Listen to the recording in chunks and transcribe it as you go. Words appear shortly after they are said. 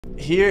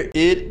Here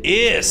it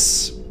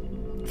is.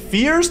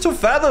 Fears to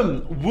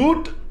Fathom.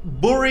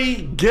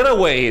 Woodbury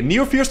Getaway.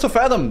 New Fears to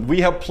Fathom.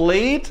 We have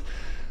played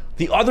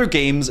the other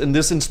games in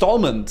this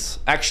installment.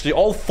 Actually,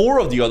 all 4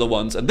 of the other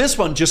ones. And this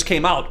one just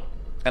came out.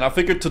 And I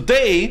figured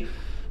today,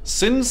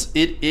 since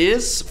it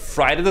is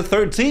Friday the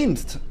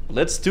 13th,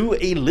 let's do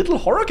a little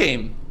horror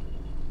game.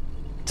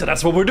 So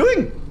that's what we're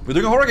doing. We're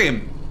doing a horror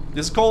game.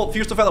 This is called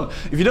Fears to Fathom.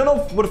 If you don't know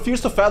what Fears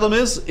to Fathom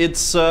is,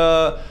 it's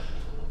a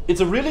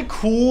really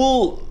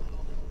cool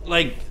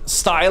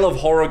style of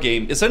horror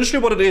game. Essentially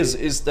what it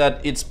is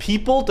that it's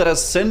people that have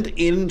sent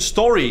in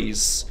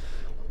stories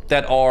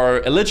that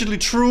are allegedly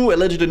true,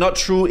 allegedly not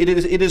true. It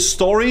is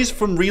stories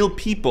from real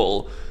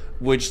people,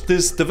 which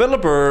this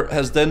developer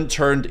has then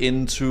turned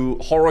into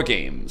horror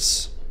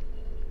games.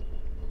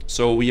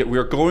 So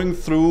we're going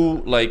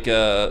through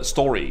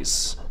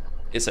stories,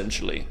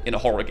 essentially, in a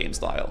horror game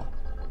style.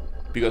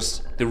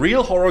 Because the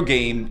real horror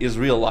game is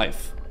real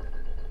life.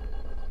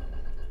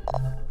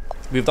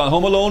 We've done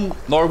Home Alone,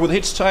 Norwood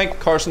Hitchhike,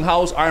 Carson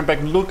House,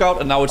 Ironback Lookout,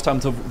 and now it's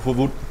time for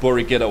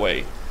Woodbury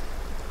Getaway.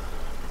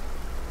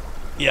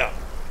 Yeah.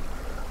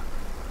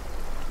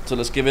 So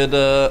let's give it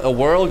a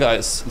whirl,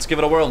 guys. Let's give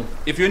it a whirl.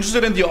 If you're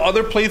interested in the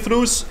other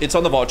playthroughs, it's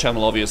on the VOD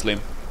channel, obviously.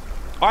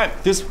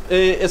 Alright, this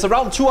is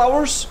around 2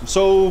 hours,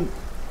 so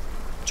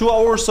 2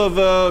 hours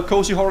of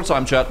cozy horror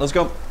time, chat. Let's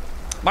go.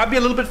 Might be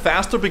a little bit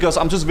faster because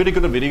I'm just really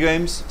good at video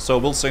games, so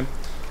we'll see.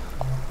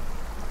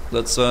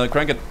 Let's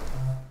crank it.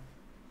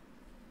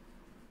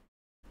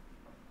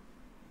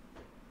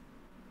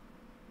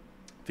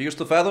 Fears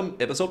to Fathom,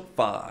 episode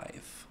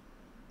 5.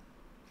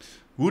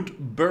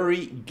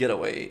 Woodbury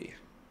Getaway.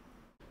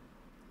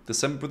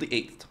 December the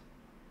 8th.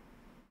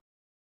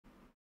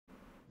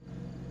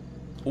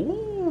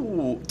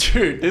 Ooh,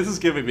 dude, this is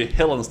giving me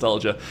hell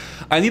nostalgia.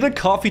 I need a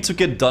coffee to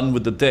get done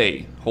with the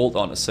day. Hold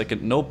on a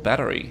second, no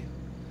battery.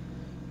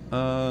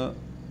 Don't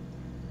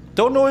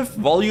know if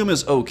volume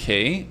is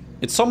okay.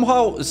 It's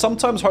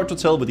sometimes hard to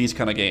tell with these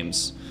kind of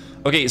games.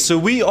 Okay, so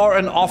we are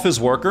an office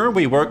worker.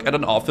 We work at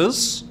an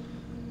office.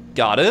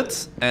 Got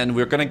it. And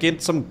we're gonna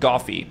get some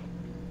coffee.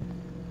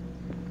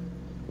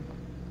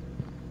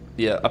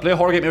 Yeah, I play a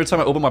horror game every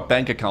time I open my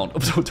bank account.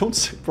 Don't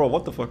say, bro,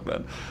 what the fuck,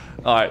 man?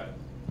 Alright.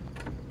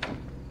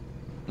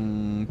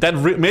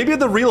 Maybe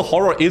the real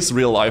horror is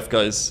real life,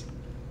 guys.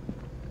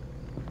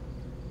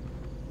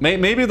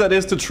 Maybe that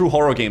is the true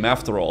horror game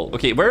after all.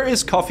 Okay, where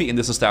is coffee in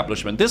this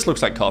establishment? This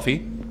looks like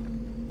coffee.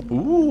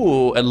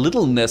 Ooh, a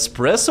little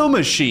Nespresso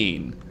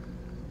machine.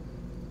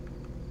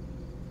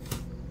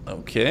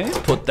 Okay,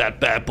 put that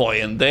bad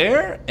boy in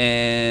there.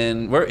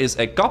 And where is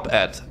a cup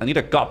at? I need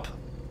a cup.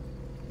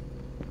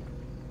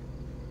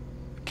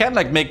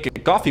 Can't make a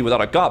coffee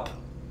without a cup.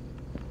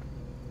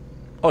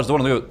 Oh, it's the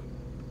one with...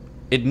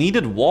 It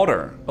needed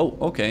water. Oh,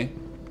 okay.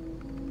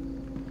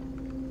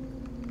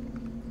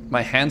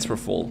 My hands were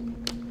full.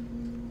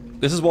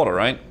 This is water,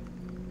 right?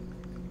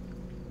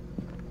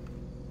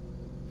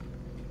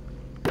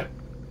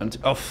 And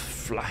oh,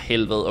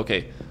 helvede.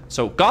 Okay.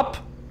 So, cup.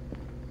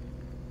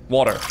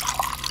 Water.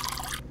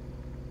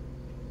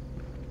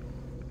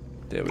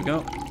 There we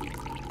go.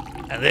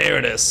 And there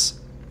it is.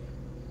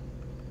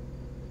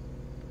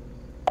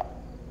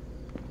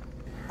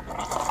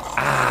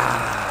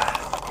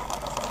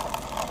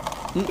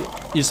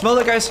 You smell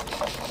that, guys?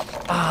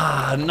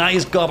 Ah,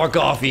 nice cup of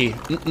coffee.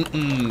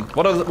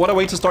 What a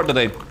way to start the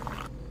day.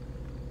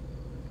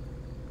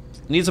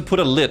 Needs to put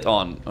a lid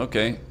on.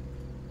 Okay.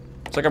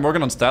 It's like I'm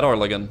working on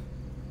Statoil again.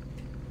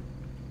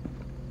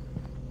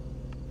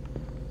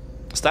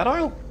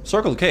 Statoil?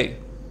 Circle K.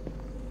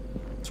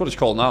 That's what it's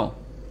called now.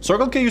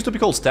 Circle K used to be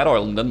called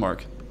Statoil in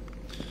Denmark.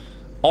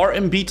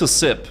 RMB to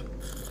sip.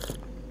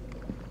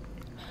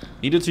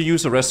 Needed to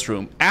use the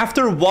restroom.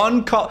 After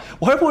one cup.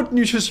 Why wouldn't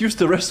you just use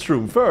the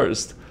restroom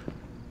first?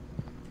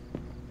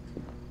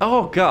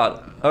 Oh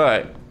god.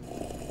 Alright.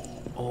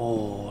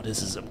 Oh,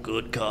 this is some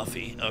good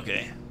coffee.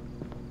 Okay.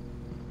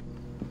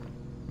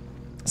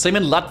 Same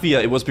in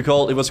Latvia, it was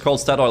called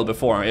Statoil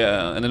before,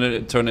 yeah, and then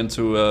it turned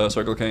into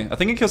Circle K. I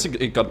think because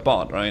it got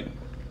bought, right?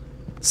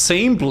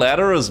 Same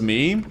bladder as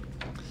me.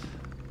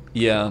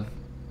 Yeah.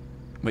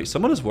 Wait,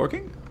 someone is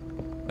working?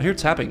 I hear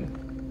tapping.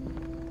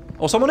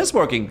 Oh, someone is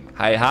working.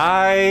 Hi,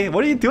 hi.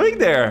 What are you doing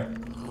there?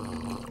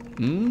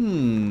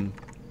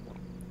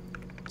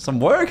 Some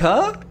work,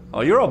 huh?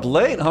 Oh, you're up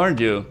late, aren't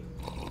you?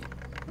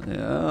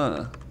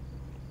 Yeah.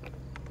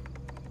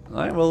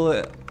 Alright,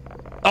 well...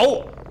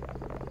 Oh!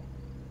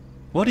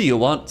 What do you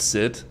want,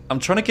 Sid? I'm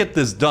trying to get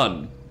this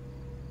done.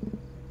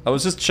 I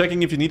was just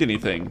checking if you need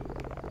anything.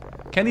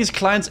 Can these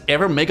clients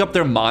ever make up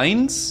their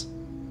minds?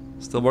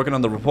 Still working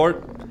on the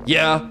report?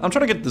 Yeah, I'm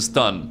trying to get this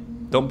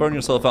done. Don't burn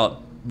yourself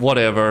out.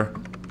 Whatever.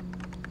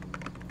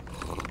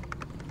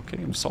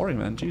 Okay, I'm sorry,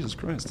 man. Jesus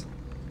Christ.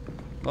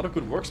 Not a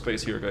good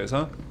workspace here, guys,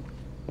 huh?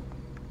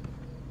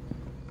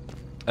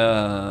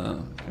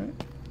 Okay.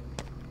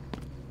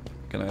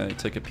 Can I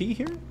take a pee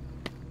here?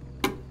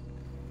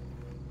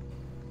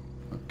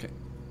 Okay.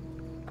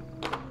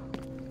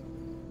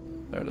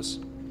 There it is.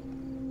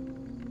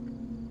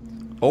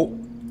 Oh.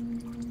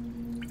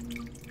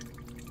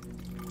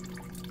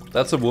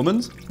 That's a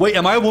woman's? Wait,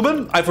 am I a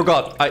woman? I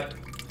forgot. I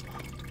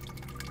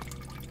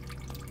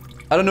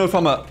don't know if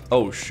I'm a...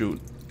 Oh, shoot.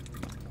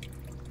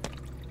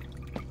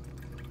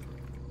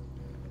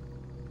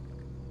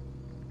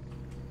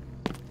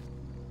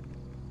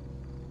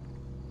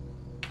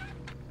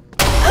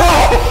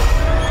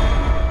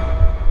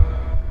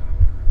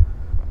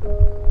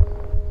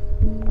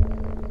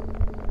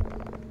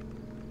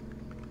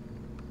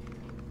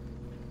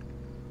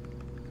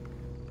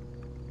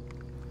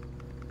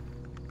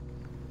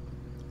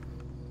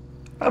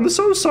 I'm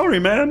so sorry,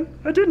 man.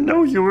 I didn't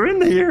know you were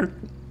in here.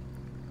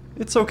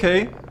 It's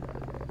okay.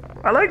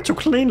 I like to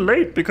clean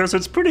late because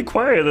it's pretty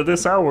quiet at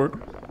this hour.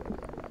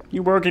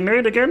 You working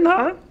late again,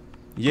 huh?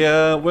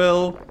 Yeah,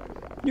 well...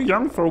 You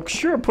young folks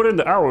sure put in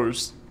the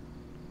hours.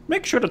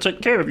 Make sure to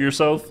take care of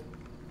yourself.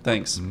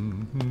 Thanks.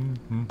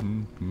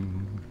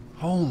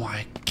 Oh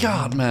my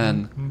god,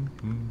 man.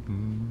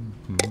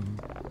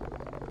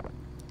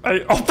 Are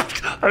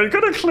you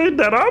gonna clean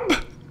that up?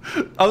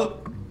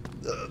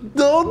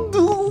 No,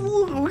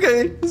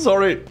 okay,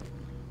 sorry.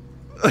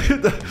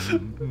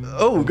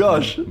 Oh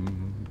gosh.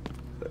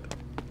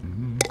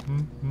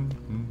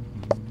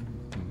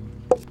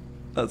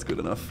 That's good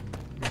enough.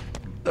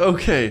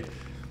 Okay.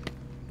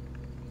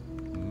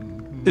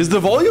 Is the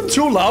volume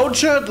too loud,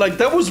 chat? Like,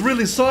 that was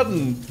really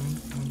sudden.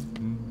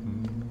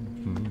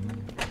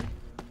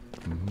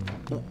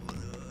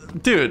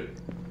 Dude.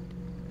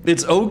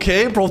 It's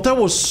okay, bro. That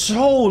was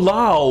so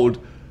loud.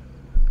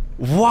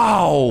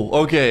 Wow.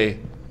 Okay.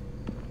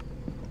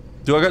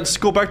 Do I got to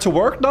go back to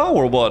work now,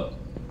 or what?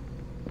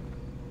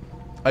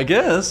 I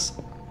guess.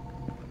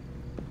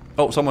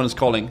 Oh, someone is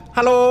calling.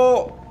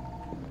 Hello!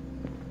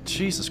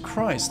 Jesus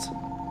Christ.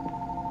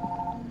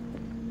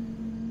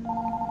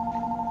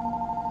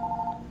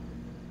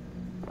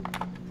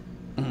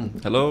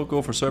 Hello,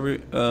 go for survey.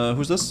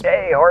 Who's this?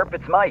 Hey, Harp,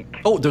 it's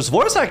Mike. Oh, there's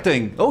voice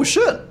acting! Oh,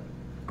 shit!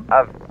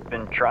 I've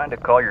been trying to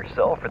call your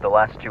cell for the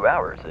last 2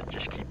 hours. It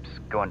just keeps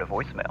going to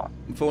voicemail.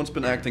 Phone's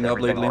been acting up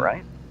Everything lately. all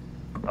right?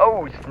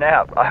 Oh,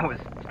 snap. I was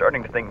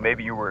starting to think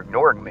maybe you were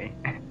ignoring me.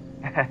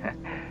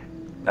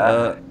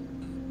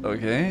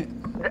 Okay.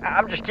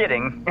 I'm just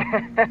kidding.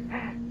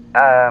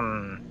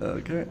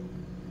 Okay.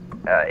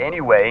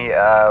 Anyway,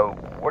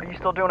 what are you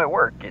still doing at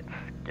work? It's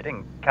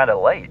getting kind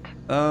of late.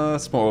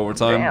 It's more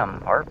overtime.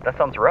 Damn, Harp, that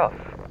sounds rough.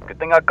 Good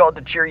thing I called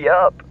to cheer you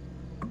up.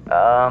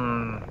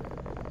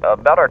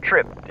 About our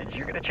trip, did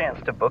you get a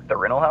chance to book the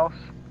rental house?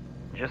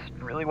 Just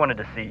really wanted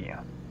to see you.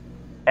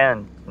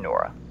 And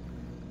Nora.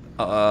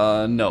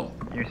 No.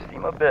 You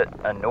seem a bit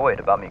annoyed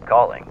about me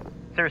calling.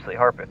 Seriously,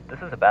 Harp, if this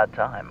is a bad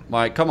time.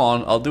 Mike, come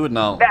on, I'll do it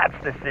now. That's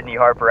the Sydney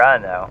Harper I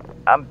know.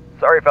 I'm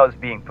sorry if I was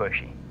being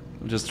pushy.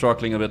 I'm just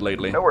struggling a bit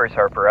lately. No worries,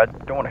 Harper. I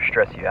don't want to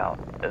stress you out.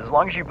 As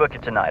long as you book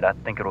it tonight, I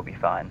think it'll be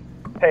fine.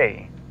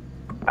 Hey,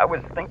 I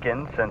was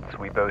thinking, since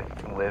we both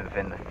live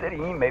in the city,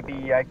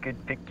 maybe I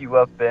could pick you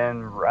up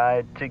and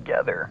ride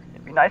together.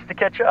 It'd be nice to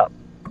catch up.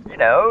 You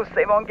know,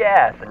 save on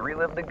gas and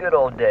relive the good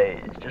old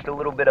days. Just a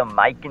little bit of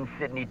Mike and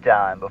Sydney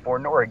time before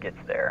Nora gets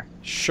there.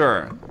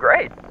 Sure.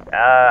 Great.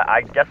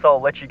 I guess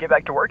I'll let you get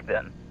back to work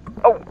then.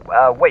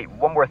 Oh, wait,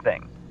 one more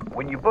thing.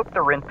 When you book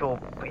the rental,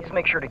 please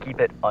make sure to keep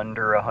it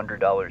under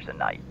 $100 a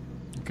night.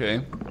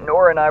 Okay.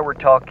 Nora and I were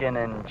talking,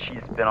 and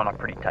she's been on a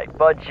pretty tight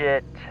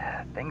budget.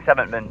 Things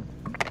haven't been...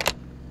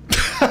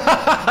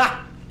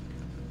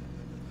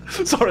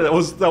 Sorry, that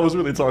was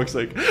really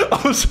toxic.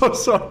 I'm so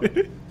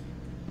sorry.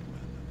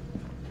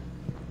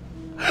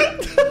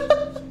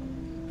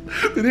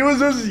 Dude, he was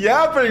just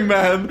yapping,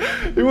 man.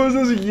 He was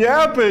just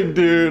yapping,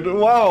 dude.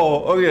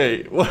 Wow.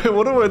 Okay, what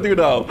do I do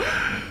now?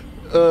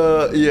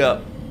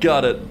 Yeah,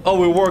 got it. Oh,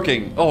 we're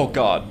working. Oh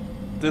god,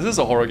 this is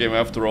a horror game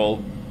after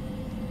all.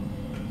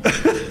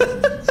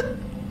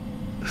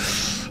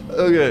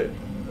 Okay.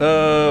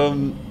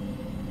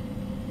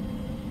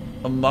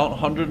 Amount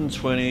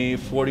 120,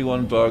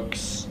 41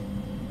 bucks.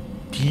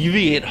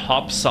 Deviate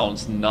hop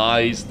sounds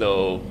nice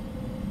though.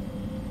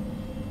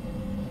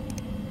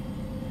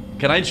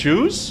 Can I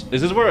choose?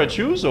 Is this where I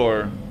choose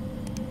or?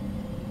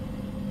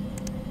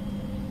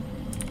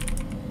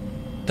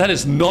 That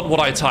is not what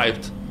I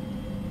typed.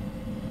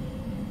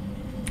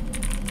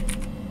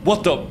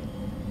 What the?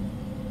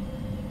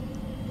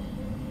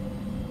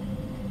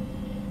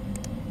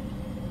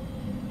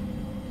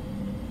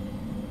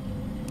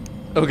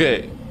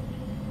 Okay.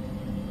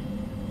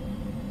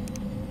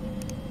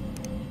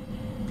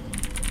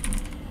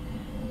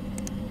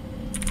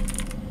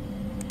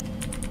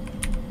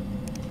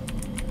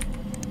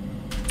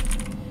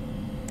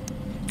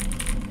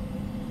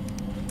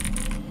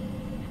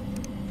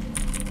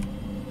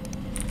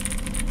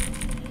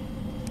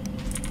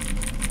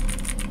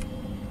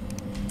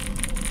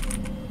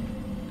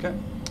 Okay.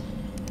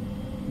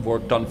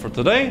 Work done for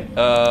today.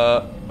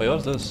 Wait,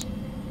 what's this?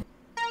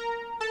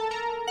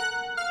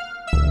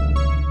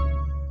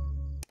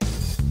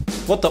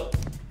 What the?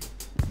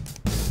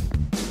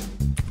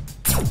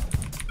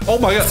 Oh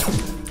my god.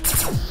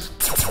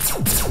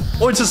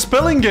 Oh, it's a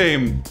spelling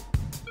game.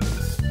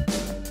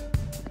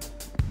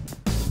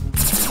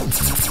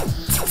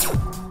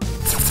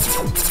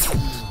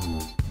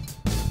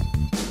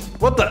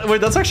 What the? Wait,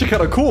 that's actually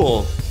kind of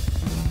cool.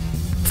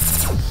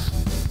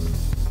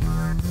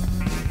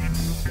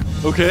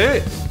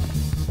 Okay.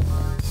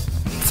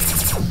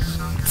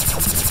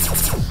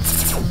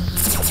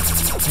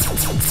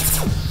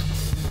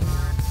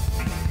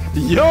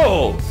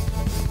 Yo!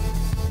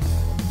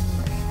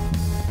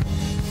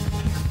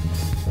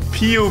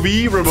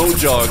 POV remote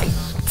jog.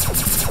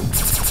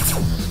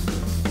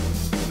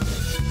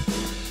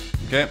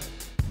 Okay.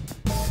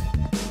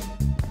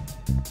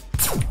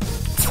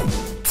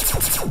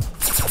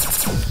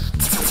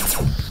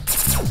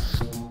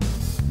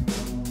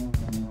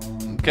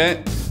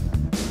 Okay.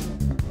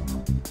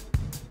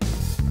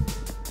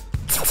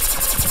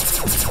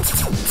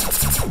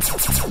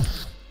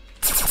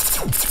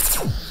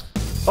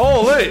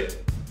 Oh, wait.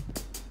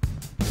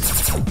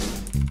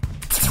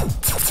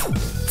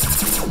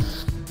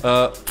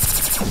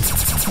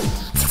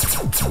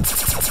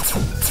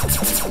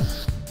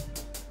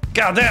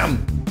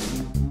 Goddamn.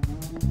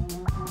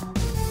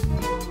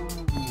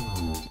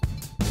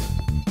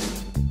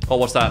 Oh,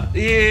 what's that?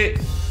 Yeah.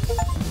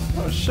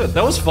 Oh shit,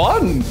 that was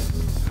fun.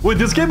 Wait,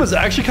 this game is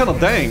actually kind of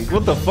dang.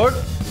 What the fuck?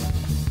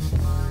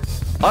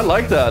 I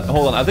like that.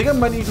 Hold on, I think I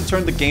might need to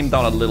turn the game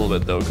down a little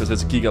bit though, because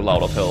it's giga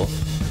loud uphill.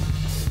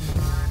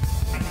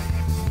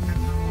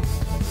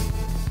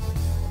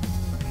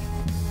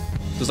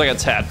 Just like a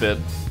tad bit.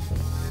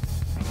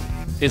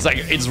 It's like,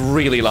 it's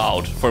really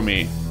loud for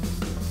me.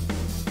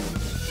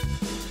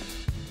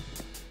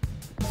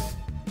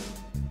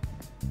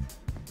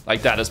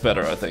 Like that is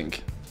better, I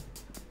think.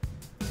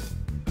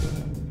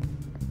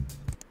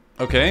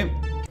 Okay.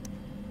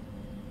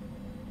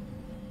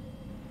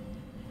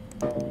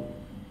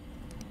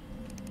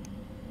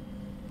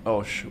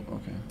 Oh shoot,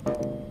 okay.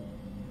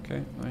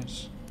 Okay,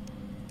 nice.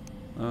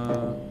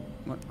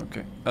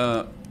 Okay.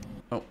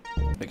 Oh,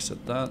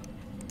 exit that.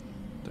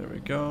 There we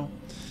go.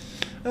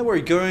 And where are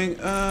you going?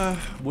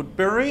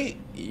 Woodbury?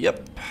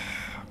 Yep.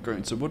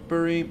 Going to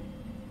Woodbury.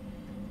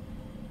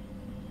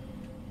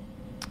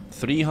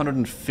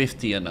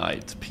 350 a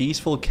night.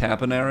 Peaceful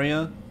cabin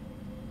area.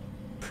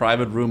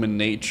 Private room in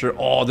nature.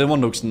 Oh, that one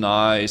looks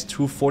nice.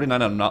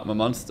 249 a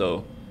month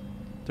though.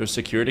 There's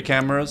security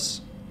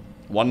cameras.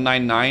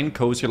 199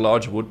 cozy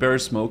lodge Woodbury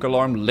smoke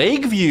alarm.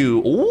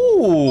 Lakeview.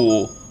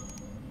 Ooh.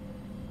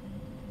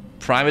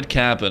 Private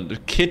cabin. The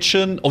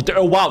kitchen. Oh,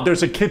 oh wow,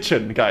 there's a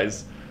kitchen,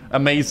 guys.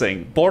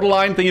 Amazing.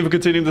 Borderline, thank you for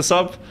continuing this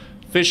up.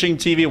 Fishing,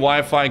 TV,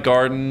 Wi-Fi,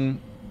 garden.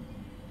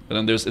 And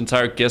then there's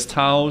entire guest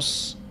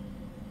house.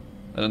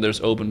 And then there's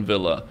open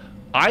villa.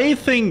 I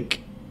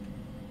think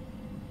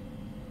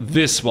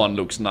this one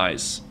looks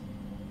nice.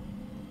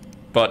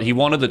 But he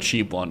wanted the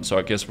cheap one, so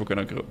I guess we're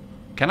gonna go.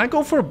 Can I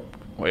go for...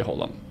 Wait,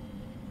 hold on.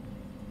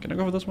 Can I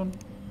go for this one?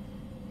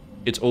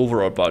 It's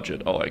over our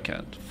budget. Oh, I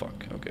can't.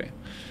 Fuck, okay.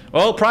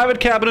 Well, private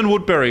cabin in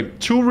Woodbury.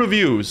 2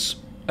 reviews.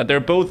 And they're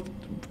both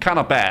kind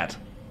of bad.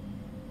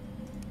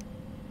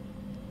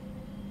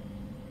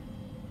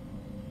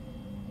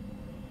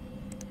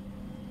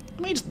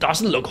 I mean, it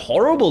doesn't look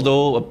horrible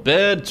though. A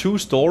bed, 2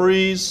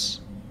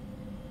 stories.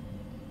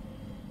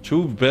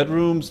 2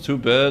 bedrooms, 2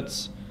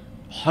 beds.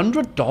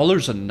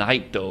 $100 a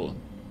night though.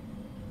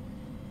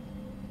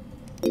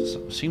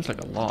 Seems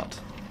like a lot.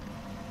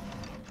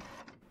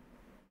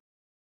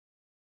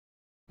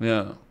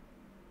 Yeah.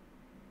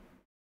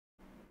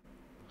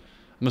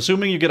 I'm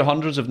assuming you get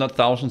hundreds if not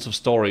thousands of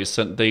stories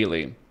sent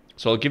daily.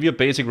 So I'll give you a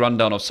basic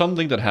rundown of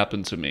something that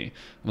happened to me.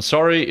 I'm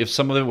sorry if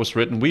some of it was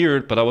written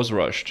weird, but I was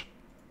rushed.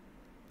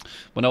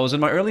 When I was in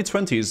my early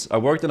 20s, I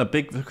worked in a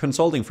big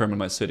consulting firm in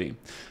my city.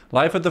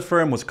 Life at the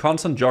firm was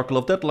constant juggle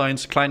of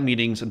deadlines, client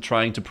meetings, and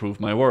trying to prove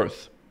my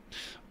worth.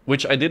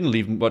 Which I didn't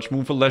leave much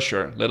room for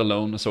leisure, let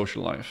alone a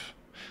social life.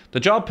 The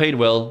job paid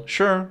well,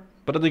 sure,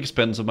 but at the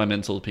expense of my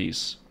mental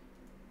peace.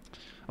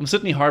 I'm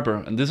Sydney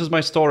Harbour, and this is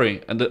my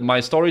story, and my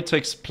story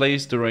takes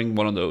place during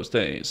one of those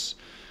days.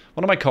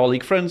 One of my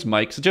colleague friends,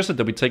 Mike, suggested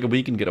that we take a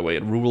weekend getaway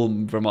at rural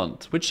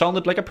Vermont, which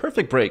sounded like a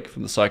perfect break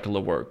from the cycle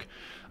of work.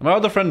 And my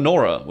other friend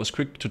Nora was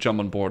quick to jump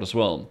on board as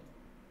well.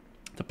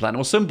 The plan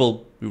was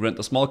simple. We rent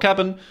a small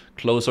cabin,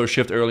 close our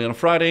shift early on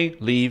Friday,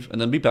 leave, and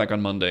then be back on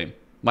Monday.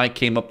 Mike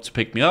came up to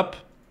pick me up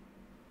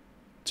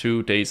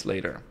 2 days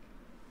later.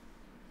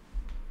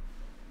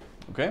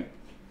 Okay.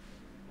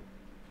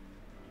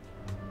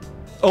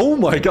 Oh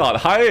my god,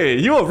 hi!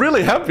 You are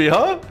really happy,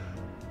 huh?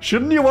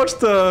 Shouldn't you watch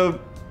the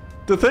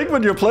thing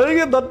when you're playing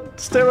it, not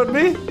stare at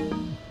me?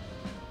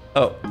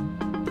 Oh.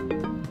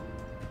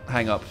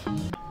 Hang up.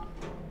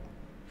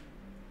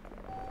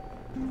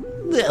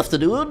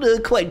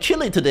 Afternoon, quite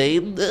chilly today.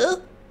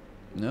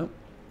 No.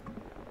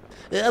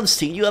 I've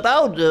seen you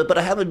about, but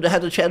I haven't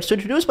had a chance to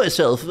introduce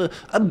myself.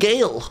 I'm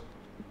Gale.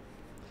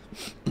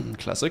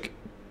 Classic.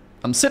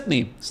 I'm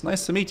Sydney. It's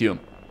nice to meet you.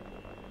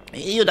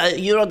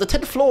 You're on the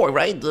 10th floor,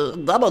 right?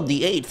 I'm on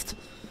the 8th.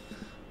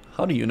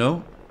 How do you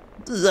know?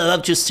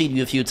 I've just seen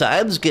you a few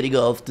times getting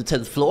off the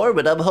 10th floor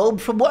when I'm home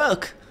from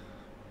work.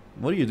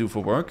 What do you do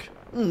for work?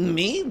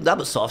 Me? I'm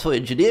a software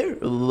engineer.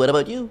 What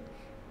about you?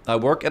 I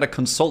work at a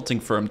consulting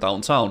firm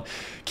downtown.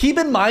 Keep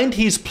in mind,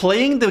 he's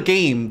playing the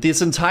game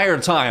this entire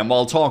time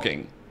while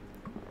talking.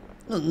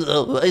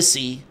 Oh, I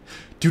see.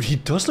 Dude, he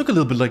does look a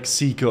little bit like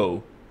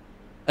Zico.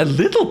 A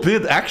little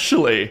bit,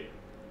 actually.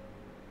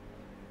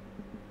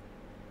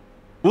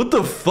 What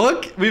the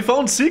fuck? We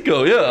found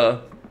Zico, yeah.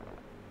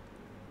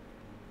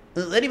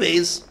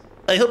 Anyways,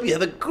 I hope you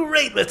have a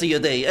great rest of your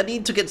day. I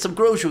need to get some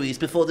groceries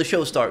before the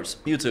show starts.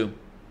 You too.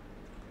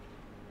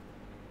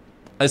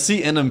 I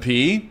see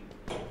NMP.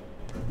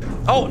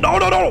 Oh, no,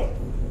 no, no!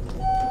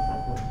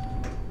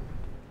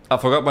 I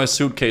forgot my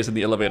suitcase in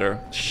the elevator.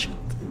 Shit.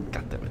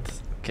 God damn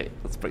it. Okay,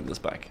 let's bring this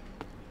back.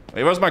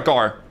 Wait, where's my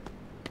car?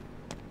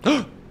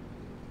 Are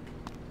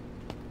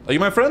you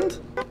my friend?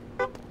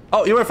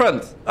 Oh, you're my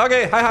friend.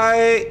 Okay, hi,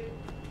 hi.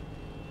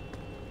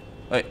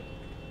 Wait.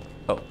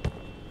 Oh.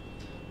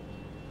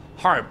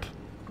 Harp.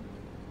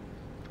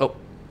 Oh.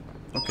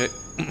 Okay.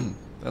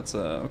 That's,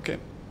 okay.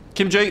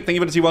 Kim J, thank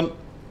you for the T1.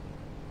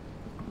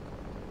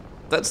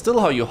 That's still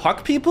how you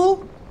hug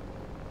people?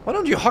 Why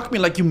don't you hug me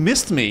like you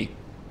missed me?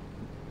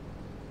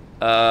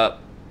 Okay.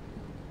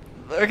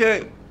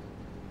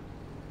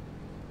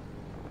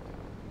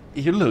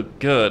 You look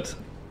good.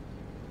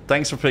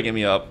 Thanks for picking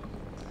me up.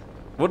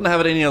 Wouldn't have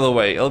it any other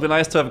way. It'll be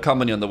nice to have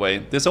company on the way.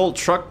 This old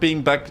truck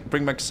bring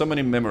back so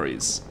many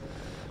memories.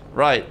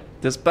 Right.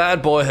 This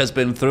bad boy has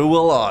been through a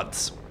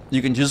lot.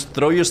 You can just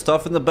throw your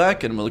stuff in the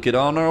back and we'll get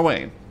on our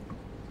way.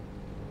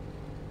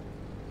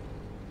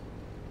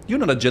 You're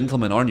not a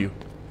gentleman, aren't you?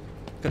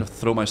 Gotta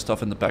throw my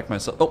stuff in the back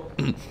myself. Oh.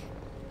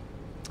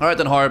 Alright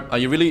then, Harp. Are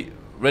you really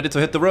ready to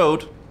hit the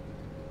road?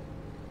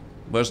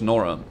 Where's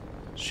Nora?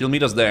 She'll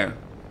meet us there.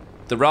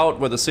 The route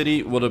where the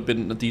city would have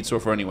been a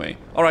detour for anyway.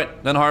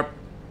 Alright, then Harp.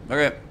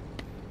 Okay.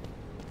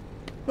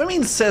 What do you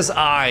mean, says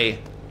I?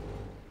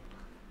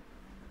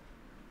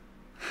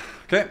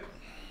 Okay.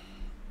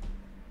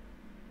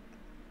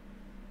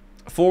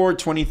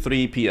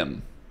 4:23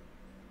 p.m.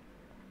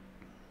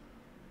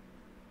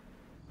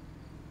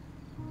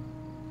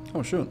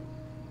 Oh, shoot.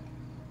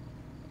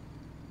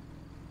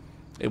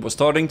 It was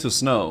starting to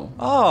snow.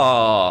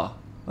 Ah,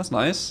 that's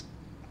nice.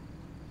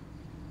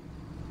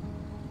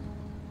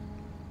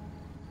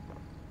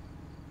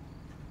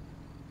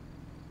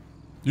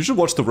 You should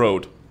watch The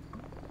Road.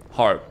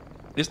 Harp.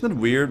 Isn't it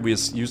weird we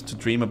used to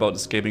dream about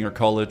escaping our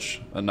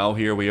college, and now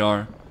here we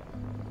are,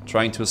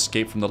 trying to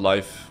escape from the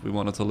life we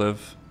wanted to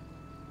live?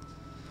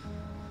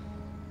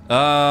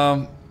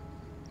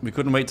 We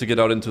couldn't wait to get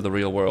out into the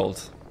real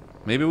world.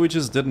 Maybe we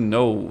just didn't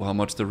know how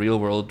much the real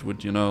world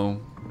would, you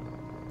know,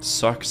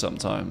 suck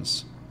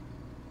sometimes.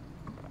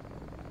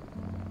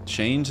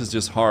 Change is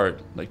just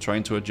hard, like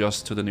trying to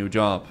adjust to the new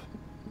job.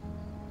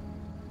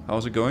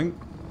 How's it going?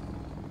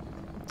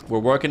 We're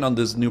working on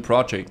this new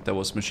project that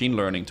was machine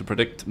learning to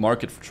predict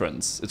market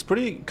trends. It's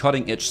pretty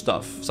cutting edge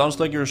stuff. Sounds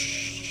like you're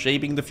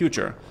shaping the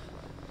future.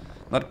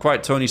 Not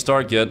quite Tony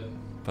Stark yet,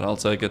 but I'll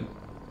take it.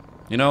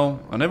 You know,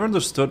 I never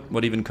understood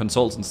what even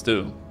consultants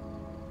do.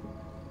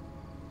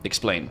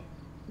 Explain.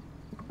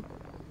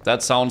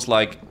 That sounds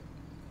like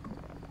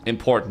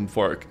important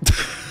work.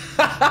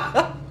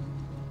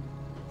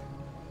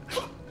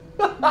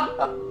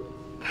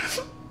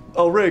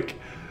 Oh, Rick.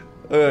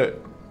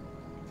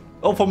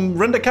 Oh, from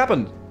Render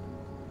Cap'n.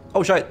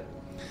 Oh, shit.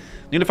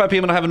 Nearly 5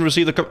 p.m. and I haven't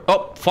received the...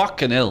 Oh,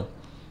 fucking hell.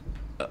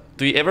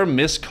 Do you ever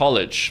miss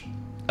college?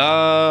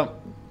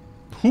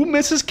 Who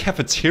misses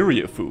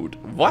cafeteria food?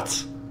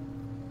 What?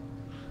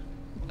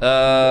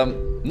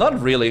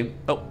 Not really.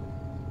 Oh.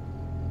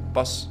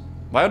 Bus.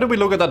 Why did we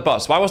look at that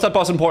bus? Why was that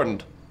bus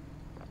important?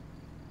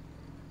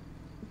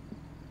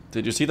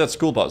 Did you see that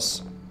school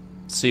bus?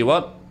 See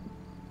what?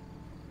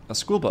 A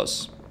school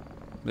bus.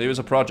 Maybe it's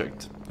a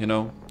project, you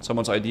know?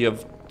 Someone's idea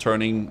of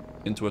turning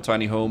into a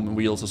tiny home and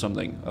wheels or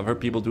something. I've heard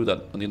people do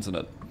that on the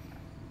internet.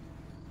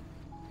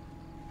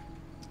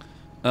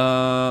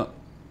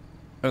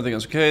 Everything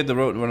is okay. The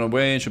road went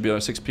away. It should be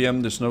like 6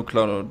 p.m. There's no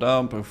cloud or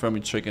down. Confirm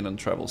you check in and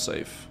travel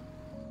safe.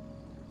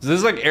 This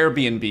is like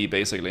Airbnb,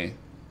 basically.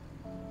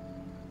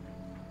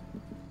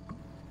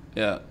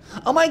 Yeah.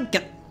 Oh my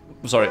god.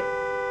 Sorry.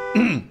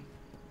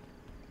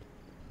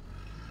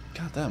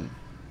 God damn.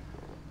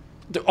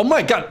 Oh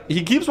my god.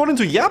 He keeps wanting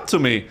to yap to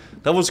me.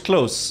 That was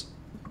close.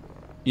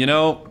 You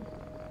know,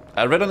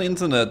 I read on the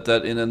internet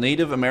that in a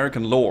Native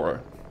American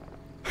lore...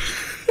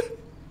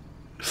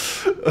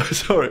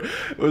 Sorry,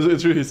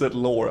 it's really said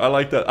lore. I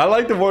like that. I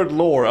like the word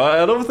lore.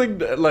 I don't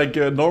think like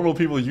normal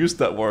people use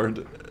that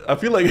word. I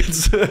feel like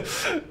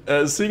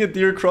it's seeing a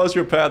deer cross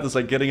your path is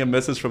like getting a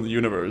message from the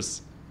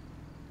universe.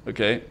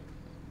 Okay.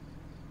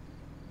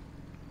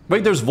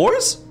 Wait, there's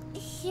voice?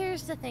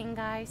 Here's the thing,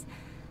 guys.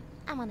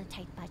 I'm on a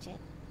tight budget.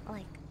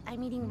 Like,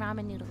 I'm eating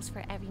ramen noodles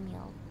for every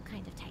meal.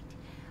 Kind of tight.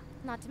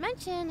 Not to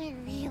mention, I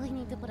really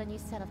need to put a new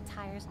set of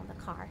tires on the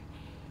car.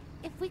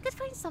 If we could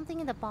find something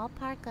in the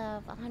ballpark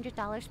of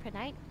 $100 per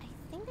night,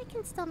 I think I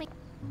can still make...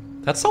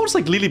 That sounds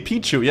like Lily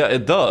Pichu. Yeah,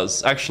 it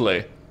does,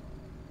 actually.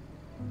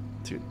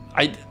 Dude,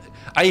 I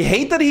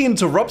hate that he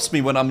interrupts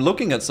me when I'm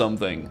looking at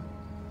something.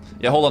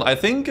 Yeah, hold on. I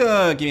think,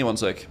 give me one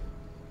sec.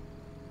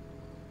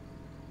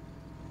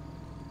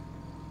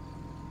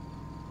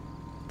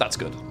 That's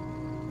good.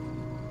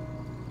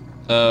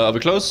 Are we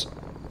close?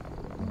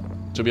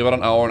 Should be about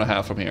an hour and a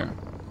half from here.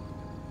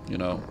 You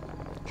know,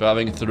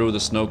 driving through the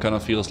snow kind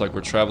of feels like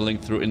we're traveling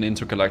through an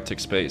intergalactic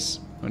space.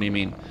 What do you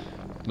mean?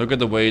 Look at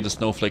the way the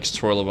snowflakes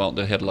twirl around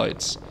the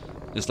headlights.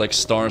 It's like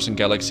stars and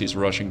galaxies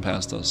rushing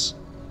past us.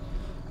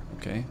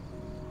 Okay.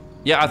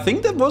 Yeah, I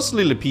think that was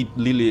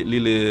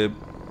Lily.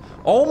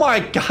 Oh my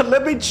god,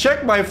 let me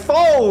check my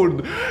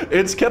phone!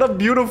 It's kind of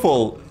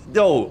beautiful.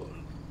 Yo,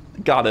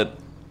 got it.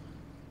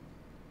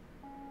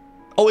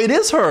 Oh, it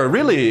is her,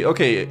 really?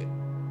 Okay.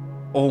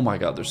 Oh my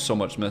god, there's so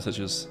much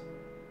messages.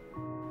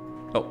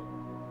 Oh.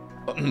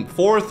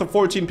 4th of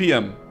 14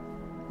 p.m.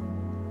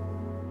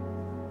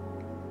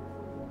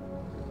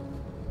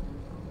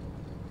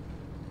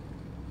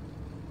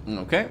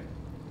 Okay.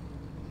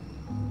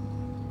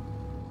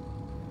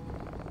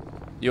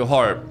 Yo,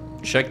 Harp,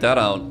 check that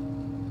out.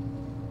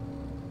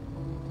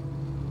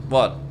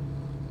 What?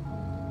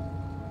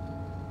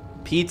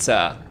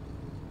 Pizza.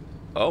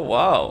 Oh,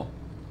 wow.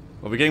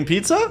 Are we getting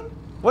pizza?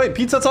 Wait,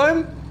 pizza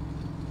time?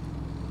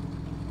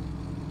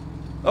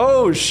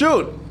 Oh,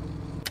 shoot.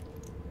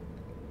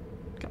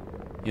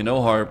 You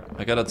know, Harp,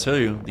 I gotta tell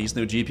you, these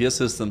new GPS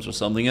systems are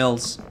something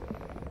else.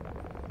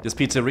 This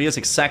pizzeria is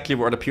exactly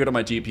where it appeared on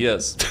my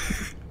GPS.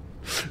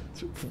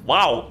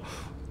 Wow.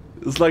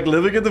 It's like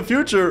living in the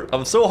future.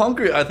 I'm so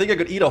hungry, I think I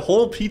could eat a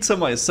whole pizza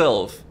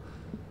myself.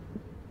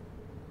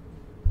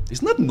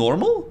 Isn't that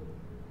normal?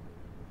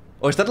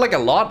 Or is that like a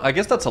lot? I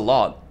guess that's a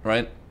lot,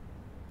 right?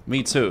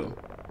 Me too.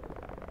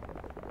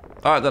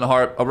 Alright then,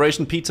 Harp.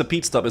 Operation Pizza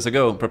Pete Stop is a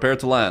go. Prepare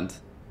to land.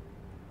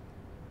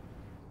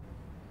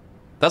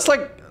 That's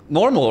like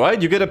normal,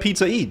 right? You get a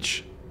pizza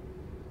each.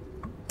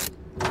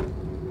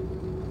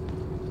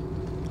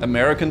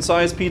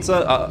 American-sized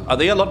pizza? Are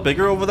they a lot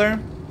bigger over there?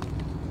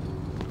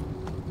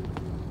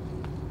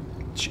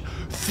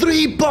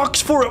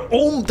 $3 for a...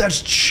 Oh,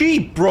 that's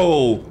cheap,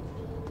 bro!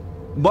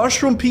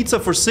 Mushroom pizza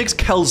for 6,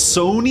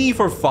 calzone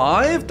for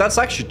 5? That's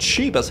actually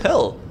cheap as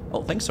hell.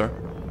 Oh, thanks, sir.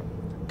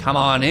 Come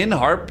on in,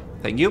 Harp.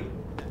 Thank you.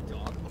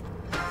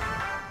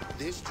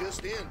 This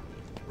just in.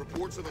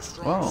 Reports of a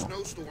strong Wow,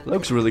 snowstorm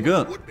looks really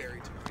good. Woodbury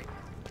tonight.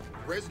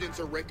 Residents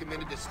are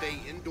recommended to stay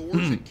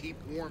indoors and keep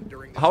warm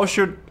during the How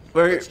should...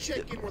 Where... Let's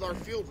check in with our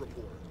field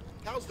reporter.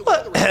 How's the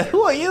weather? What?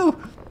 Who are you?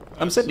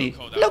 I'm Sydney.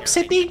 Look,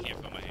 Sydney.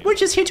 We're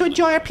just here to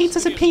enjoy our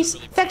pizzas in peace.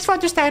 Thanks for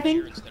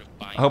understanding.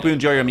 I hope you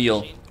enjoy your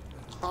meal.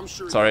 I'm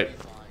sure Sorry. you'll be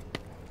fine.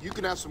 You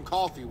can have some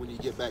coffee when you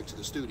get back to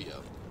the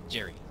studio.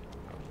 Jerry,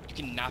 you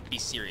cannot be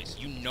serious.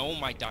 You know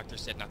my doctor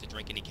said not to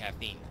drink any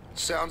caffeine.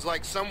 Sounds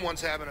like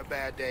someone's having a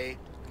bad day.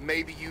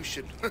 Maybe you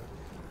should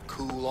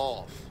cool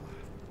off.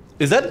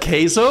 Is that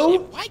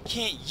queso? Why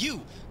can't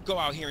you go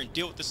out here and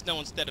deal with the snow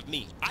instead of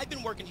me? I've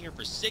been working here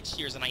for 6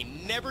 years and I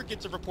never get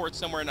to report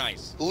somewhere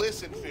nice.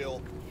 Listen,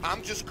 Phil,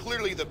 I'm just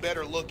clearly the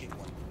better looking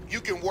one. You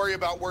can worry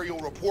about where you'll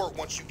report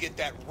once you get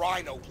that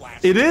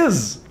rhinoplasty. It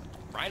is!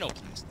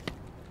 Rhinoplasty?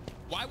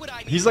 Why would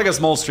I? He's like a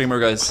small streamer,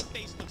 guys. My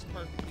face looks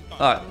perfectly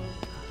fine. Alright.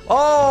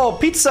 Oh,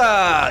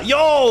 pizza!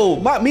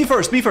 Yo! Me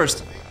first, me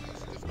first.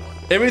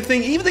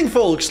 Everything evening,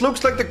 folks.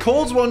 Looks like the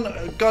cold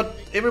one got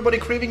everybody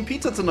craving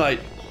pizza tonight.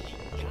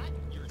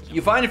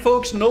 You fine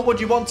folks know what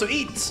you want to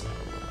eat.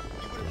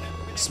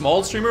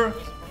 Small streamer?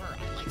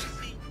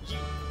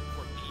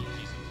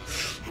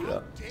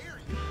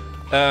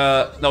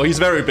 No, he's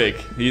very big.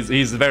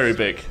 He's very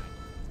big.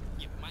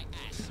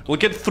 We'll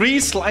get 3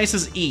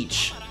 slices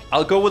each.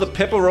 I'll go with a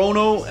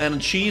pepperoni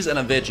and cheese and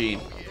a veggie.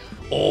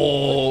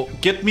 Oh,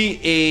 get me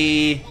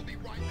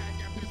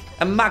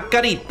a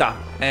margarita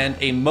and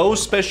a Mo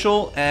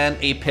special and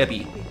a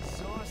peppy.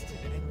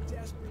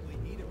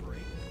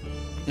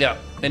 Yeah,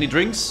 any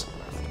drinks?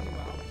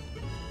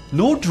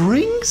 No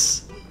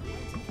drinks?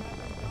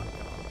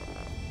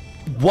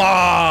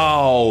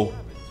 Wow!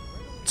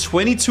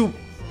 22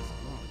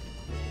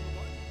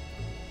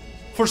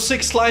 for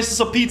 6 slices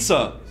of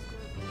pizza.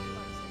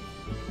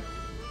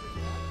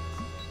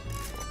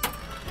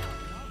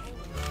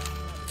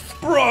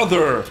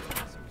 Brother!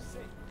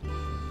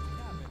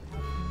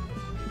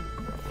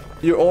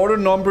 Your order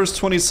number is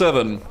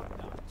 27.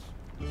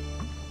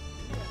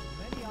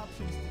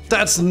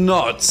 That's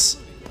nuts!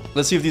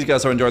 Let's see if these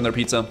guys are enjoying their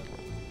pizza.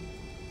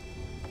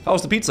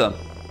 How's the pizza?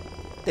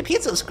 The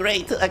pizza's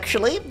great,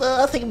 actually.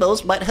 I think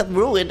most might have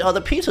ruined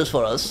other pizzas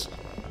for us.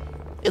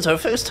 It's our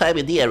first time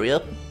in the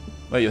area.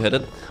 Where you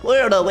headed?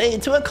 We're on our way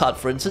to a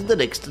conference in the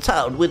next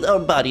town with our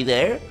buddy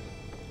there.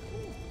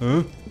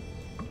 Huh?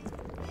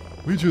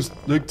 We just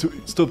like to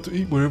stop to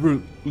eat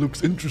wherever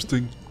looks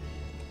interesting.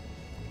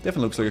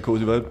 Definitely looks like a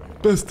cozy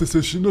vibe. Best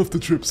decision of the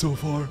trip so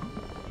far.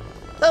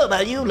 How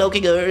about you,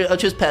 looking or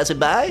just passing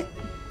by?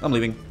 I'm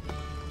leaving.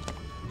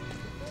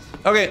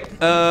 Okay,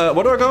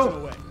 where do I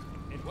go?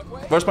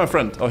 Where's my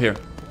friend? Oh, here.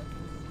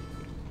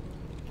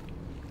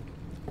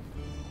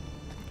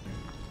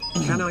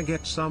 Can I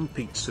get some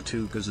pizza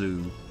to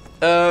Gazoo?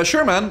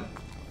 Sure, man.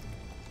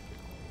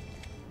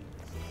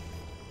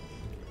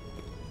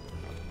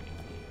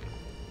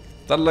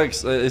 That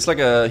looks, it's like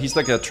he's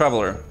like a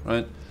traveler,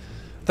 right?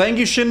 Thank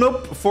you,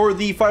 Shinup, for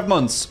the 5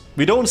 months.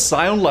 We don't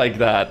sound like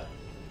that.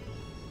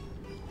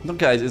 No,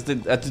 guys,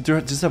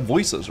 these are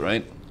voices,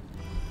 right?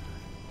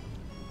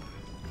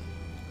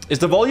 Is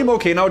the volume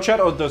okay now, chat,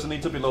 or does it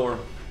need to be lower?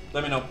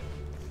 Let me know.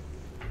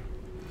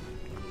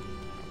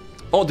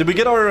 Oh, did we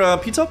get our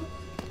pizza?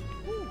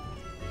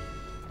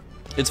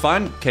 It's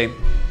fine? Okay.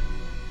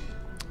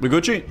 We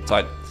Gucci?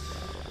 Tight.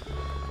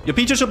 Your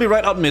pizza should be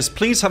right out, miss.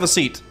 Please have a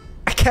seat.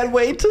 I can't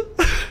wait.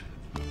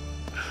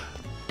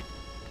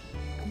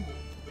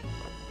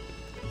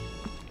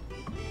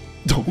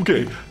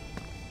 Okay.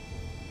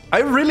 I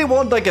really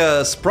want like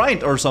a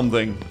Sprite or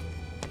something.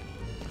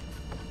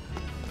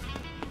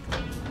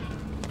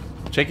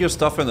 Check your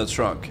stuff in the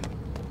trunk.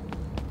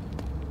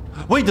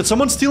 Wait, did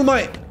someone steal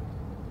my...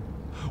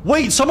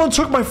 Wait, someone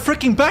took my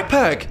freaking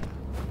backpack!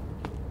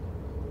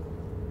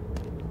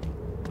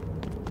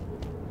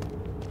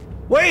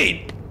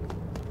 Wait!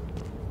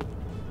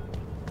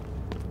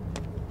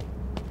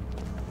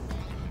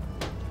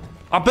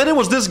 I bet it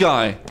was this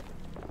guy.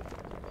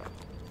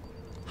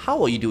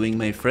 How are you doing,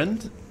 my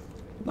friend?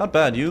 Not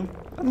bad, you.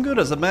 I'm good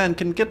as a man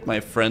can get, my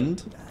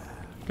friend.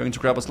 Going to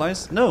grab a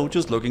slice? No,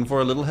 just looking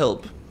for a little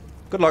help.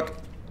 Good luck.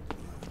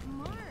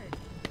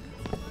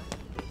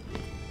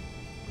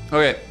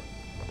 Okay.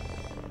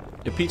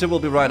 Your pizza will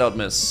be right out,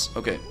 miss.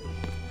 Okay.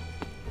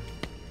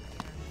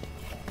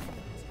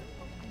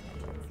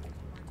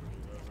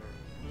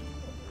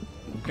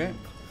 Okay.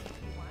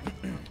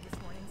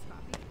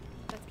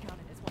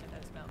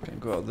 Okay,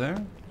 go out there.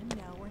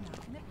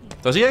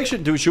 Does he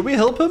actually should we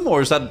help him,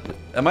 or is that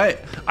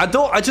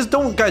I just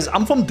don't, guys,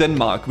 I'm from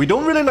Denmark. We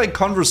don't really like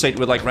conversate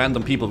with like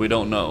random people we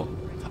don't know.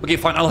 Okay,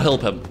 fine, I'll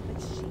help him.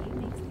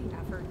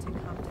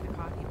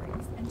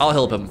 I'll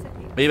help him.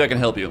 Maybe I can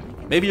help you.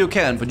 Maybe you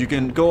can, but you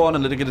can go on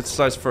and get it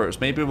sliced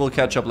first. Maybe we'll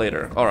catch up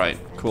later. Alright,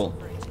 cool.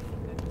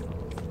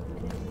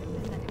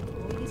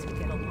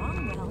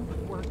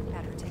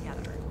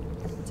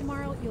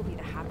 Tomorrow you'll be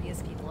the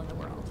happiest people in the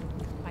world.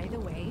 By the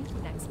way,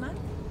 next month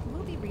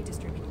we'll be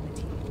redistributing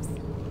the teams.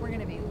 We're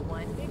gonna be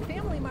one big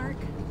family, Mark.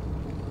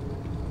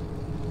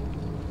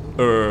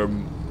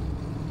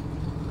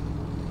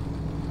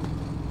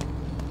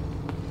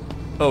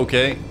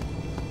 Okay.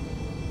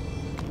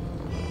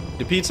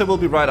 The pizza will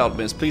be right out,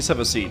 miss. Please have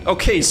a seat.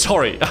 Okay,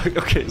 sorry.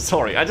 Okay,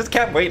 sorry. I just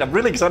can't wait. I'm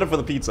really excited for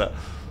the pizza.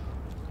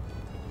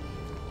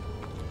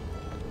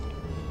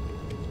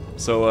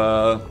 So,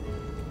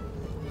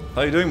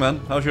 how you doing,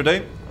 man? How's your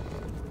day?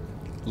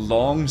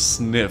 Long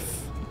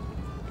sniff.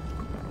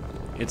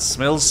 It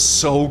smells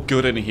so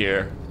good in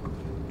here.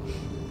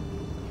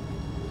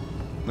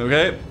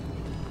 Okay.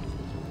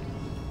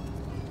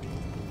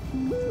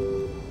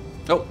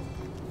 Oh.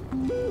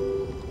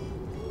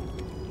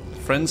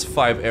 Friends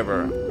 5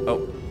 ever.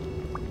 Oh.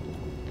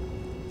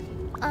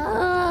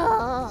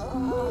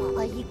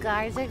 Oh, you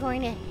guys are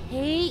going to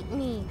hate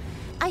me.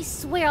 I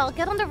swear I'll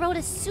get on the road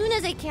as soon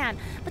as I can,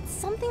 but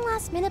something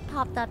last minute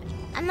popped up.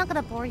 I'm not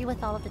gonna bore you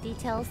with all of the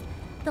details.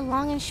 The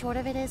long and short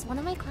of it is one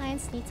of my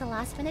clients needs a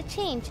last minute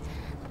change.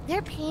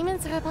 Their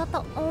payments are about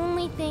the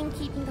only thing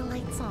keeping the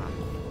lights on.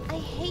 I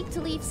hate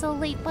to leave so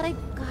late, but I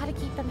gotta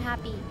keep them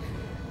happy.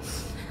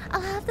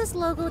 I'll have this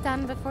logo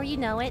done before you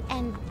know it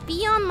and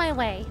be on my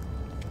way.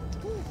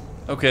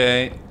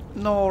 Okay.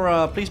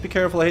 Nora, please be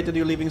careful. I hate that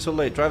you're leaving so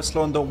late. Drive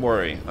slow and don't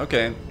worry.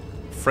 Okay.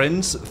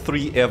 Friends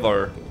 3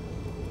 ever.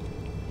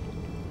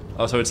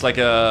 Oh, so it's like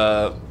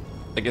a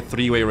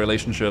three-way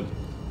relationship.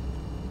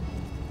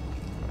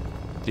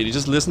 Did you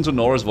just listen to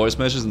Nora's voice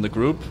messages in the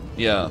group?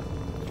 Yeah.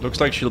 Looks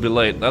like she'll be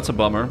late. That's a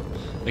bummer.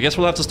 I guess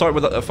we'll have to start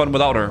with fun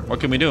without her. What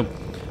can we do?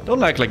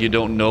 Don't act like you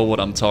don't know what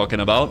I'm talking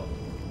about.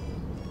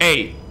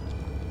 Hey.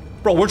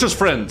 Bro, we're just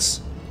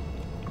friends.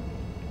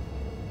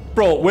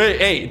 Bro,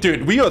 hey,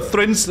 dude, we are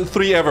friends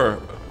 3 ever.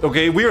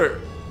 Okay,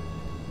 we're...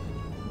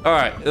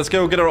 Alright, let's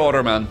go get our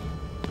order, man.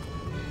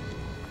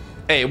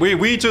 Hey,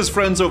 we just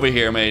friends over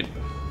here, mate.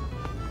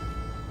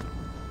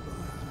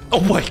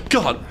 Oh my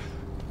god.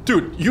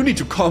 Dude, you need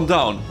to calm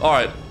down.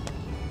 Alright.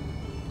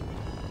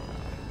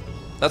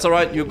 That's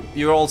alright,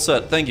 you're all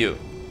set. Thank you.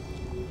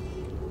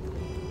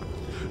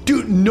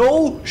 Dude,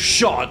 no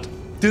shot.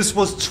 This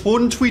was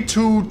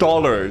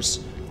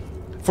 $22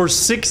 for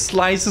 6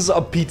 slices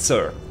of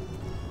pizza.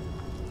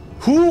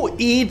 Who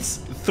eats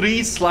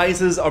 3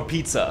 slices of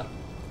pizza?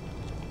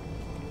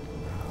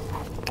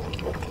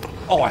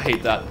 Oh, I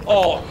hate that.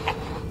 Oh,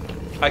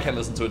 I can't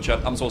listen to it,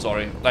 chat. I'm so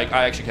sorry. Like,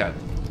 I actually can't.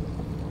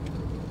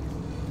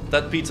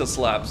 That pizza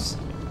slaps.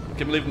 I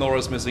can't believe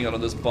Nora's missing out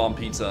on this bomb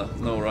pizza.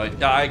 No, right?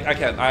 Yeah, I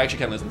can't. I actually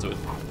can't listen to it.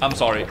 I'm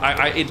sorry.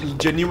 It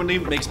genuinely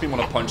makes me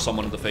want to punch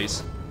someone in the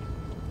face.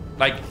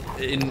 Like,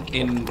 in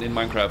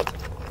Minecraft.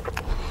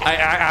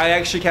 I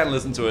actually can't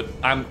listen to it.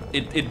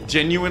 It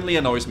genuinely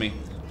annoys me.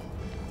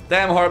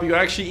 Damn, Harp, you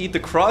actually eat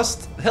the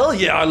crust? Hell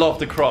yeah, I love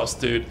the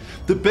crust, dude.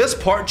 The best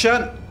part,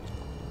 chat,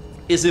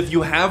 is if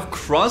you have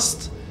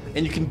crust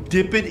and you can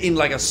dip it in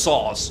like a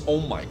sauce. Oh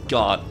my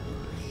god.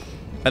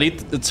 I'd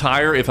eat the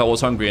tire if I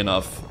was hungry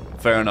enough.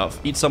 Fair enough.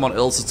 Eat someone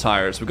else's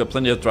tires. We've got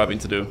plenty of driving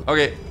to do.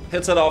 Okay,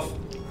 headset off.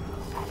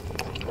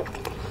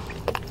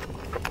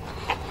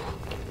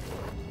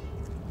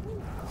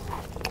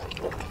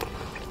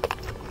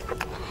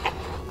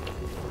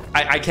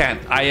 I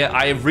can't.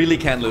 I really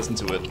can't listen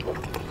to it.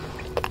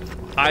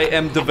 I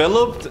am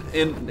developed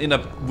in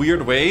a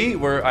weird way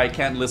where I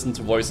can't listen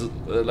to voices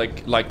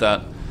like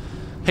that.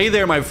 Hey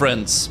there, my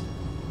friends.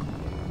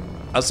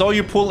 I saw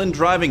you pull in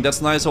driving.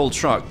 That's a nice old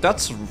truck.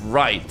 That's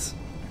right.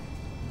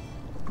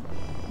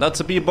 Not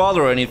to be a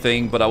bother or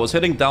anything, but I was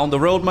heading down the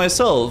road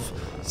myself.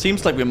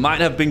 Seems like we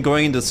might have been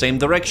going in the same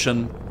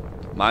direction.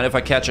 Mind if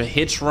I catch a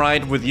hitch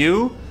ride with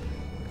you?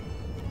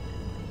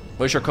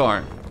 Where's your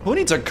car? Who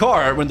needs a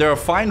car when there are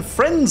fine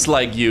friends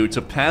like you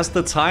to pass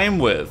the time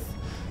with?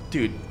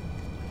 Dude,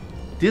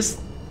 this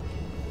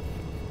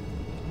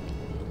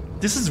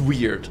is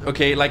weird,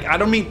 okay? Like, I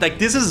don't mean, like,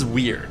 this is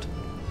weird.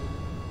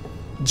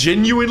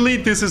 Genuinely,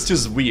 this is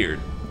just weird.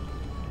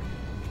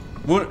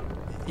 What?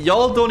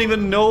 Y'all don't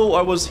even know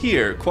I was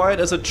here. Quiet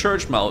as a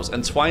church mouse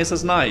and twice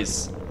as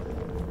nice.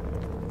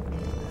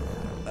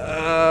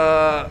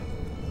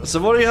 So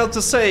what do you have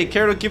to say?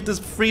 Care to give this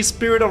free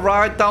spirit a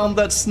ride down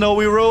that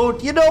snowy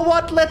road? You know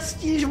what?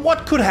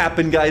 What could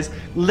happen, guys?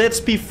 Let's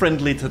be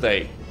friendly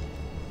today.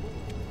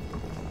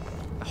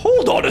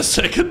 Hold on a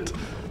second.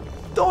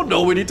 Don't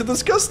know we need to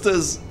discuss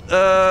this.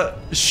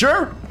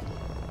 Sure.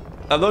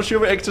 I'm not sure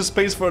we have extra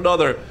space for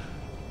another.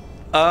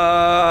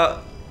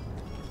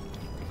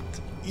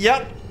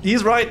 Yep,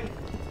 he's right.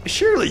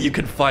 Surely you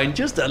can find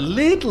just a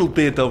little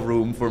bit of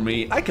room for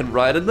me. I can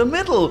ride in the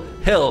middle.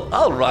 Hell,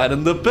 I'll ride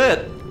in the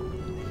bed.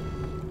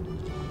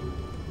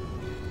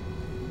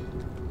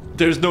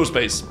 There's no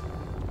space.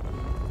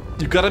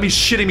 You gotta be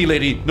shitting me,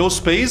 lady. No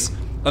space?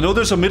 I know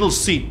there's a middle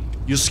seat.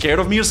 You scared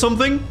of me or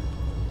something?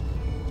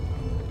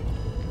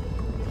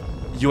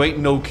 You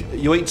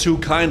ain't too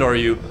kind, are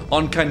you?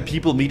 Unkind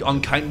people meet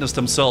unkindness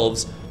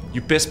themselves.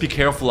 You best be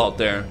careful out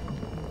there.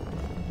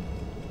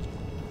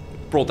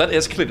 Bro, that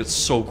escalated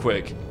so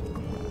quick.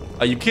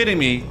 Are you kidding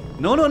me?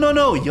 No.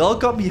 Y'all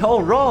got me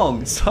all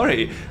wrong.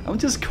 Sorry. I'm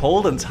just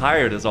cold and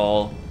tired is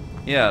all.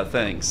 Yeah,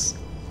 thanks.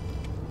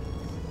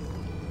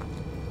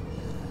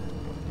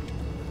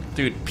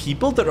 Dude,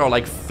 people that are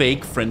like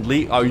fake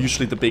friendly are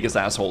usually the biggest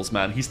assholes,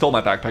 man. He stole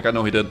my backpack. I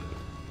know he did.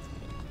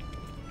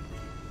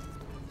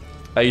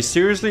 Are you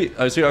seriously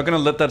gonna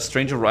let that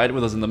stranger ride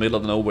with us in the middle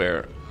of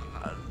nowhere?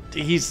 I'm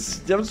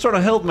just trying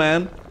to help,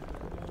 man.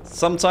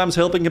 Sometimes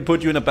helping can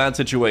put you in a bad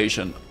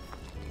situation.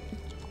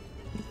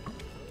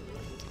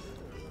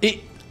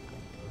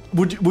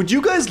 Would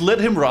you guys let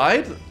him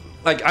ride?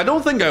 Like, I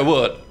don't think I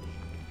would.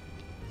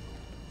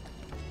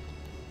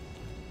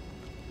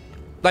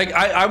 Like,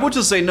 I would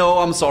just say, no,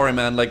 I'm sorry,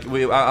 man. Like,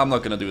 I'm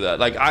not gonna do that.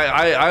 Like,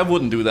 I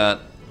wouldn't do that.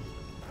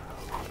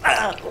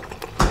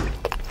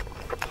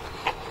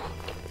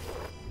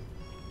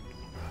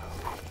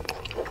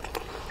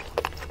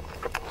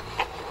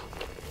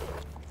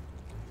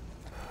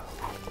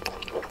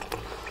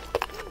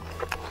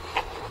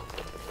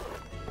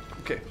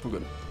 Okay, we're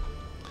good.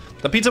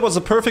 The pizza was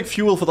the perfect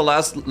fuel for the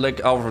last leg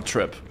of our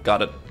trip.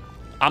 Got it.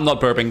 I'm not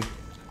burping.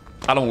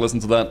 I don't listen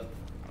to that.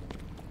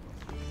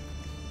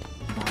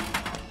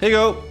 Here you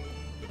go.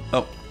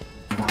 Oh.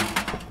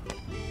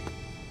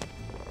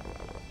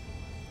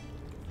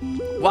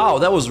 Wow,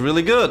 that was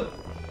really good.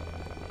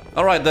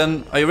 Alright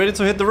then, are you ready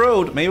to hit the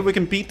road? Maybe we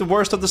can beat the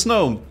worst of the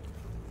snow.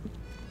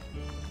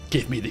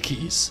 Give me the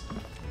keys.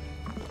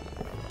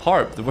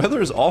 Harp, the weather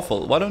is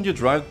awful. Why don't you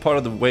drive part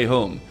of the way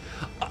home?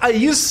 Are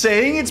you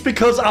saying it's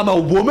because I'm a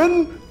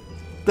woman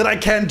that I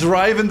can't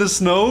drive in the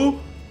snow?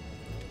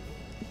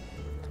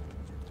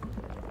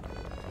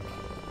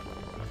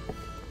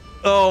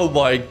 Oh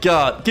my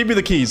god. Give me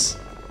the keys.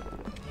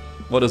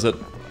 What is it?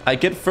 I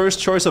get first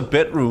choice of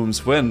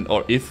bedrooms when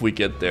or if we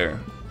get there.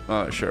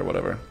 Oh, sure,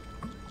 whatever.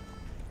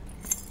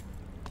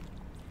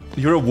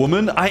 You're a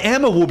woman? I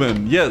am a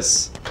woman,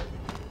 yes.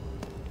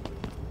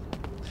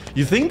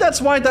 You think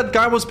that's why that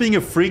guy was being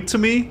a freak to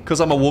me? Because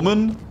I'm a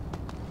woman?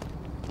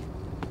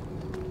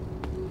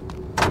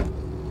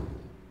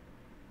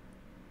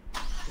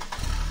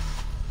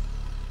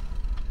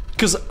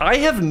 Because I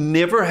have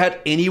never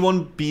had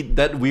anyone be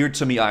that weird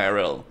to me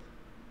IRL.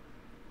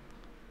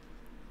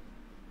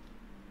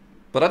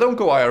 But I don't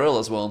go IRL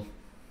as well.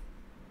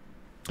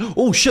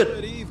 Oh shit!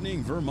 Good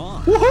evening,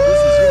 Vermont.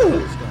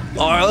 Woohoo!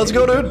 Alright, let's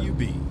go, dude.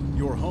 WB,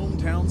 your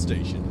hometown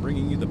station,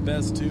 bringing you the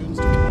best tunes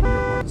to warm your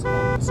hearts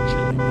on this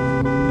chilly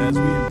night. As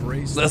we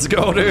embrace let's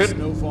go, dude.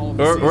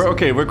 We're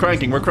okay, we're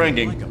cranking, we're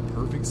cranking. Like a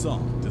perfect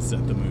song to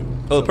set the mood.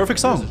 Oh,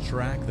 perfect song. Here's a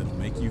track that'll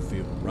make you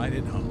feel right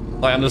at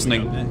home. I am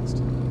listening.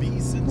 Next, Be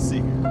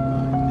Sincere by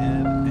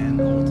Ned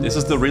and Alt. This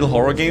is the real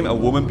horror game, A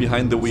Woman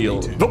Behind the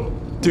Wheel. Oh,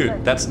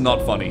 dude, that's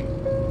not funny.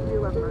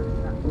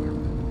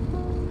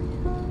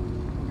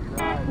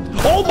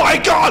 Oh my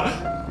god!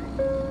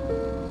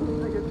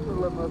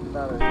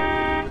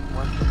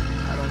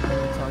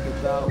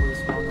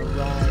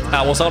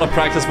 I was out of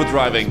practice with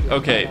driving.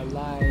 Okay.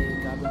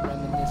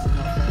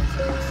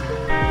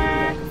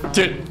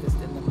 Dude.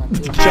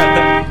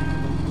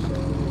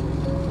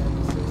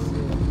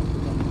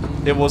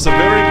 It was a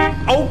very...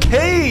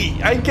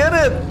 Okay! I get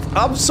it!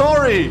 I'm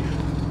sorry!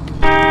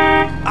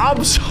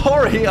 I'm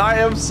sorry! I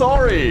am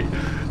sorry!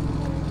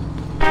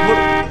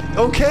 What?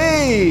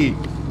 Okay.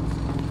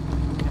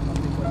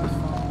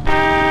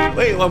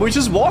 Wait, are we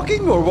just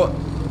walking or what?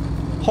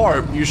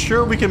 Harp, you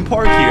sure we can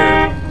park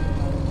here?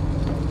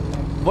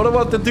 What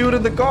about the dude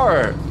in the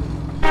car?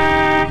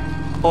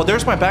 Oh,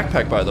 there's my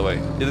backpack, by the way.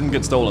 It didn't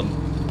get stolen.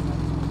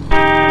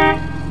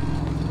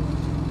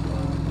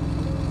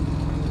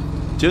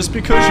 Just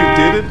because you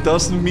did it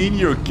doesn't mean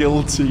you're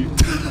guilty.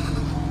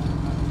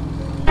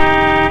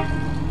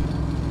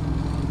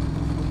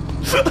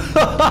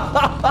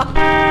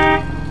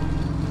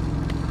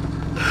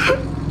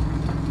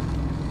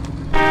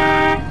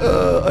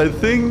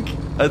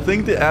 I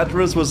think the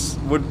address was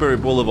Woodbury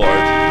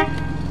Boulevard.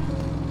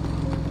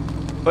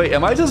 Wait,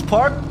 am I just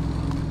parked?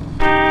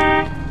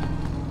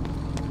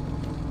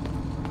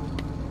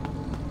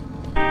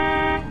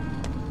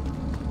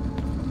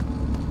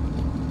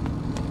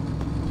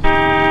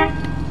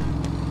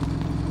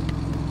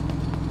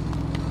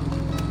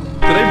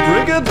 Did I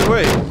brig it?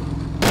 Wait.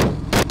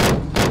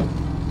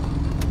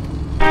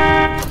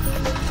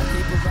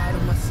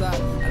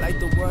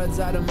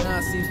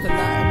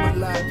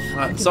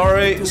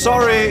 Sorry.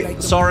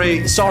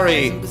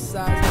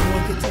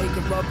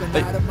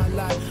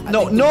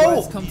 No.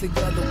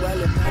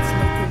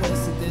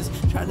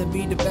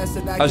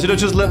 I should have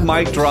just let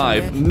Mike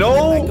drive.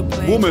 No,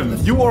 woman,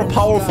 you are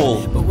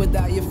powerful. But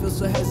without you feel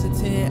so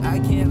hesitant, I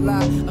can't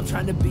lie. I'm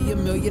trying to be a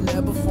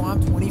millionaire before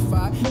I'm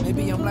 25.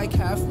 Maybe I'm like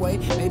halfway,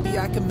 maybe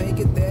I can make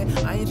it there.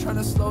 I ain't trying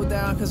to slow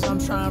down, cause I'm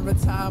trying to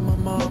retire my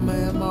mama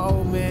and my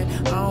old man.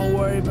 I don't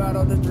worry about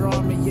all the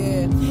drama,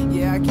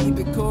 yeah, I keep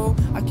it cool,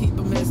 I keep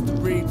a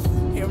mystery.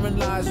 Hearing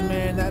lies,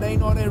 man, that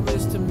ain't all there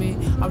is to me.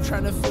 I'm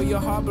trying to feel your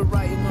heart, but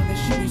writing on the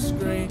shitty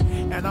screen.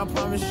 And I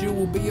promise you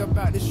will be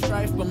about this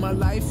strife, but my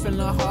life in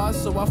the hard,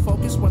 so I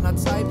focus when I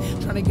type.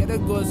 Trying to get a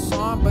good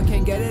song, but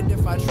can't get it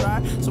if I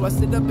try. So I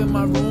sit up in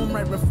my room,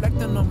 right,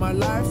 reflecting on my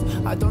life.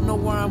 I don't know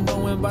where I'm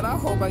going, but I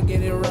hope I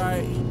get it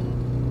right.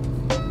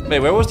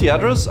 Wait, where was the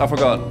address? I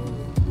forgot.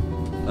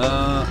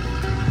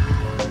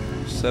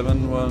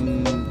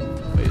 71.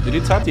 Wait, did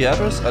he type the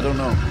address? I don't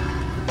know.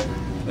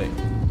 Wait.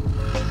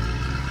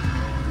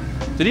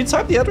 Did he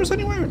type the address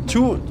anywhere?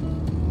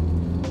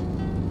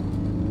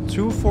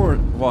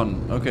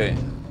 241. Okay.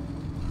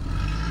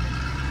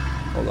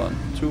 Hold on.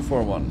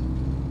 241.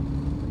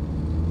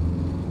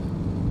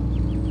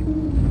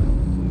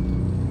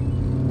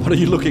 What are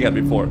you looking at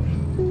me for?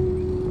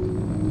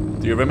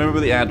 Do you remember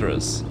the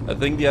address? I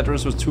think the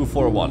address was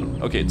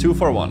 241. Okay,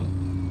 241.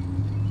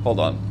 Hold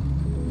on.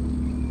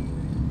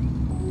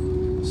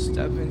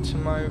 Step into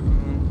my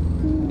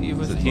room.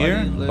 Is it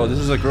here? Oh, this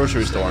is a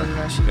grocery store.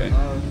 Okay.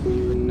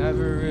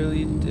 Never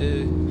really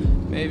did.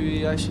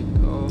 Maybe I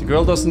should go. The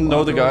girl doesn't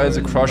know the guy has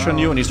a crush on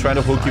you and he's trying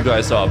to hook you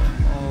guys up.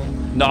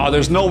 No,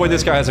 there's no way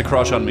this guy has a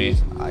crush on me.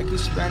 I could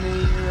spend a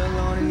year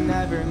alone and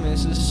never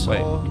miss a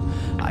soul.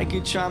 I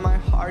could try my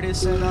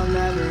hardest and I'll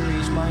never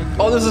reach my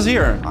goal. Oh, this is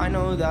here. I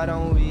know that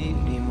I'm weak.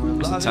 Need more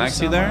love. Is the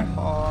taxi there?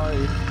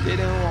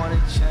 Didn't want to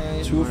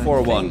change.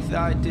 241.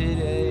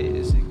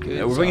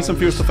 Yeah, we're bringing some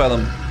fuse to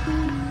Fathom.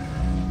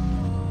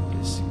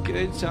 It's a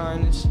good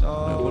time to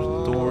start. What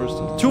are the doors?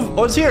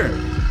 Oh, it's here.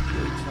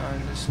 Good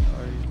time to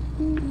start.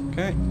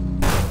 Okay.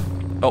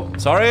 Oh,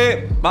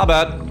 sorry. My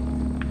bad.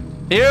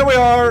 Here we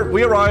are.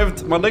 We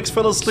arrived. My legs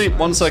fell asleep.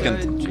 1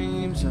 second.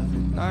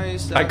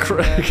 I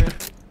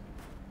cracked.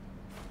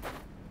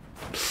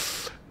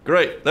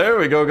 Great. There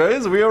we go,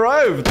 guys. We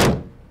arrived.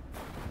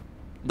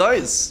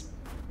 Nice.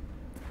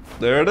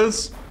 There it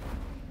is.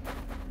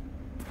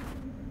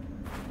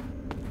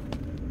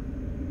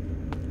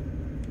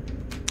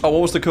 Oh,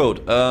 what was the code?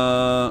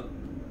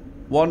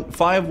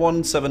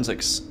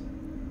 5176.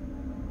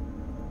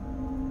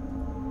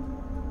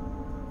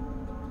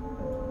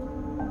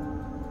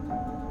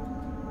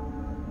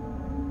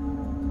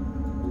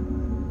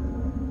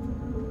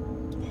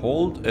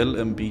 Hold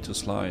LMB to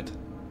slide.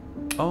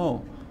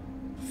 Oh,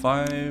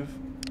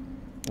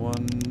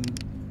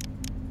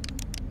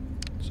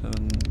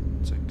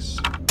 5176.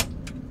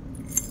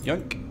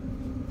 Yoink.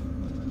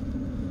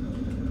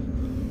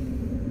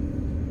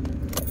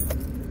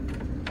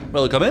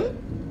 Welcome in.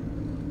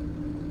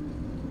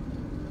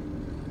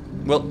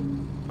 Well,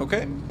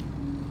 okay.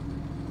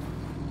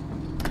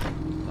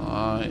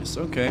 Nice,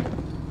 okay.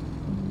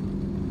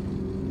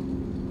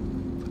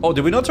 Oh,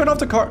 did we not turn off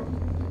the car?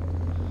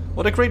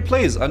 What a great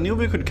place. I knew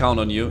we could count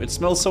on you. It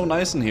smells so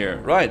nice in here.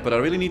 Right, but I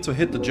really need to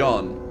hit the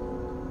John.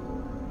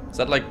 Is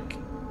that like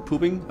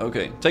pooping?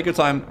 Okay, take your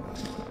time.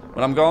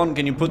 When I'm gone,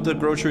 can you put the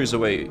groceries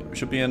away?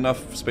 Should be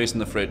enough space in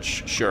the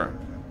fridge. Sure.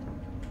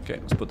 Okay,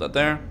 let's put that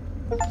there.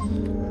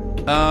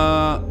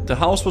 The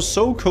house was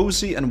so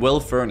cozy and well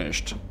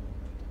furnished.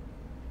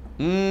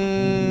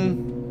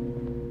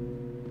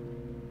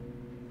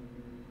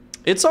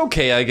 It's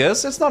okay, I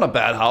guess. It's not a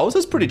bad house.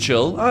 It's pretty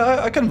chill.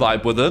 I can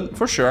vibe with it,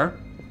 for sure.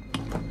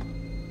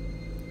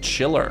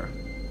 Chiller.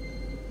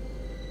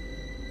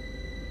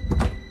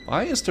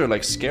 Why is there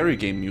like scary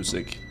game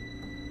music?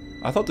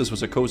 I thought this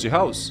was a cozy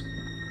house.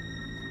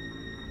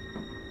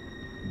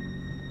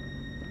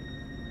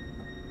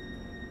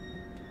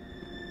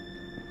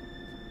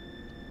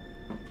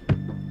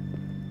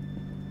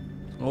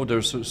 Oh,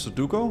 there's a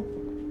Sudoku.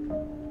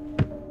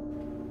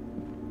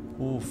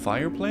 Oh,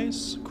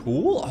 fireplace.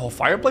 Cool. Oh,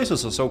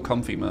 fireplaces are so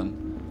comfy, man.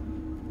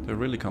 They're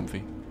really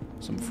comfy.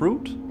 Some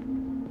fruit.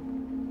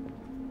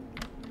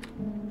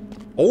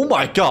 Oh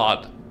my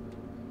god.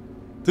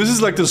 This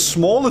is like the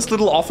smallest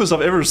little office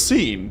I've ever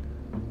seen.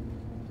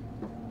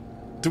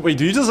 Wait,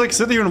 do you just like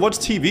sit here and watch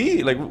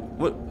TV? Like,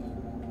 what?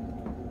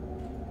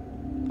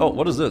 Oh,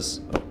 what is this?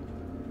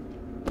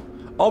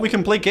 Oh, we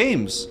can play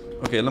games.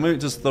 Okay, let me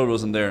just throw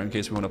those in there in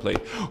case we want to play.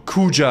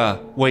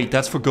 Kuja! Wait,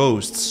 that's for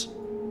ghosts.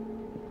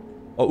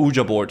 Oh,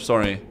 Ouija board,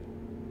 sorry.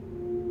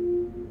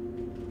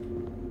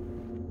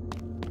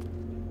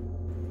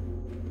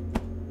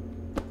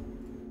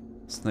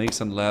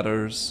 Snakes and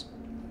ladders.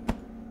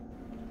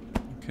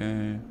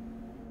 Okay.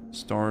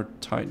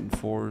 Start Titan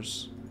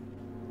Force.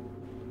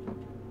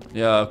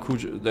 Yeah,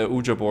 the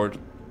Ouija board.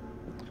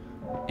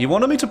 He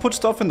wanted me to put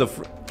stuff in the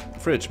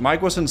fridge.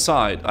 Mike was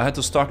inside. I had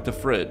to stock the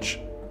fridge.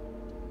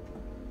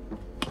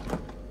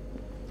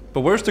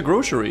 But where's the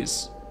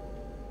groceries?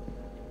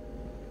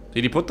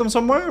 Did he put them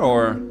somewhere,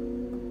 or?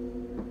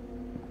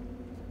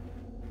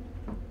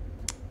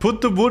 Put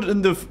the wood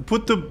in the...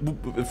 Put the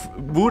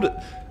wood...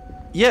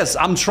 Yes,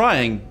 I'm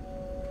trying.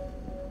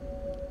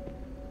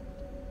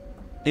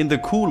 In the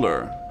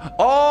cooler.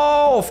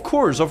 Oh, of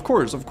course, of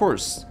course, of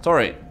course.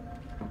 Sorry.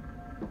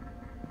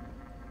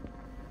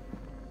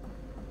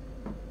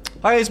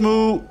 Hi,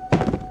 Smoo.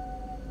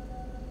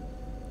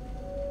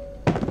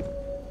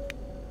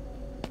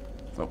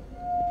 Oh,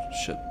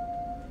 shit.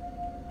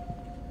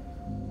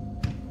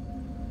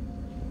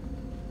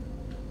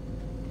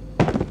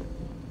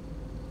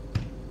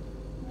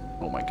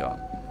 Oh my god.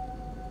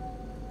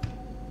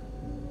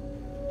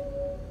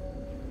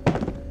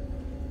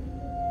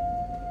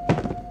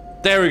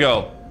 There we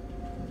go.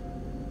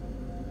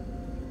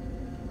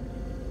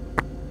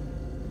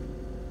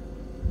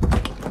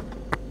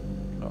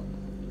 Oh.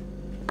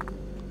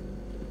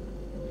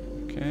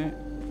 Okay.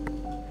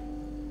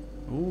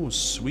 Ooh,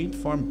 sweet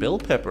farm bell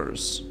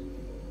peppers.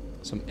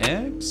 Some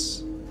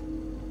eggs.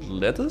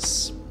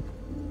 Lettuce.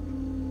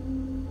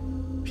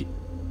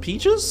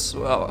 Peaches?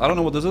 Well, I don't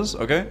know what this is.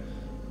 Okay.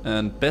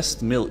 And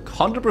best milk.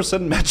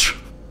 100% match.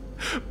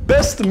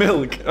 Best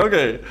milk.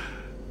 Okay.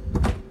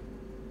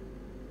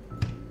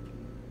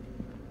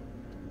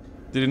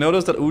 Did you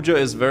notice that Ouija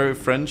is very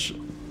French?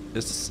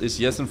 Is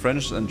yes in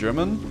French and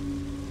German?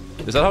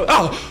 Is that how?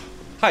 Oh!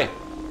 Hi!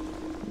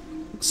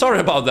 Sorry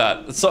about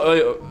that.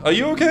 So, are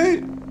you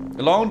okay?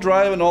 A long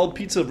drive and all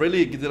pizza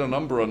really did a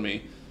number on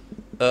me.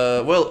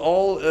 Well,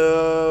 all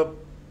the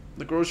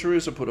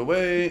groceries are put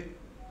away.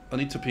 I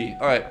need to pee.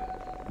 Alright.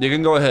 You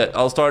can go ahead.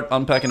 I'll start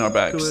unpacking our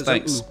bags.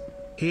 Thanks.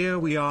 Here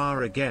we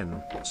are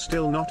again,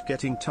 still not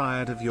getting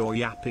tired of your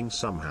yapping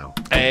somehow.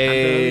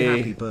 Hey! And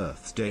happy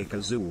birthday,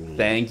 Kazul.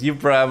 Thank you,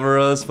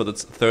 Braveros, for the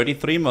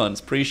 33 months.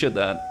 Appreciate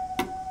that.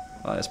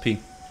 SP.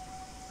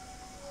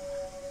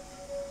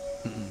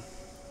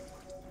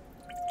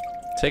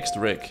 Text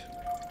Rick.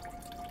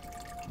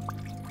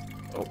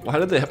 Oh, why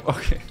did they have...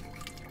 Okay.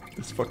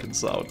 This fucking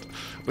sound.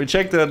 We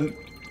checked in.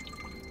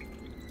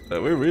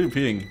 We're really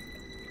peeing.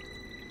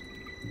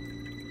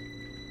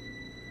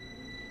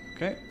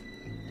 Okay.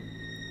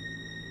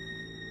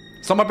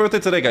 It's not my birthday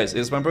today, guys.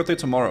 It's my birthday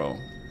tomorrow.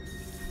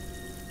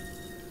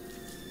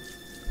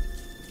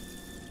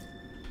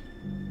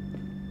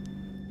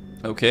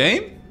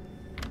 Okay.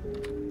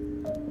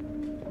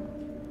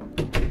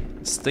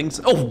 Stinks.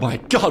 Oh my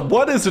god,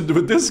 what is it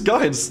with this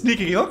guy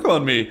sneaking up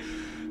on me?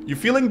 You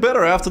feeling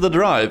better after the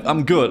drive?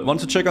 I'm good. Want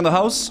to check on the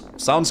house?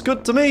 Sounds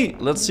good to me.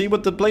 Let's see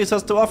what the place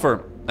has to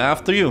offer.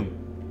 After you.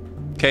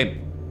 Okay.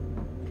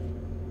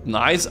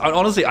 Nice.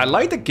 Honestly, I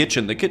like the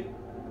kitchen. The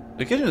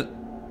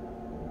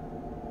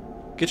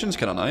kitchen's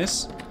kind of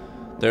nice.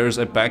 There's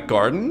a back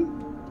garden.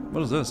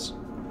 What is this?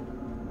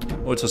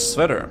 Oh, it's a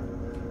sweater.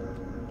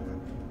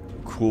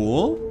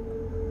 Cool.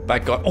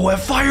 Back garden. Oh, a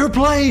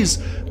fireplace!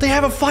 They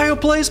have a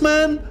fireplace,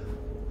 man!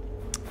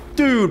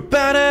 Dude,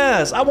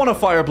 badass! I want a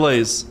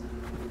fireplace.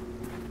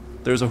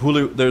 There's a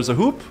hoop.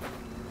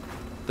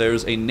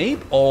 There's a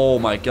nape. Oh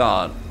my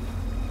god.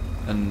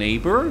 A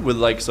neighbor with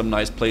like some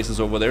nice places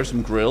over there.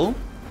 Some grill.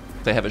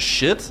 They have a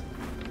shit.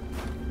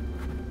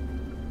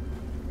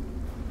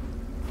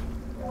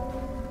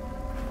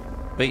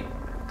 Wait,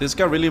 this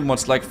guy really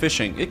wants like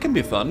fishing. It can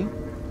be fun.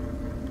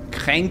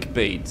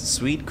 Crankbait,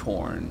 sweet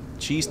corn,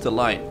 cheese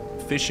delight,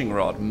 fishing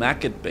rod,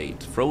 maggot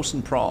bait,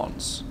 frozen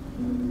prawns.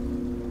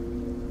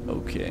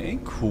 Okay,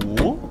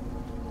 cool.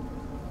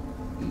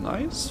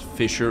 Nice.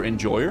 Fisher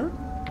enjoyer.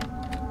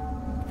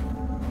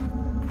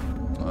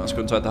 Let's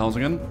go inside the house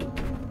again.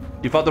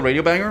 You found the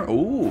radio banger?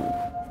 Ooh.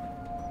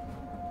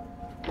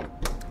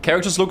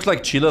 Characters look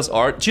like Chila's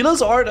art.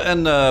 Chila's art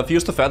and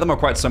Fuse to Fathom are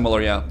quite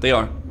similar, yeah. They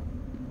are.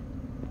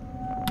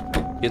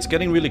 It's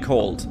getting really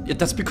cold. Yeah,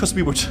 that's because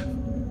we were...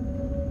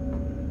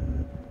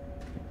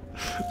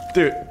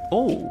 Dude.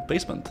 Oh,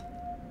 basement.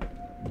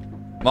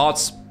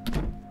 Mods.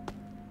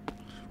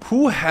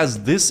 Who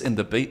has this in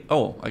the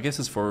Oh, I guess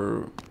it's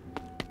for...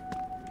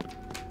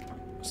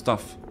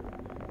 stuff.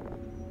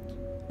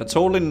 A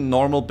totally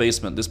normal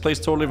basement. This place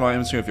totally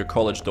reminds me of your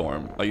college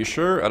dorm. Are you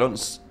sure? I don't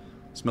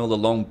smell the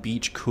Long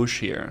Beach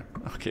kush here.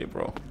 Okay,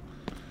 bro.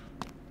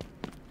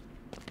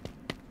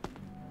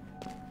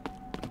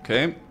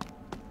 Okay.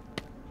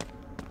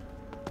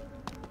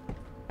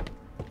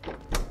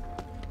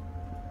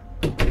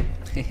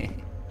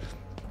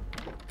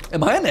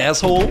 Am I an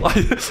asshole? I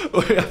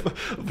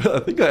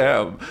think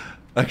I am.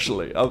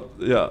 Actually,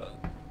 yeah.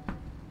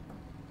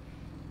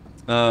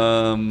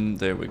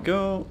 There we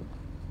go.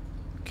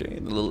 Okay,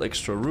 the little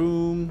extra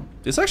room.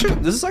 This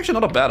is actually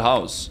not a bad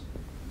house.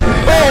 Oh!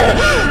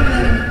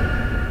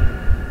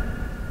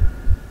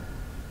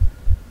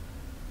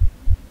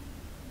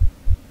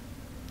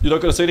 You're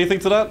not gonna say anything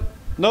to that?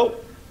 No.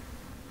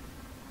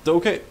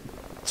 Okay.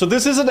 So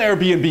this is an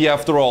Airbnb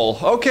after all.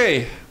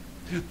 Okay.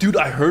 Dude,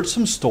 I heard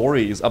some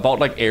stories about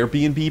like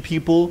Airbnb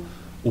people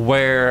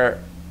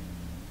where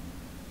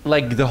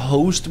like the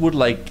host would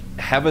like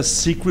have a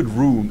secret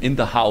room in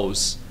the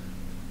house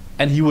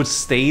and he would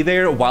stay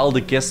there while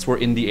the guests were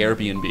in the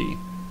Airbnb.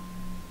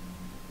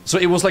 So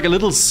it was like a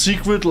little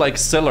secret like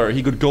cellar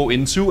he could go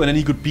into and then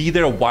he could be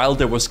there while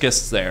there was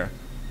guests there.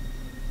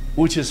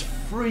 Which is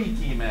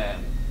freaky,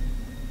 man.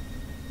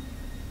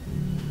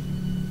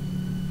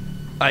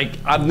 Like,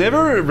 I've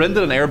never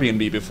rented an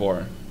Airbnb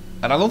before.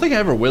 And I don't think I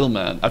ever will,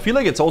 man. I feel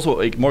like it's also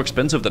like more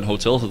expensive than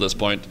hotels at this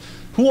point.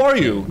 Who are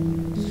you?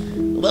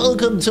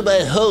 Welcome to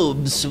my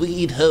home,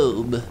 sweet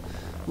home.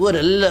 What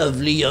a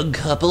lovely young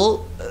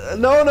couple.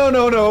 No,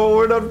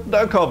 we're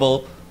not a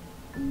couple.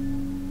 You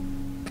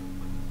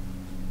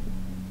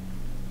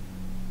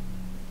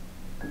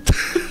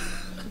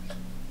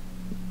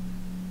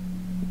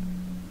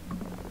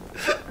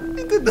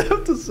didn't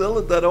have to sell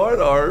it that hard,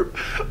 Arm.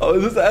 I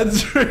was just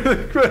answering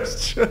the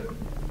question.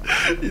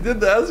 You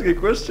didn't ask a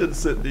question,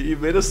 Sydney. You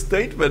made a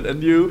statement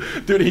and you...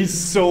 Dude, he's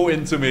so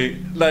into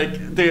me.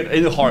 Like, dude,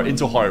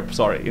 into harp.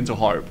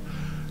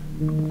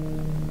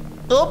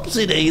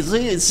 Oopsie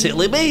daisy, it's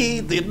silly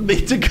me. Didn't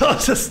mean to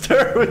cause a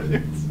stir with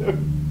you, sir.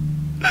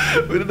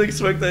 We didn't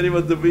expect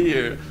anyone to be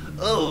here.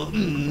 Oh,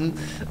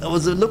 I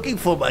was looking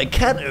for my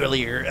cat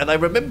earlier and I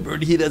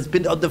remembered he has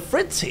been on the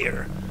fritz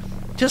here.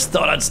 Just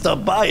thought I'd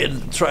stop by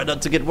and try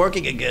not to get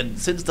working again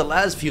since the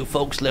last few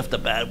folks left a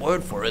bad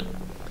word for it.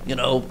 You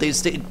know, they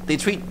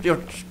treat your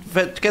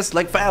guests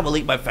like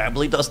family. My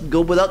family doesn't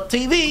go without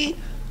TV.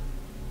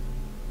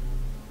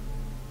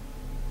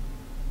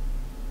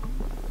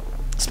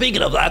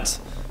 Speaking of that,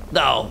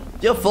 now,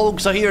 your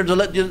folks are here to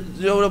let you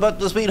know about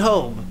the sweet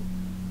home.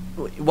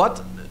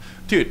 What?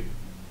 Dude,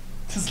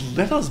 just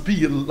let us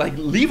be, like,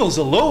 leave us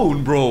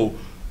alone, bro.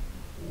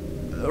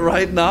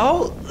 Right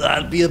now,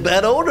 I'd be a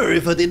bad owner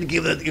if I didn't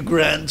give it a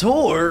grand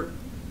tour.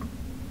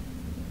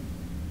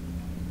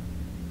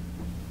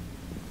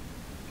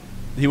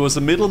 He was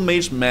a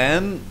middle-aged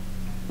man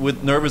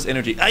with nervous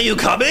energy. Are you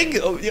coming?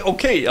 Oh, yeah,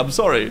 okay, I'm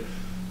sorry.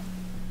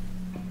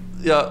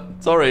 Yeah,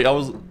 sorry, I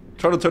was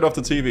trying to turn off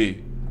the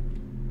TV.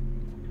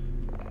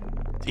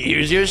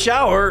 Here's your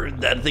shower.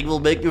 That thing will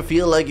make you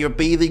feel like you're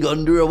bathing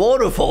under a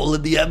waterfall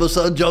in the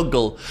Amazon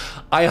jungle.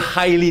 I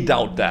highly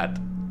doubt that.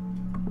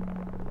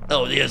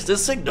 Oh yes,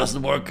 this thing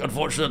doesn't work,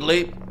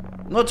 unfortunately.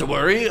 Not to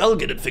worry, I'll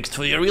get it fixed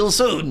for you real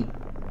soon.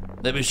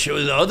 Let me show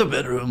you the other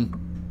bedroom.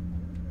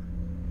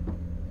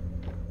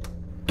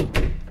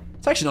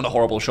 It's actually not a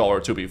horrible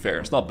shower, to be fair.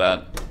 It's not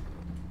bad.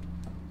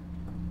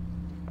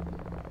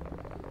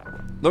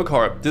 Look,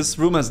 Harp, this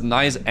room has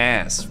nice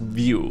ass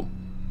view.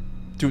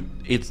 Dude,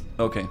 it's...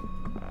 okay.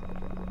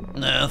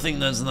 I think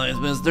that's nice,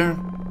 mister.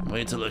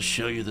 Wait till I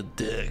show you the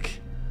deck.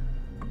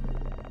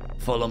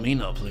 Follow me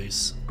now,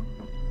 please.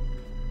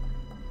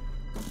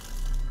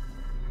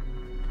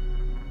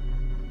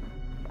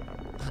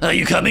 Are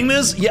you coming,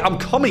 miss? Yeah, I'm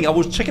coming. I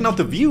was checking out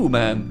the view,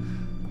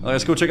 man. Right,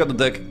 let's go check out the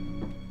deck.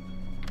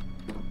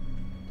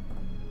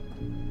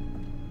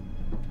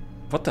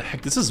 What the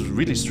heck? This is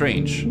really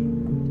strange.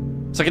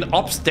 It's like an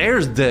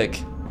upstairs deck.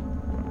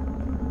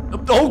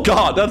 Oh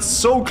god, that's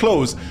so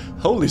close.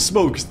 Holy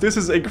smokes, this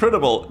is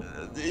incredible.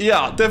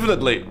 Yeah,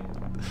 definitely.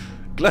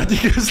 Glad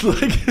you guys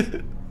like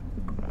it.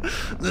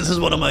 This is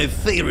one of my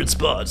favorite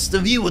spots. The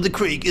view of the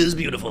creek is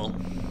beautiful.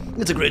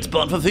 It's a great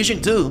spot for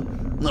fishing too.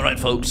 Alright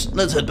folks,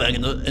 let's head back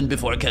in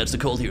before I catch the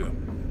cold here.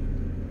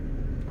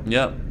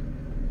 Yeah.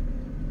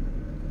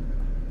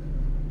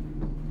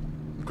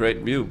 Great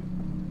view.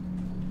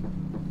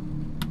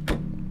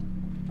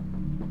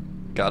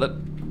 Got it.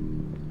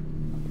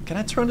 Can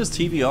I turn this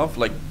TV off?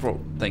 Like, bro,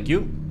 thank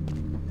you.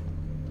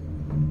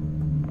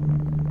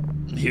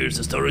 Here's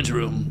the storage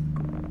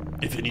room.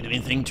 If you need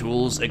anything,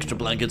 tools, extra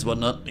blankets,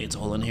 whatnot, it's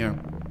all in here.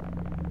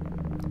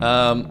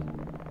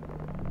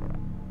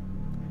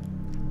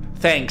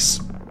 Thanks.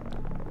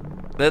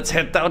 Let's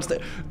head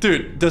downstairs.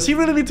 Dude, does he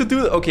really need to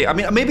do that? Okay, I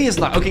mean, maybe it's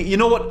not. Okay, you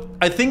know what?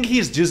 I think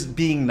he's just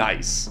being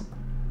nice.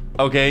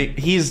 Okay,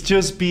 he's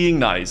just being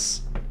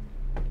nice.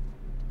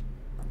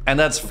 And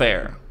that's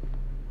fair.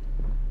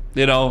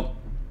 You know,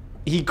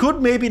 he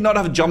could maybe not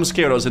have jump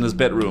scared us in his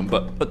bedroom,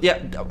 but yeah.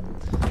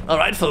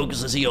 Alright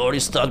folks, I see you already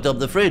stocked up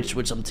the fridge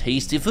with some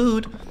tasty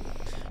food.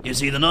 You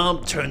see the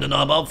knob? Turn the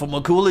knob up for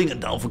more cooling and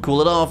down for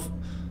cool it off.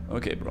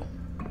 Okay, bro.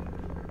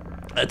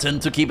 I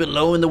tend to keep it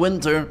low in the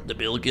winter. The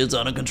bill gets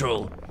out of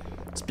control.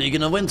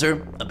 Speaking of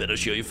winter, I better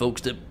show you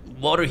folks the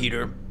water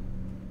heater.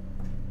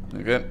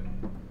 Okay.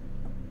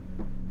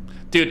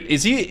 Dude,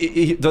 is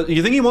he do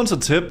you think he wants a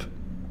tip?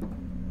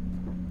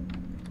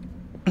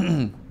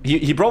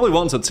 he probably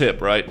wants a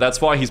tip, right? That's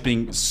why he's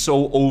being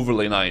so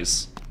overly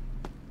nice.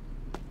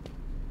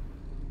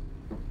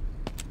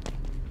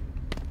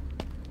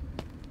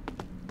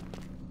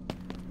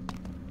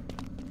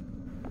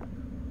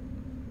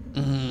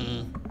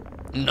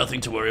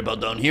 Nothing to worry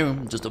about down here,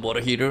 just a water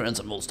heater and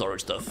some old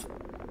storage stuff.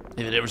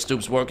 If it ever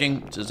stops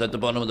working, just at the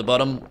bottom of the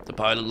bottom, the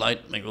pilot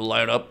light, make it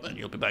light up, and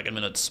you'll be back in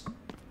minutes.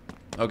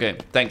 Okay,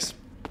 thanks.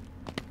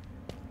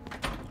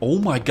 Oh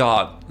my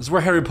god, this is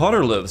where Harry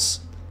Potter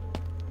lives.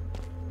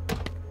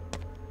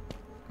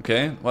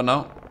 Okay, what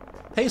now?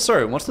 Hey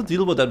sir, what's the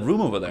deal with that room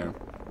over there?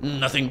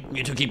 Nothing,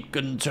 need to keep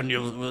concern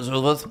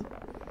yourself with.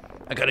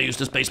 I gotta use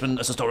this basement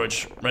as a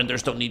storage.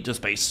 Renters don't need the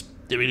space.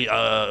 They really,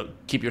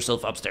 keep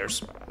yourself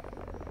upstairs.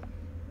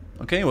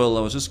 Okay, well, I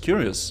was just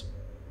curious.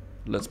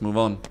 Let's move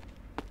on.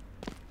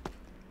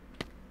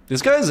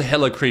 This guy is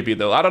hella creepy,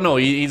 though. I don't know,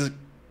 he's...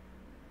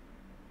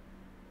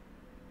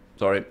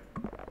 Sorry.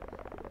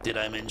 Did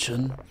I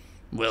mention?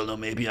 Well, no,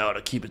 maybe I ought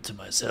to keep it to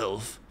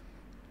myself.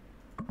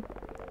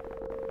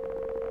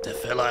 The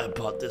fella I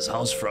bought this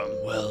house from,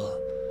 well,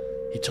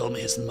 he told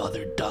me his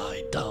mother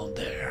died down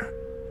there.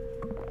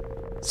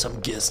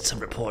 Some guests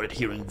have reported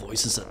hearing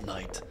voices at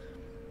night.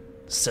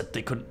 Said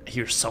they could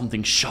hear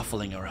something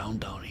shuffling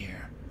around down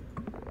here.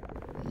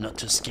 Not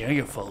to scare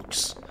you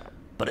folks,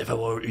 but if I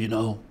were, you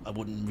know, I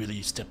wouldn't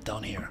really step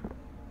down here.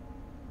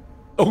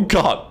 Oh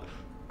god!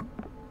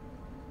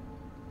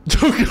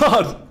 Oh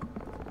god!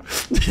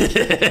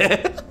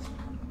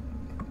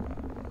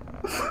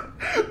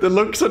 The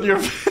looks on your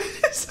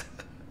face.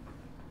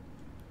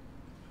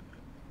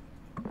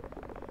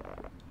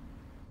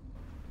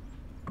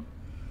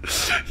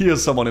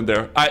 Here's someone in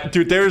there.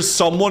 Dude, there is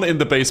someone in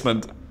the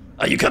basement.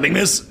 Are you coming,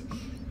 miss?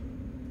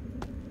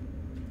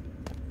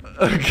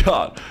 Oh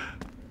god.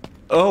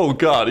 Oh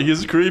god,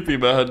 he's creepy,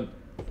 man.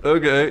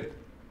 Okay.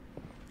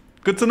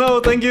 Good to know,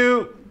 thank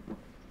you.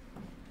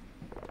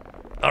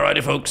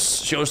 Alrighty,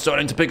 folks. Show's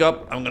starting to pick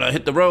up. I'm gonna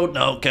hit the road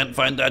now. Can't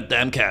find that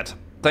damn cat.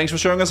 Thanks for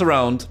showing us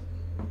around.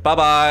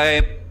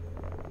 Bye-bye.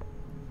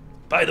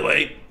 By the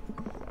way,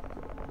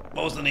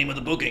 what was the name of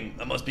the booking?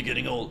 I must be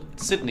getting old.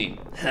 Sydney.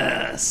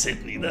 Ha,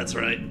 Sydney, that's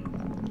right.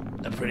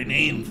 A pretty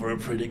name for a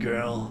pretty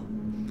girl.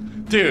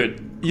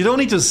 Dude, you don't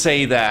need to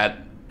say that.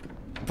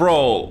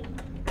 Bro.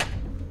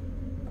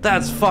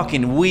 That's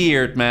fucking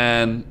weird,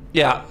 man.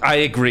 Yeah, I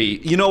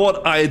agree. You know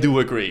what? I do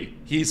agree.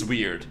 He's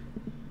weird.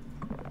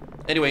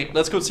 Anyway,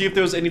 let's go see if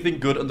there's anything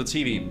good on the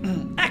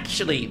TV.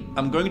 Actually,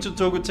 I'm going to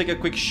go take a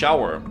quick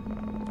shower.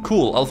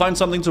 Cool, I'll find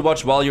something to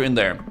watch while you're in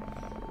there.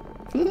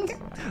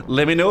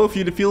 Let me know if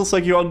it feels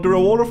like you're under a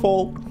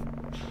waterfall.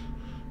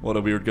 What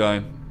a weird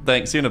guy.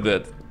 Thanks, see you in a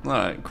bit.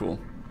 Alright, cool.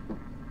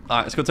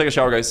 Alright, let's go take a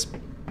shower, guys.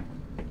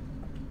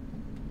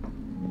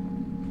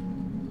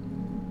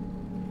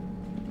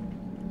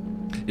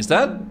 Is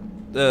that,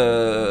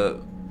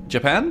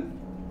 Japan?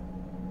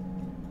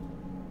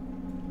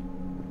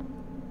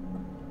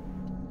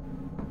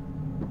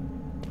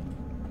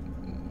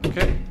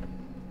 Okay.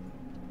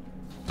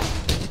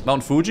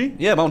 Mount Fuji?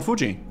 Yeah, Mount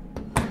Fuji.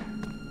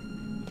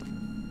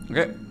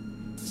 Okay.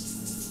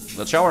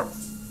 Let's shower.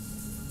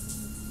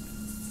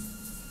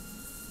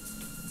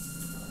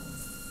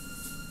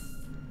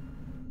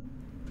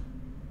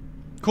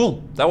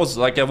 Cool. That was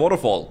like a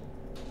waterfall.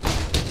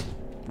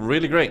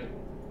 Really great.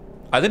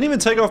 I didn't even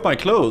take off my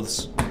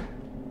clothes.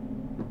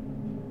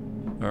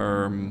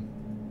 The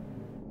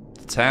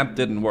tab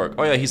didn't work.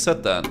 Oh yeah, he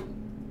said that.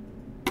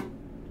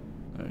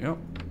 There you go.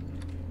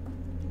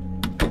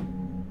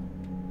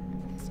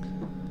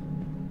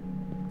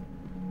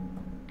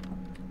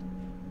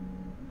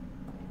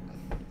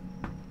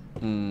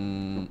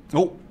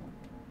 Oh.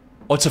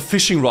 Oh, it's a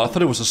fishing rod. I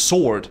thought it was a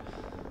sword.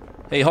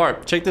 Hey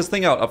Harp, check this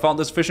thing out. I found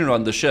this fishing rod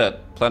in the shed.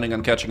 Planning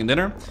on catching a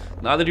dinner?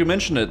 Now that you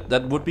mention it,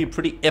 that would be a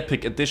pretty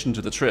epic addition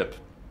to the trip.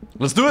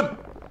 Let's do it!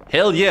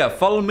 Hell yeah,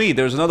 follow me.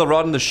 There's another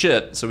rod in the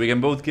shed, so we can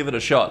both give it a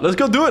shot. Let's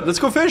go do it. Let's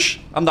go fish.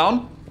 I'm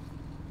down.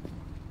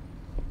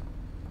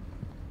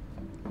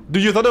 Do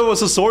you thought it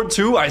was a sword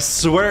too? I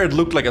swear it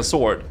looked like a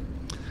sword.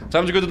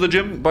 Time to go to the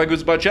gym. Bye,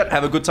 goodbye, chat.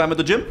 Have a good time at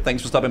the gym.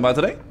 Thanks for stopping by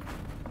today.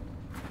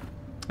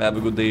 Have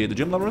a good day at the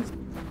gym, Labyrinth.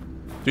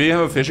 Do you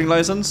have a fishing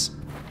license?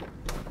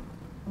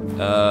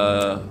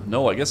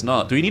 No, I guess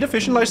not. Do you need a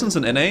fishing license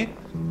in NA?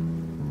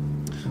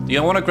 Do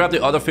you want to grab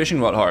the other fishing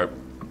rod, Harp?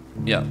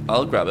 Yeah,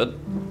 I'll grab it.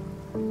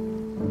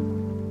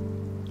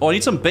 Oh, I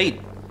need some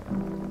bait.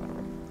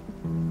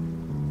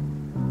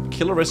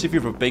 Killer recipe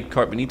for baked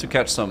carp. We need to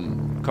catch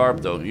some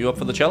carp, though. You up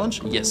for the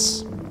challenge?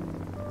 Yes.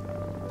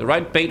 The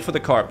right bait for the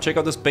carp. Check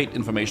out this bait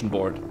information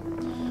board.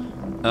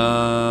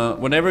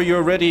 Whenever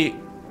you're ready,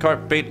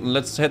 carp bait,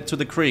 let's head to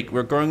the creek.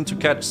 We're going to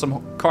catch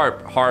some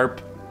carp,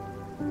 Harp.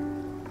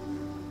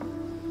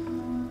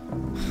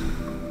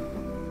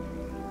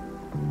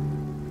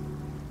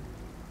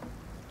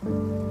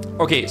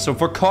 Okay, so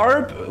for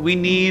carb, we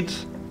need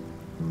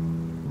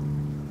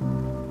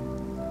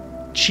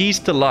cheese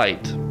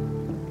delight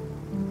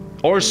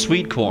or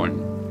sweet corn.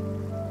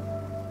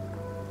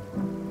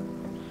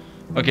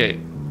 Okay,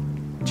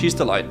 cheese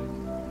delight.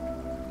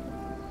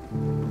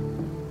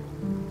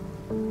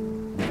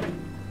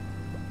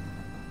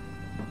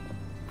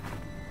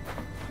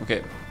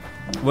 Okay,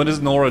 when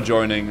is Nora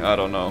joining? I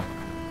don't know.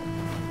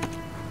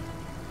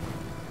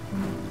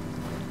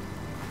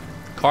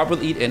 Carb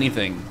will eat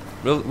anything.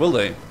 Will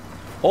they?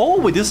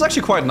 Oh, wait, this is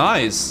actually quite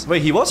nice.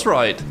 Wait, he was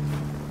right.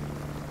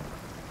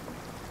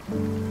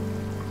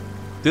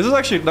 This is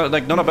actually not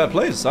a bad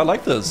place. I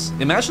like this.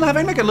 Imagine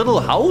having like a little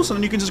house and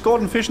then you can just go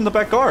out and fish in the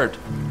backyard.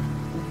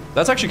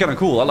 That's actually kind of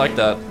cool. I like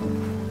that.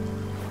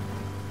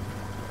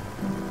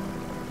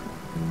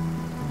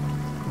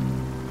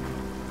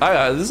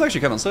 This is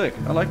actually kind of sick.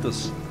 I like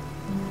this.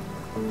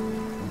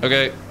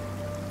 Okay.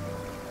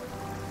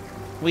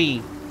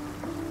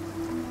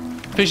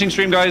 Fishing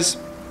stream, guys.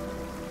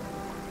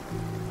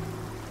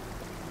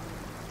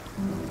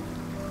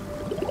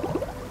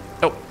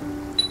 Oh.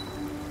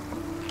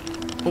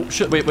 Oh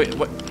shit! Wait,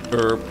 what?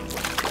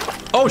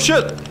 Oh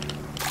shit!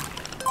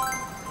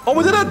 Oh,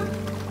 we did it!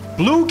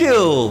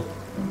 Bluegill.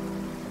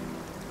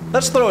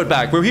 Let's throw it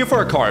back. We're here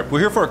for a carp. We're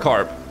here for a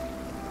carp.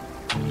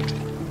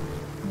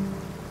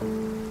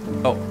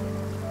 Oh.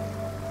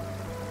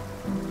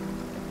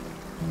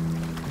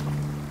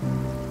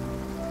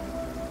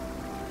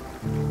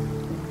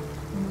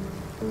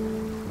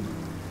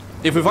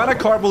 If we find a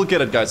carp, we'll get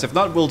it, guys. If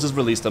not, we'll just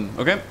release them,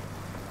 okay?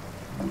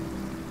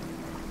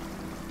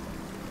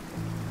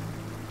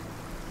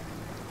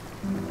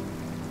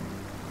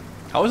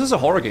 How is this a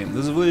horror game?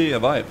 This is really a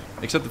vibe.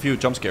 Except a few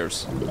jump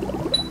scares.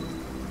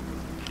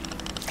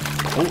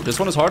 Oh, this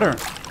one is harder.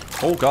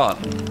 Oh, God.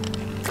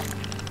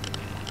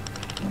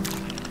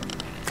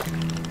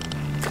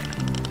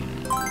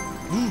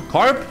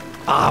 Carp?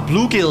 Ah,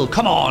 bluegill,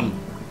 come on!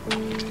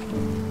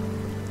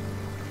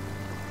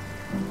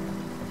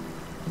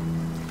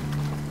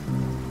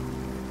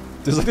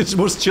 This is like the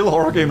most chill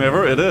horror game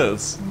ever. It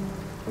is.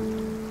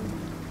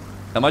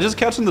 Am I just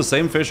catching the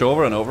same fish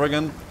over and over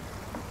again?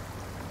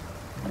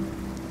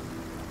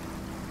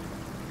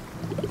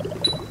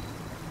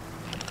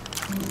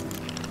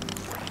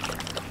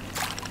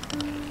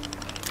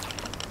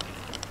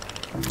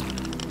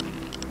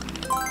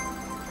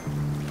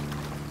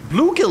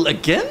 Bluegill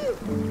again?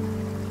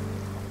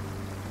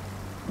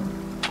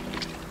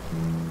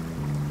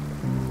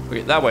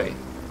 Okay, that way.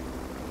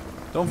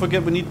 Don't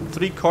forget we need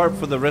 3 carp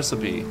for the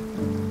recipe.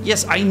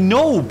 Yes, I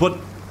know, but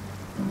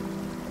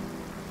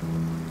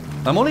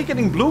I'm only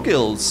getting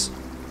bluegills.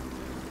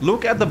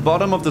 Look at the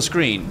bottom of the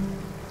screen.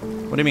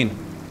 What do you mean?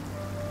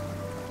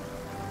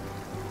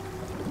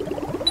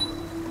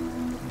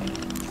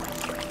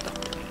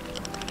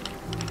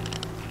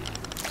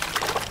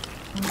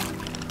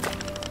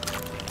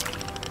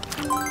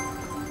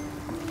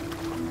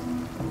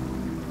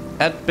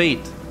 Add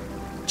bait.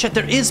 Chat,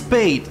 there is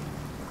bait.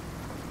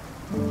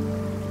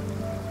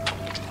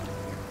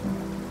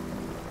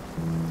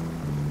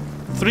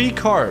 Three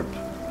carp.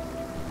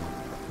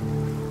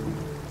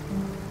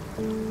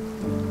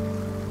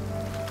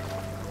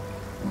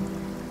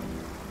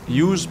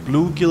 Use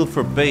bluegill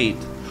for bait.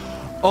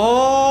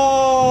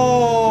 Oh.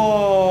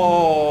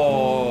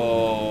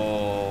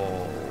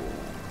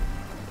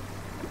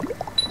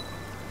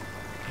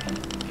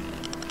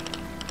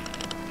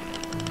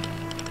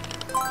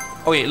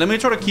 Okay, let me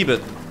try to keep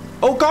it.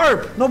 Oh,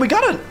 carp! No, we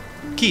got it!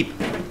 Keep.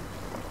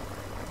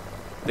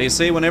 They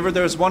say whenever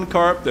there's one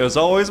carp, there's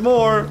always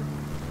more.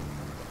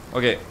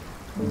 Okay.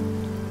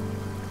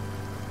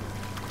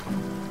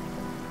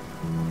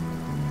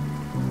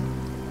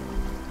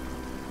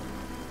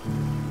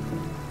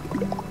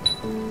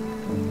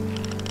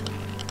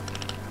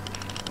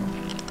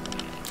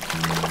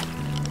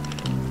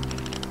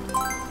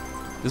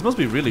 This must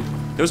be really...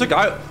 There's a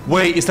guy...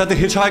 Wait, is that the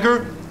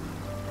hitchhiker?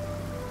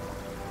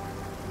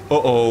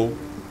 Uh-oh.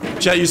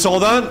 Chat, you saw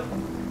that?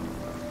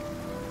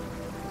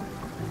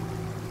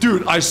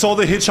 Dude, I saw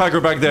the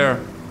hitchhiker back there.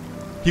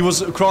 He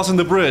was crossing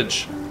the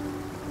bridge.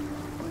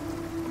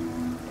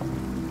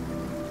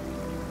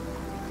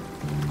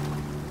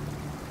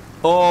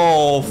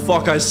 Oh,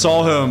 fuck, I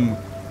saw him.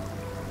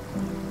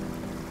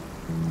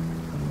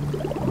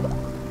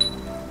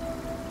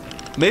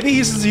 Maybe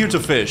he's here to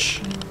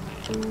fish.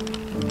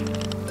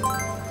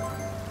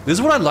 This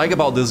is what I like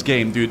about this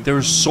game, dude.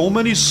 There's so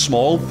many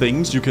small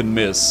things you can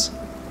miss.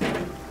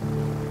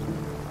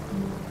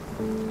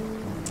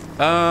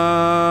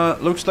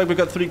 Looks like we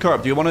got 3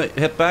 carp. Do you want to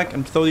head back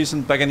and throw these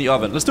back in the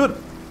oven? Let's do it.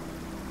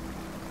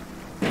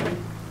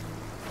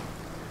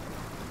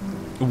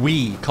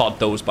 We caught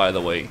those, by the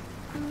way.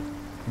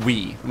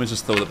 Let me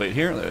just throw the bait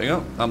here. There you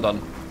go. I'm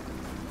done.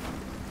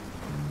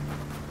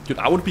 Dude,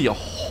 I would be a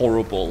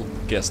horrible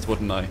guest,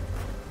 wouldn't I?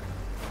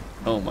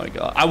 Oh my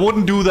god. I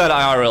wouldn't do that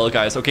IRL,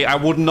 guys. Okay, I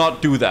would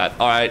not do that.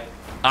 Alright.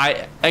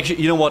 I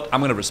actually, you know what?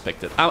 I'm gonna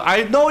respect it.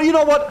 No, you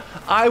know what?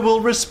 I will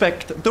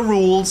respect the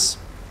rules.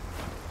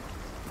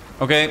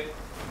 Okay.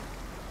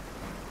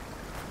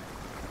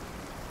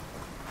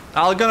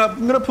 I'm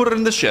gonna put it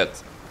in the shed.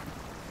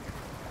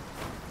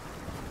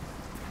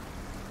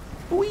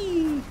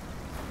 Whee!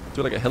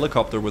 Do like a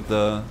helicopter with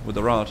the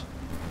rod.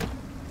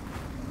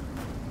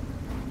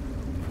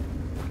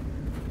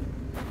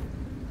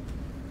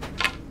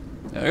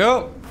 There we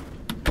go.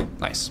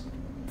 Nice.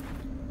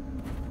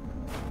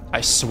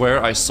 I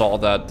swear I saw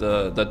that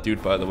that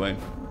dude, by the way.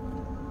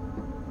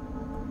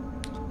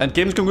 And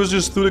Games Congoose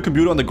just threw the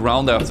computer on the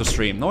ground after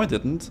stream. No, I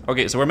didn't.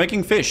 Okay, so we're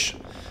making fish.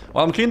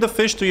 While I'm cleaning the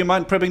fish, do you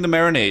mind prepping the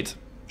marinade?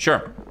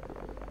 Sure.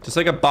 Just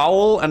take a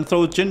bowl and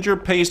throw ginger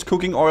paste,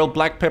 cooking oil,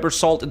 black pepper,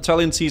 salt,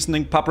 Italian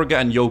seasoning, paprika,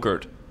 and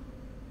yogurt.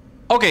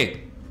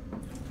 Okay.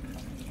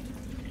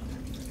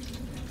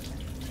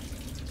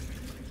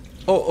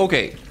 Oh,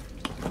 okay.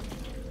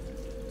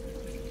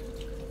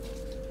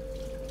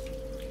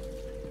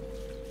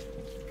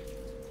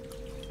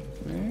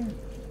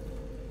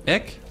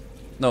 Egg?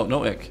 No,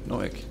 no egg. No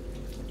egg.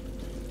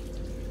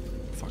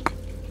 Fuck.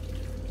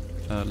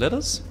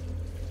 Lettuce?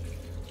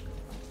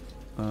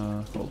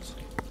 Hold.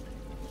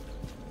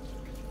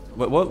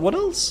 What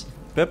else?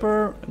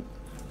 Pepper.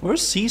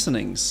 Where's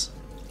seasonings?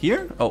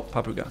 Here? Oh,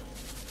 paprika.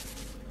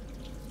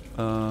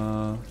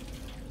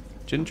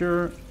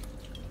 Ginger.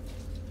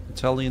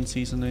 Italian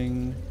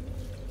seasoning.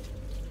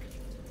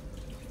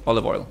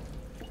 Olive oil.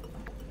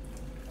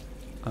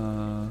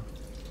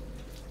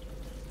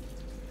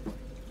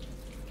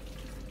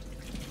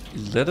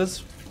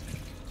 Lettuce?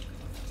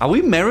 Are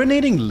we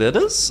marinating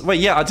lettuce? Wait,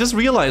 yeah, I just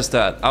realized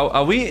that.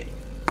 Are we...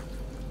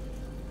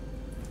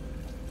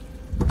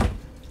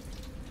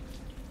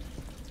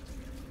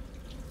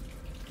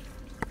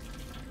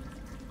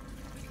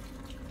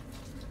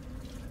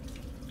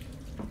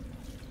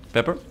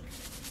 Pepper?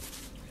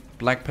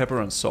 Black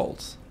pepper and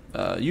salt.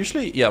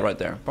 Usually, yeah, right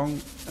there.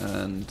 Bonk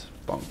and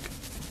bonk.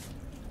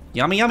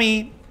 Yummy,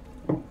 yummy!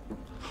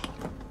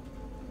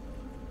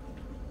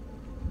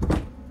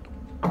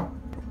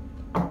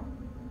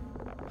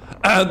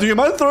 Do you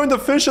mind throwing the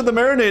fish and the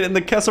marinade in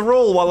the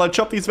casserole while I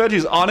chop these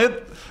veggies? On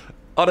it?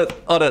 On it,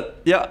 on it.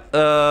 Yeah,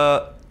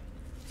 got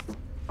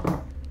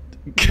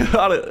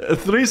it. A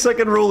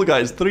 3-second rule,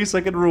 guys.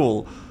 3-second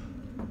rule.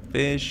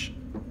 Fish.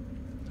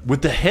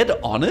 With the head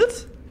on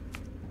it?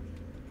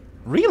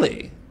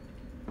 Really?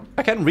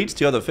 I can't reach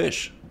the other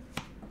fish.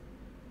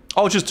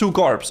 Oh, just 2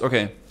 carbs.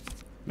 Okay.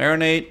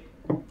 Marinade.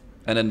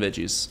 And then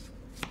veggies.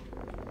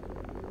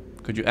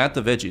 Could you add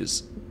the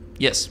veggies?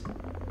 Yes.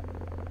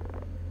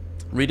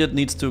 Read it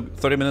needs to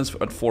 30 minutes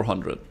at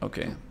 400.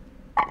 Okay.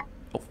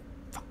 Oh,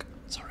 fuck.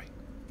 Sorry.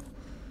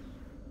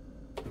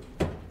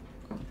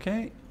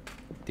 Okay.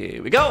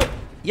 There we go.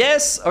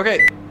 Yes.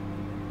 Okay.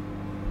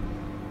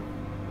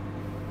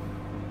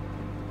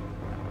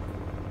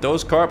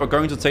 Those carp are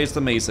going to taste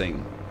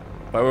amazing.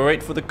 While we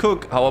wait for the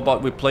cook, how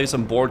about we play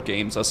some board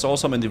games? I saw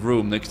some in the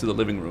room next to the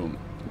living room.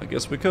 I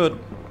guess we could.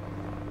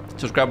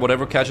 Just grab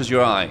whatever catches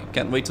your eye.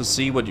 Can't wait to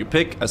see what you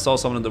pick. I saw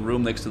someone in the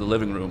room next to the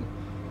living room.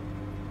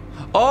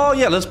 Oh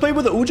yeah, let's play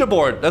with the Ouija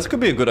board. That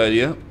could be a good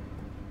idea.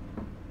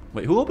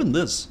 Wait, who opened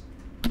this?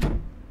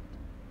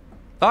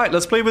 Alright,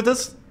 let's play with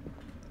this.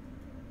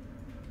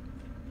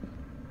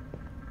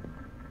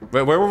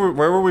 Where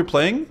were we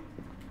playing?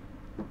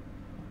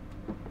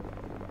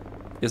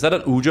 Is that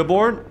an Ouija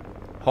board?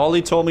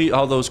 Holly told me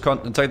how those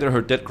contacted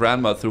her dead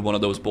grandma through one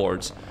of those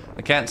boards.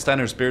 I can't stand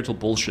her spiritual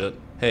bullshit.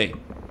 Hey,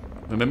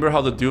 remember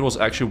how the dude was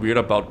actually weird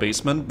about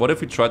basement? What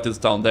if we tried this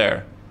down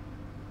there?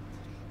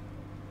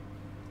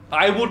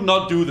 I would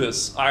not do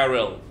this,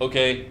 IRL,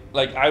 okay?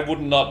 Like, I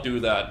would not do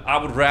that. I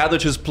would rather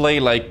just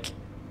play, like,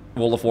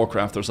 World of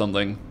Warcraft or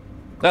something.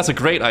 That's a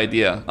great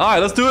idea.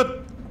 Alright, let's do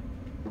it!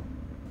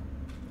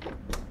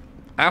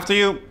 After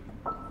you.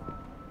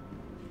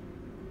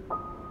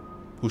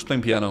 Who's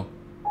playing piano?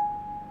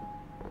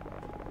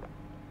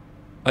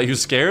 Are you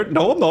scared?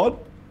 No, I'm not.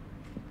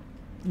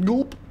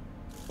 Nope.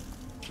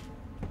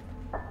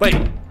 Wait.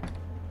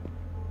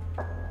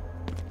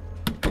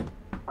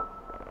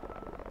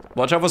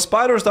 Watch out for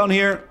spiders down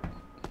here.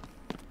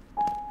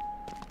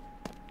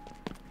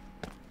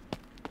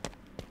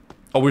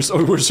 Oh, we're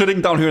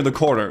sitting down here in the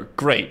corner.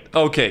 Great.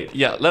 Okay,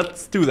 yeah,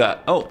 let's do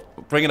that. Oh,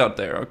 bring it out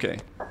there. Okay.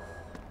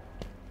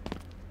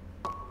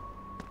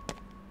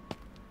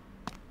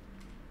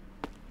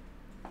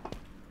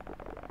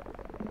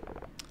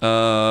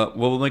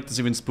 What will make this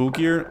even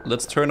spookier?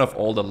 Let's turn off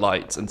all the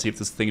lights and see if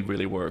this thing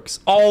really works.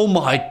 Oh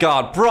my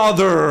god,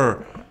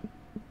 brother!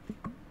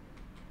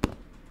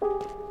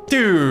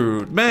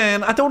 Dude,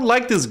 man, I don't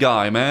like this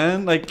guy,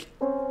 man. Like,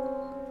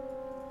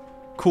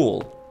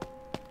 cool.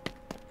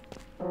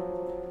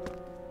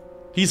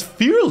 He's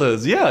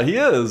fearless. Yeah, he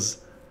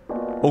is.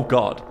 Oh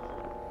god.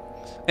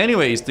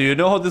 Anyways, do you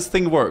know how this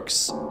thing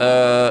works?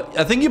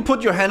 I think you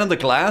put your hand on the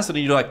glass and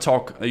you like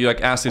talk, you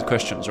like ask these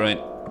questions, right?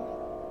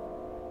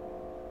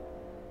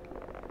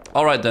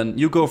 Alright then,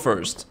 you go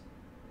first.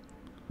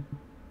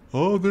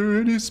 Are there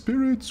any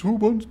spirits who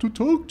want to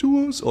talk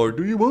to us? Or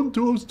do you want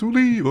us to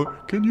leave? Or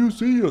can you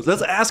see us?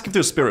 Let's ask if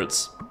there's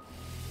spirits.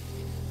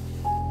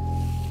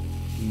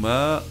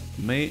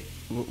 Wait,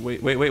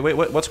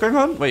 what's going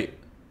on? Wait.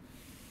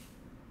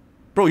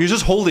 Bro, you're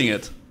just holding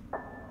it.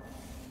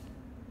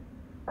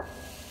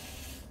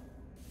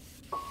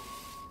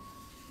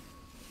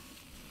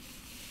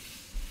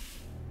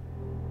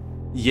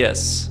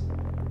 Yes.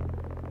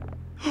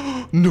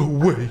 No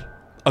way.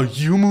 Are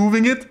you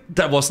moving it?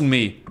 That wasn't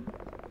me.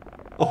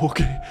 Oh,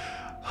 okay.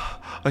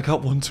 I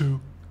got one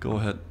too. Go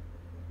ahead.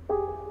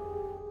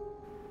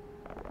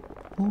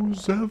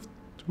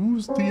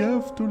 Who's the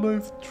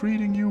afterlife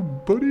treating you,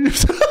 buddy?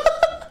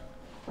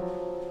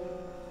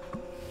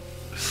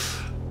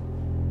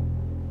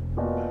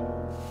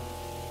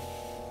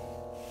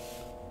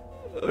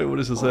 Wait, what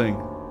is it saying?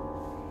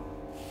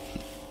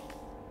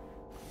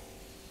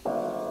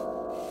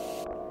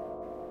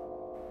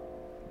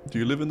 Do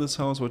you live in this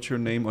house? What's your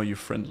name? Are you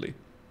friendly?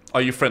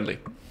 Are you friendly?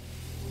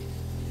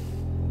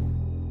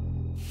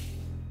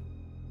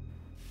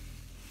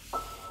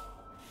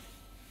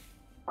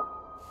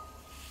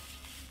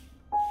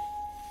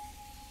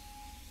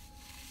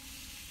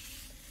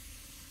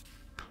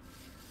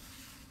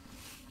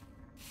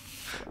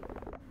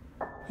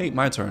 Hey,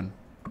 my turn.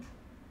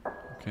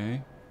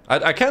 Okay.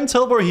 I can't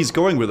tell where he's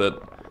going with it.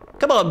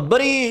 Come on,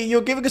 buddy,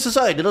 you're giving us a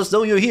sign. Let us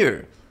know you're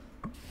here.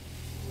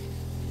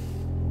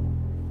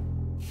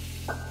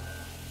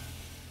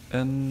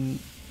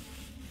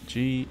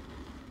 N-G...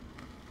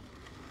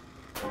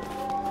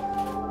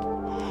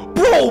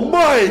 Bro,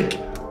 Mike!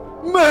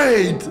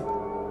 Mate!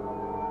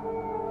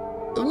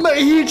 Mate,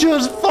 he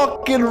just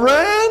fucking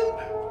ran?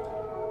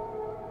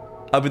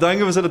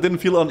 Abidanga said I didn't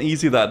feel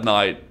uneasy that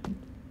night.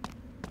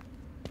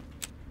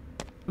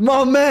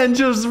 My man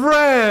just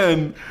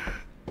ran!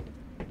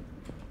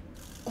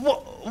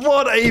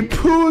 What a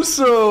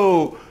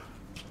pusso!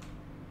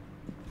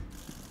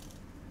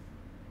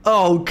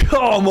 Oh,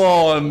 come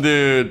on,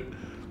 dude.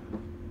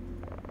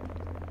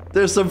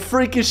 There's some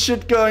freaky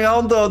shit going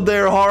on down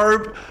there,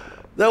 Harp.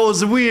 That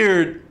was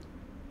weird.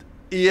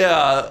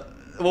 Yeah,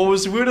 what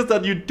was weird is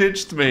that you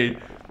ditched me.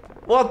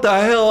 What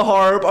the hell,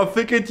 Harp? I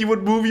figured you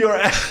would move your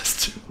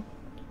ass to...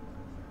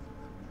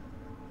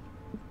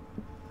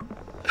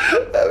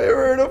 Have you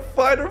heard of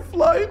fight or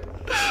flight?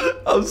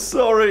 I'm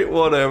sorry,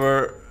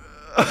 whatever.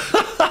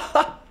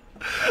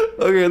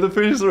 Okay, the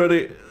fish is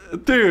ready.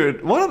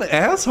 Dude, what an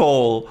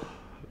asshole.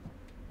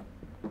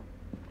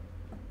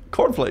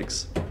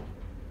 Cornflakes.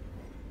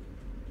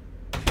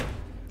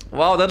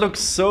 Wow, that looks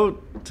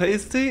so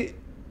tasty.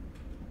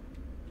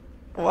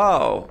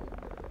 Wow.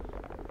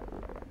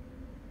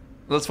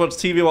 Let's watch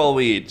TV while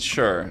we eat,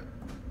 sure.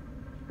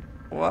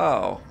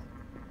 Wow.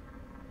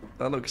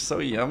 That looks so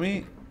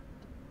yummy.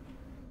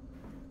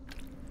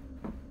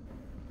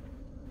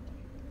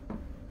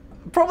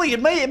 Probably,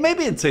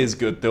 maybe it tastes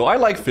good though. I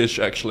like fish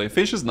actually.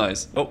 Fish is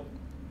nice. Oh,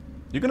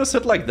 you're gonna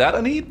sit like that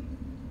and eat?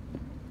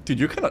 Dude,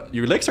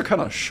 your legs are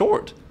kind of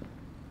short.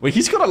 Wait,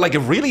 he's got like a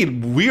really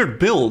weird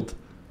build.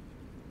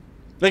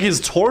 Like his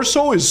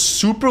torso is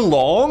super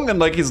long and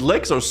like his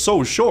legs are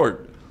so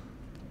short.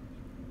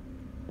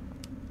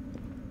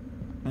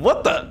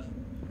 What the?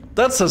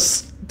 That's a...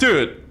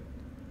 Dude.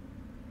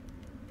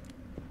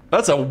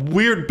 That's a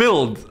weird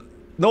build.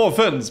 No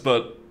offense,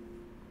 but...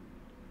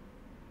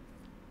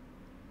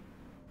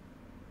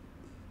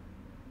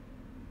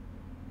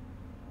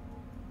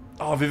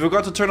 Oh, we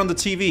forgot to turn on the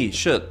TV.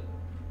 Shit.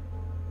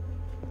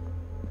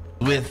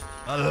 With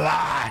a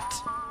lot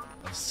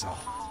of salt.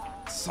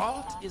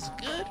 Salt is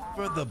good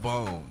for the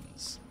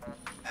bones.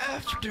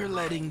 After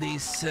letting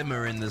these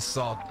simmer in the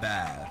salt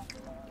bath,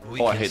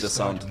 we I can hate the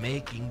start sound.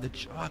 making the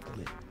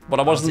chocolate. But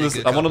I want to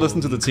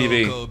listen to the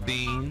TV. Cocoa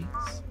beans.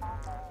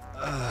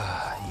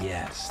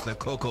 Yes, the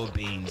cocoa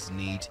beans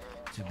need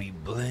to be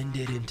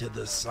blended into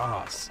the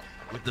sauce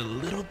with a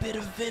little bit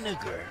of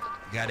vinegar.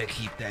 Gotta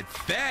keep that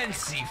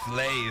fancy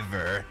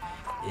flavor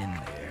in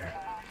there.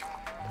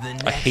 The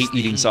next I hate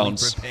eating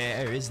sounds. thing we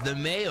prepare is the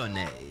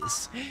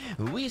mayonnaise.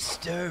 We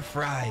stir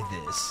fry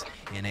this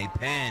in a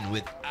pan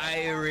with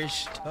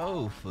Irish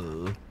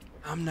tofu.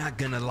 I'm not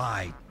gonna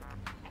lie,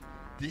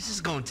 this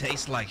is gonna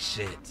taste like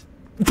shit.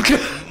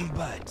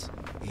 But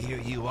here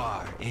you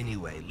are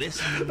anyway,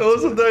 listening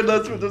to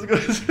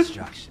the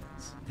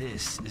instructions.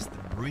 This is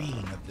the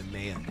brine of the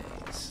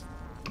mayonnaise.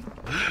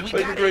 We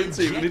Wait, great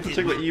team. We need to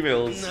check my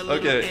emails.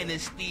 Okay.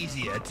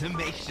 Anesthesia to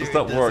make sure Does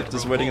that work?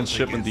 Just waiting on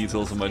shipment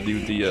details on my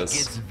new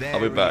DS.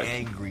 I'll be back.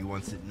 Angry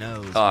once it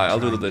knows. Alright, I'll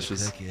do the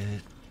dishes.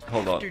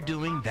 Hold on. After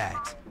doing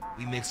that,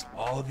 we mix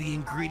all the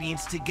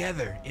ingredients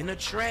together in a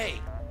tray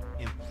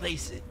and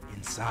place it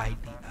inside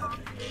the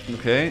oven.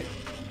 Okay.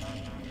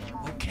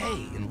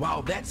 Okay, and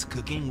while that's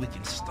cooking, we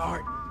can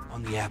start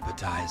on the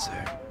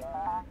appetizer.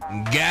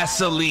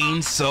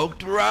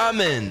 Gasoline-soaked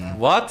ramen.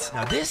 What?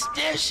 Now this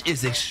dish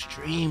is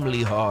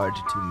extremely hard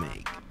to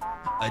make.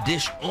 A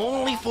dish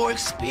only for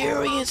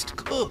experienced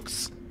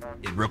cooks.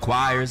 It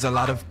requires a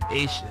lot of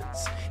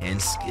patience and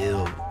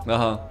skill.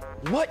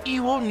 What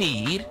you will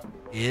need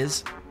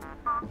is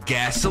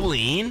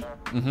gasoline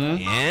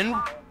and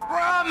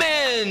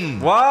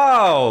ramen.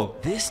 Wow.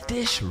 This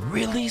dish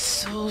really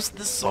soothes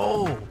the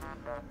soul.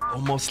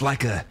 Almost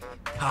like a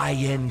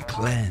cayenne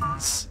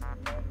cleanse.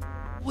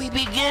 We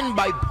begin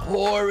by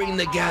pouring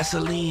the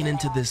gasoline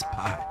into this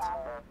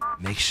pot.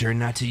 Make sure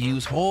not to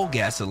use whole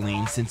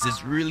gasoline since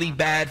it's really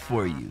bad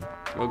for you.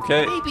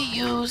 Okay. Maybe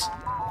use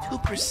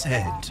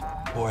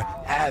 2% or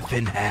half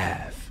and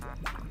half.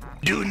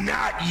 Do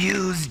not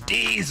use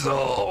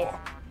diesel.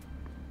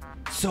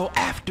 So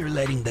after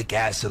letting the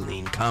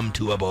gasoline come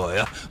to a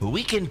boil,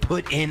 we can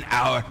put in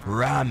our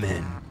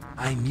ramen.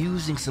 I'm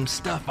using some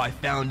stuff I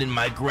found in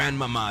my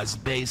grandmama's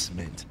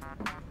basement.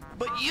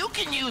 But you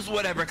can use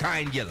whatever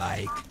kind you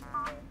like.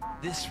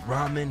 This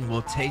ramen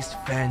will taste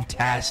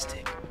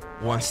fantastic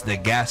once the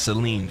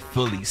gasoline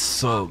fully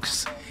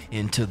soaks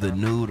into the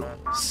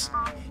noodles.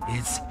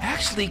 It's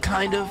actually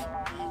kind of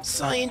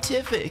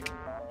scientific.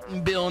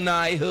 Bill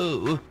Nye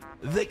Who.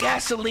 The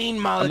gasoline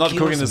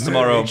molecules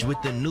merge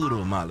with the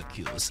noodle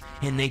molecules,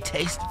 and they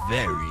taste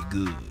very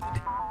good.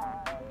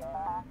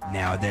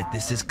 Now that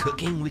this is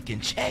cooking, we can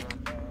check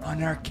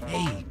on our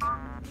cake.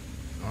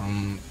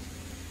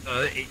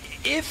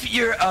 If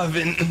your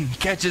oven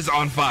catches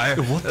on fire,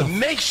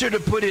 make sure to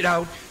put it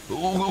out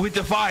with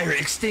the fire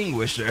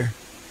extinguisher.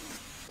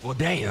 Well,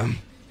 damn.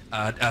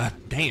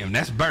 Damn,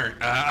 that's burnt.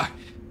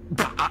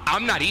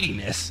 I'm not eating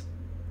this.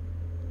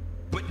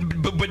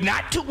 But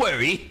not to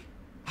worry.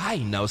 I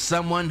know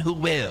someone who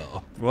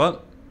will.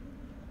 What?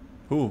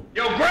 Who?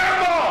 Yo,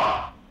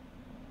 Grandma!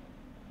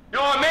 Yo,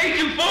 I made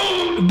you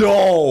food!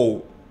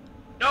 No!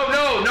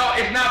 No,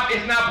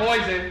 it's not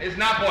poison. It's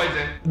not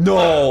poison.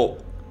 No!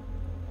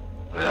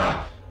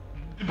 Bye,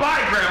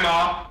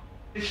 Grandma.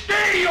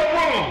 Stay in your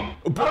room.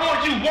 I don't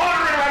want you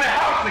wandering around the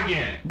house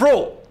again.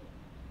 Bro!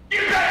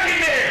 Get back in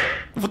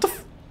there! What the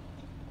f—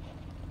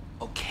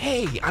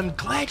 Okay, I'm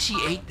glad she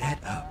ate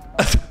that up.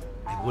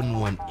 I wouldn't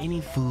want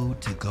any food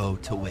to go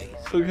to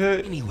waste.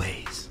 Okay.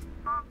 Anyways,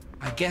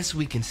 I guess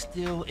we can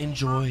still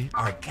enjoy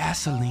our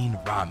gasoline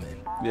ramen.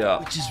 Yeah.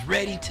 Which is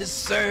ready to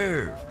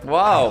serve.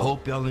 Wow. I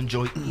hope y'all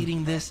enjoy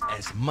eating this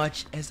as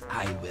much as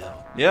I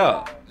will.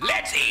 Yeah.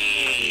 Let's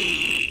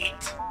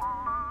eat!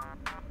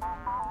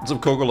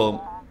 Some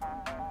Kokolo.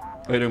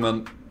 Wait a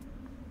minute.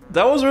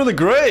 That was really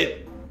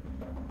great.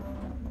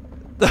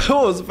 That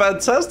was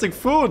fantastic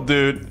food,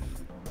 dude.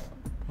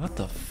 What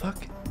the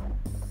fuck?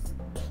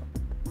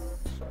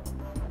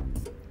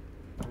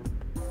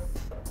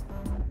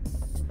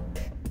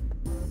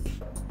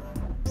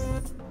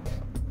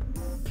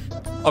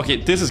 Okay,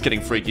 this is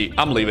getting freaky.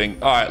 I'm leaving.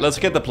 Alright, let's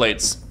get the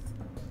plates.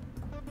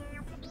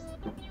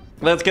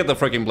 Let's get the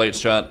freaking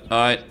plates, chat.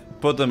 Alright,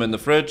 put them in the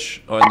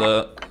fridge or in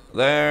the...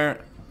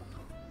 there.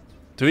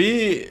 Do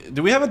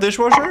we have a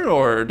dishwasher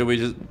or do we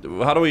just...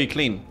 how do we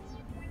clean?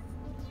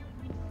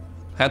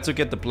 Had to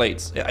get the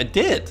plates. Yeah, I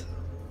did.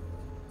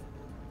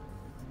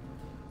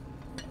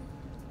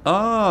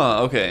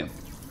 Ah, okay.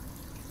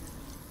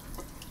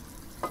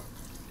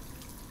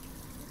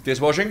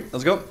 Dishwashing,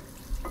 let's go.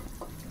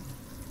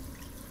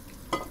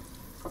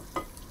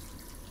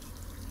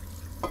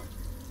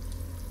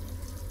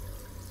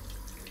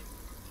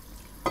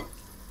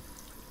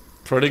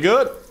 Pretty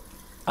good.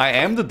 I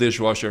am the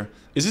dishwasher.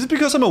 Is this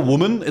because I'm a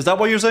woman? Is that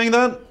why you're saying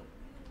that?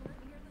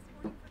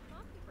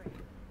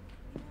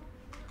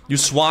 You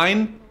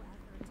swine?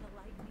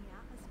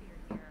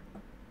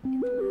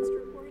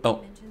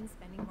 Oh.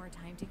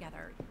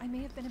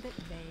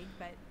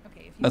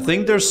 I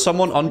think there's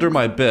someone under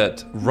my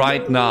bed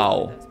right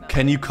now.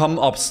 Can you come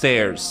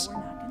upstairs?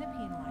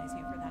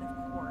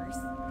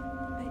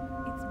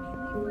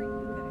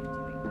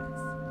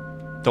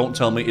 Don't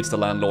tell me it's the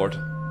landlord.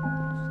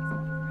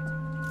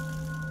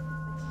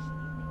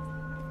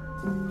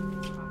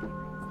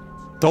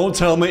 Don't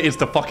tell me it's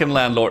the fucking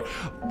landlord.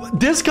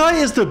 This guy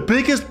is the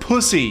biggest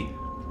pussy.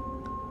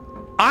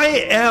 I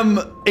am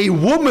a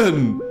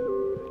woman.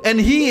 And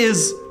he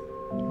is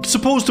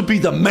supposed to be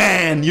the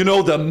man, you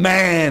know, the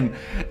man.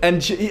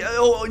 And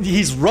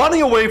he's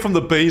running away from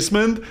the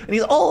basement. And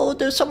he's, oh,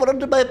 there's someone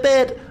under my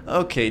bed.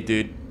 Okay,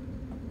 dude.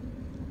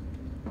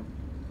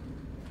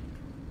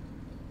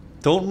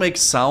 Don't make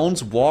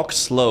sounds, walk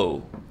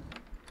slow.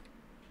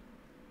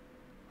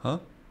 Huh?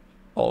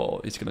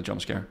 Oh, he's gonna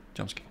jump scare.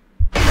 Jump scare.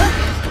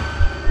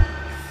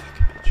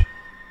 Fucking bitch.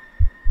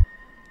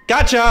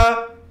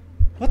 Gotcha!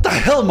 What the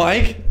hell,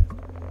 Mike?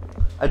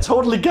 I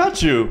totally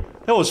got you.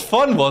 That was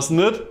fun, wasn't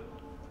it?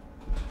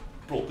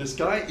 Bro, this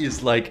guy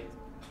is like...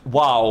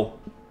 wow.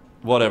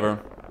 Whatever.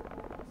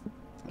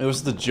 It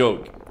was the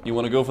joke. You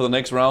wanna go for the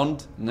next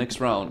round? Next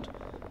round.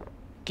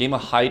 Game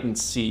of hide and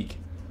seek.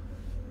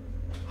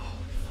 Oh,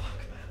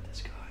 fuck, man,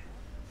 this guy.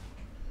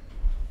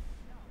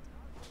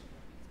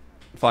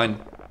 Fine.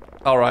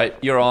 Alright,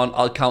 you're on.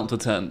 I'll count to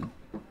 10.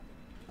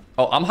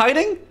 Oh, I'm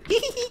hiding?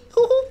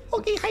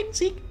 Okay, hide and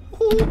seek.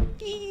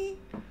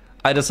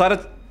 I decided...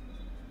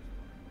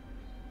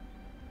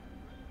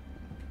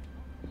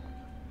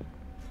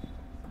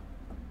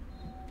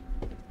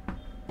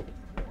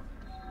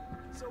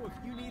 So if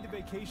you need a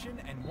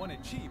vacation and want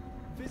it cheap,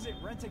 visit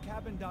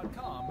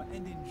rentacabin.com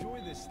and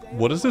enjoy the stay.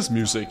 What is this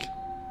music?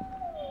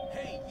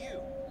 Hey, you.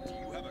 Do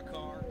you have a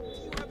car? Do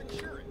you have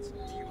insurance?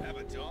 Do you have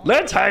a dog?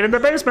 Let's hide in the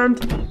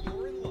basement.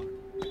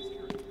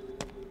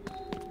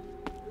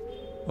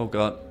 Oh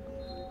god.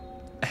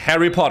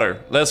 Harry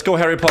Potter. Let's go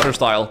Harry Potter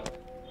style.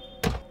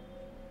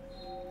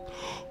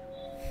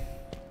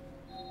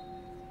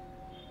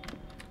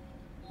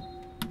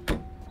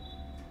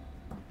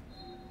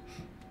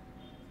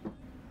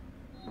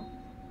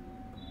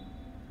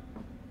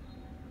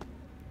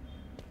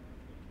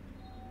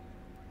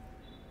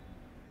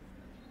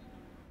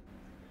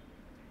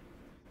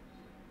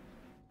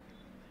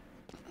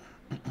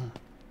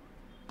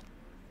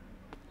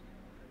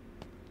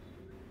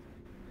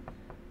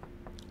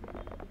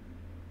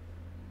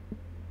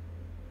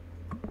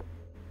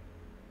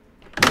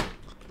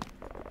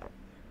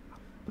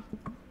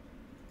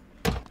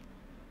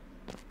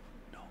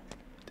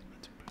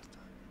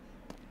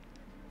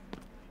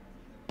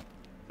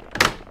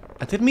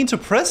 I didn't mean to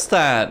press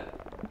that.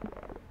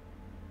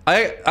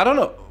 I don't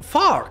know.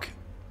 Fuck.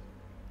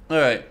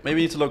 Alright,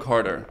 maybe you need to look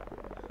harder.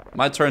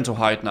 My turn to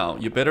hide now.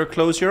 You better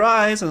close your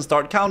eyes and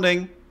start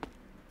counting.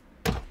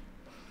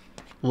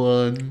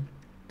 1,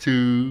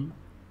 2,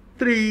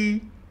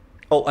 3.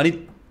 Oh, I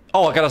need...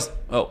 Oh, I gotta...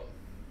 Oh.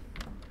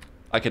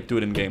 I can do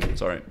it in game.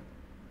 Sorry.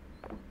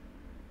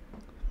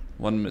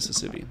 1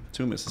 Mississippi.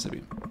 2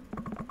 Mississippi.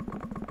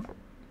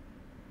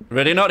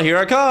 Ready or not, here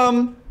I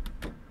come.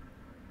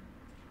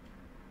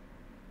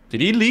 Did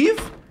he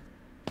leave?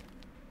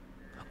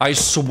 I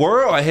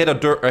swear I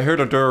heard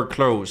a door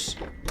close.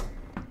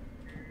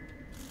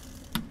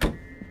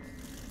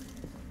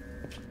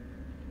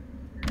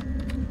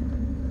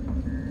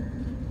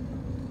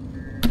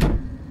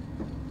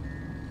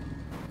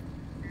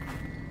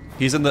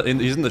 He's in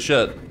the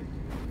shed.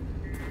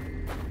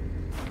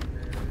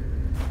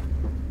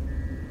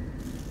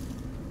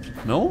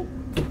 No?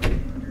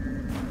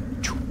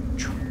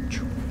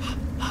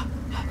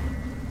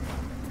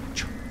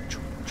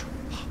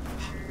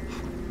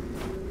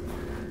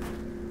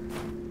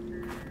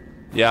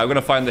 Yeah, I'm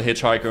gonna find the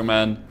hitchhiker,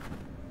 man.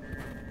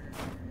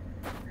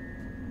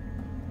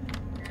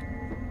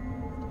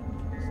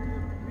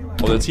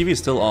 Oh, the TV is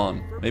still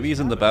on. Maybe he's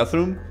in the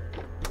bathroom?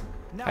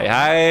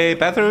 Hi,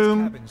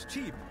 bathroom! Cabins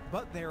cheap,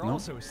 but they're No?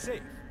 also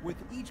safe, with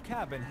each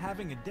cabin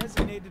having a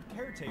designated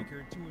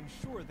caretaker to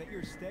ensure that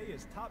your stay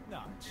is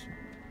top-notch.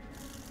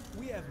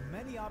 We have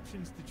many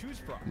options to choose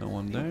from. No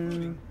one there.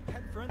 including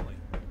pet-friendly.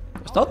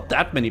 There's not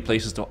that many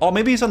places to... Oh,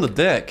 maybe he's on the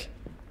deck.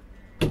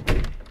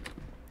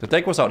 The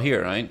deck was out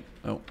here, right?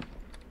 Oh.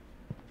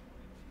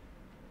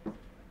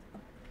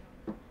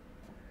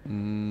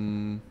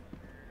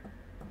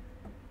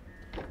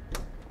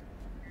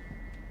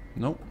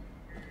 Nope.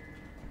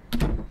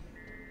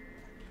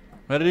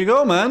 Where did he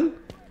go, man?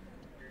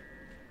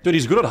 Dude,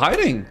 he's good at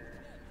hiding.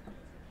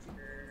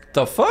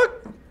 The fuck?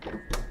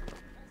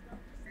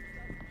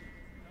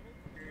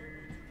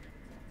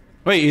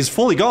 Wait, he's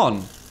fully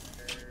gone.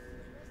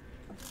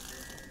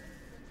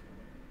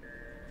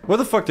 Where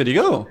the fuck did he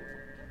go?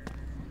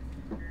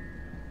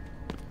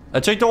 I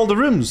checked all the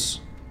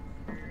rooms.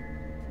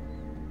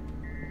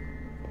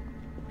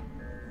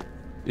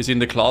 Is he in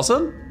the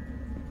closet?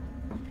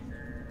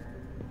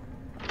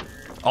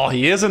 Oh,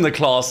 he is in the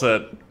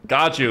closet.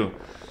 Got you.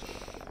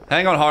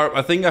 Hang on, Harp.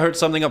 I think I heard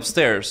something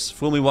upstairs.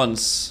 Fool me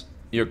once.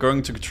 You're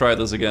going to try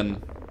this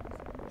again.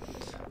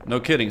 No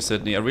kidding,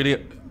 Sydney. I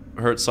really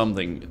heard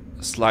something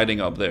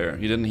sliding up there.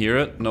 You didn't hear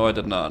it? No, I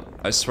did not.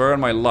 I swear on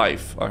my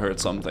life I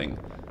heard something.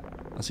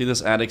 I see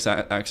this attic's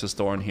access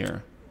door in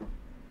here.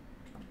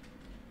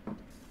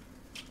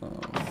 Oh,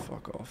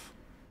 fuck off.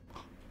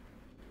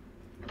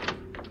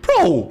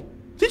 Bro!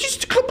 Did you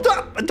just clip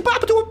that?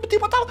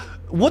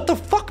 What the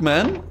fuck,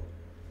 man?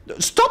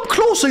 Stop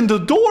closing the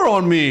door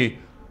on me!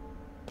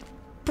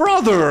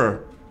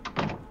 Brother!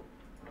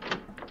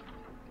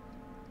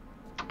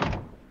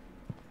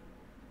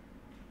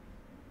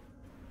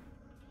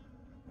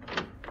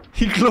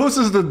 He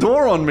closes the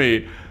door on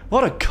me!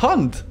 What a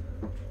cunt!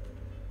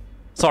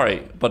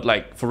 Sorry, but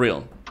like, for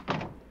real.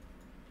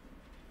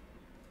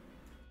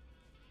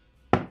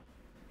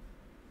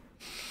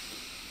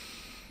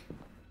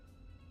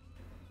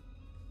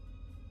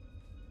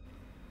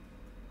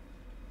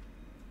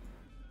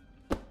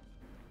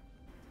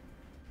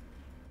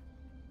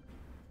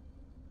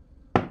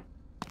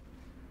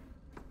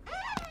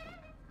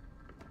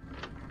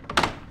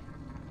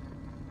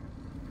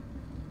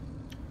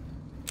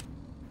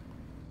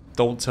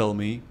 Don't tell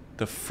me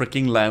the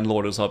freaking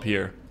landlord is up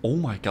here. Oh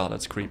my god,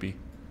 that's creepy.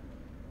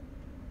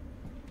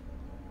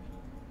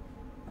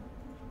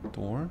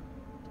 Door?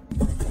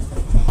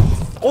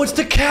 Oh, it's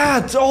the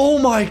cat! Oh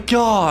my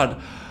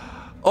god!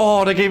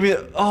 Oh, they gave me...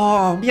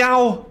 Oh,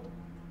 meow!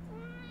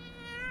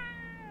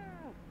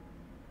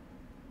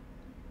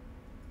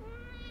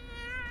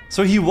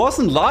 So he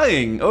wasn't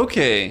lying.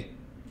 Okay.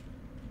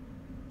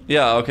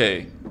 Yeah,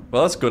 okay.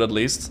 Well, that's good at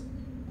least.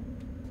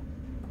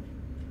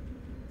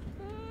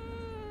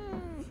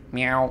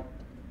 Meow.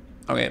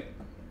 Okay.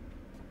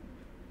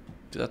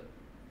 Dude, that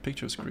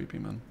picture is creepy,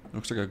 man.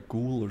 Looks like a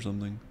ghoul or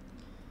something.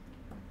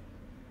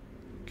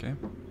 Okay.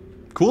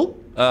 Cool.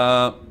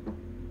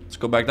 Let's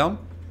go back down.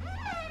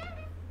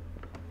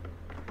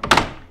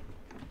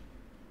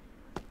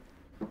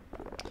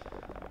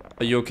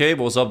 Are you okay?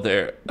 What's up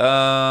there?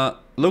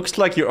 Looks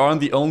like you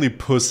aren't the only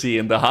pussy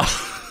in the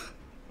house.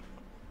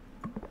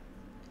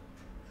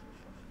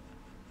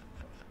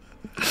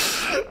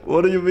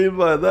 What do you mean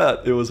by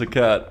that? It was a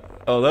cat.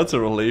 Oh, that's a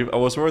relief. I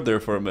was worried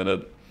there for a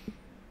minute.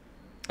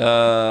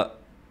 I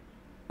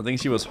think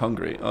she was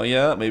hungry. Oh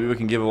yeah? Maybe we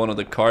can give her one of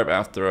the carb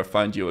after I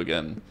find you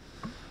again.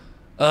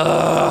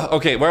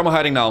 Okay, where am I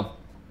hiding now?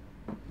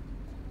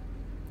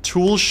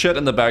 Tool shed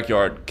in the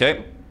backyard.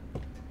 Okay.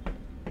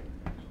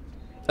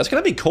 That's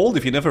gonna be cold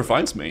if he never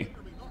finds me.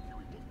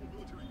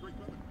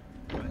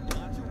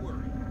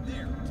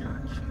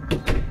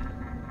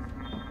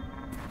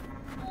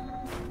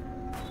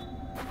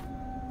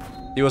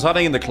 He was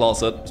hiding in the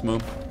closet.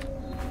 Smooth.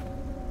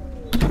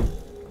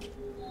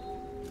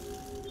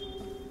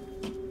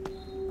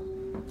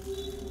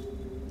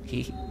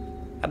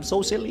 I'm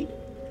so silly.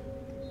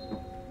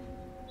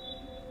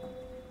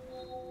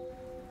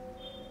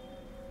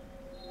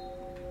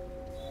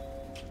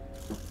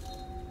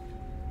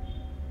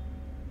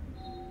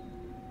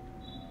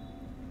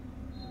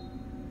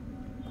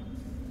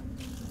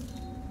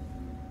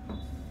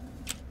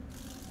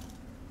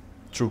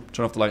 True.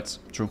 Turn off the lights.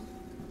 True.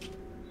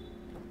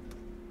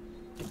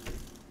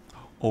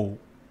 Oh.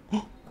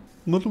 I'm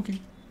not looking.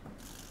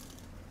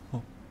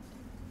 Oh.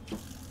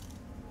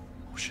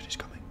 Oh shit, he's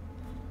coming.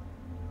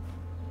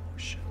 Oh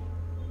shit.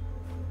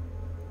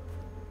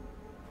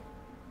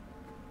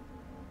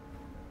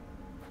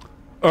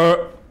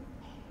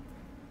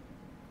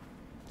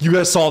 You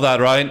guys saw that,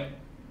 right?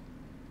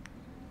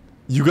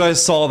 You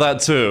guys saw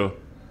that too.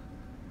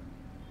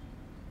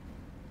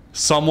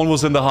 Someone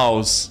was in the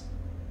house.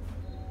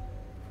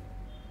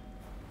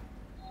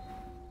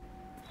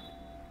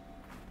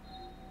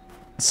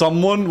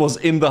 Someone was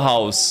in the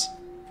house.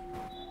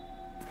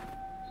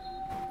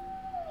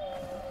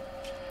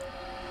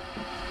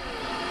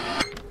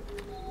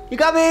 You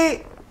got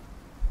me!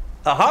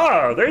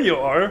 Aha! There you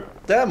are.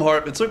 Damn,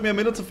 Hart. It took me a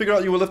minute to figure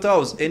out you were left the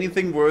house.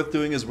 Anything worth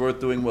doing is worth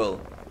doing well.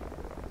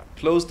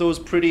 Close those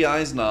pretty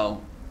eyes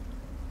now.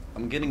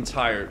 I'm getting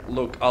tired.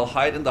 Look, I'll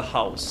hide in the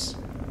house.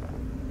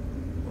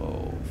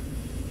 Oh,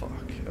 fuck.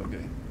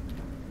 Okay.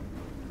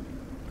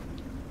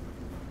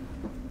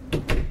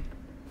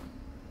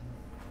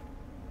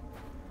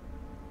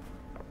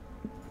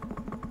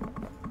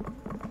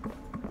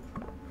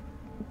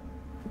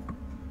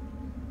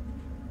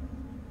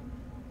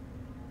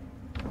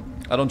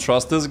 I don't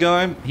trust this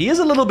guy. He is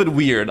a little bit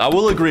weird. I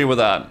will agree with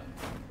that.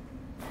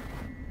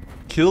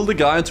 Kill the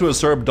guy to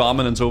assert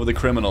dominance over the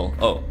criminal.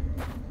 Oh.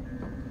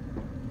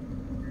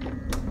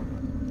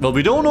 Well,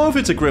 we don't know if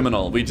it's a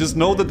criminal. We just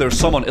know that there's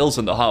someone else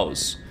in the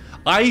house.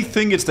 I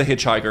think it's the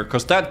hitchhiker,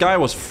 because that guy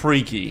was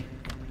freaky.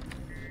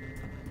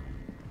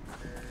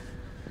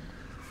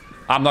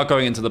 I'm not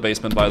going into the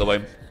basement, by the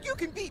way. You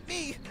can beat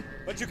me,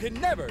 but you can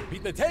never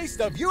beat the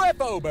taste of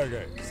UFO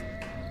burgers.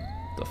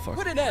 The fuck?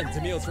 Put an end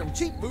to meals from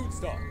cheap food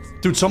stalls.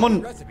 Dude,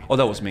 someone... Oh,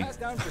 that was me.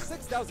 Down for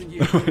 6,000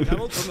 years.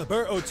 Traveled from the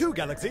Burr 02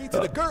 galaxy to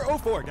the Gur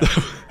 04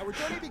 galaxy.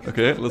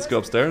 Okay, let's go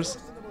upstairs.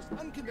 In the most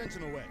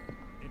unconventional way.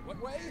 In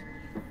what way?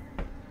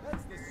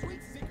 That's the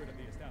sweet secret of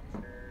the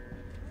establishment.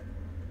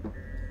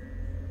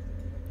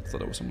 I thought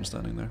there was someone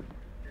standing there.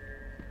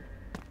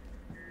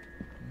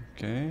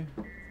 Okay.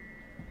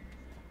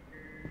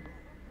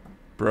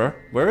 Bruh,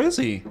 where is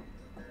he?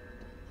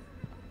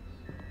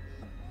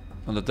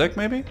 On the deck,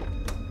 maybe?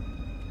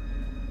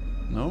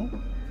 No?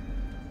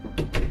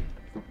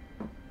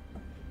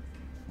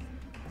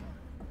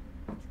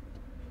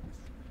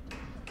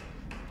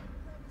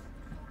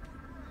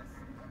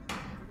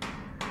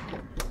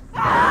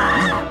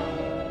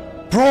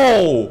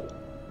 Bro!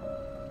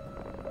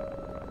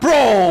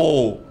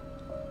 Bro!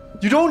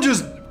 You don't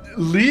just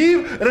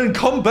leave and then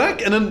come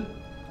back and then...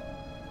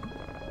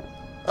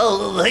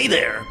 Oh, hey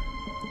there.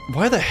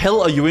 Why the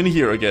hell are you in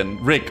here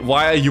again? Rick,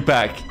 why are you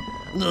back?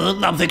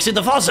 I'm fixing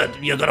the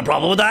faucet. You got a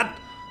problem with that?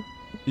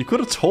 You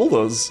could have told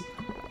us.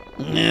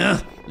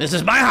 Yeah, this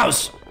is my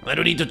house. I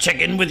don't need to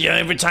check in with you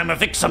every time I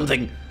fix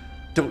something.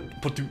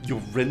 But dude,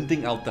 you're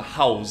renting out the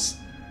house.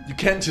 You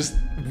can't just...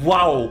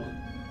 Wow!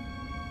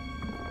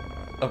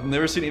 I've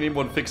never seen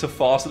anyone fix a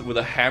faucet with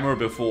a hammer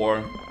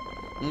before.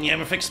 You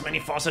ever fixed many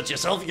faucets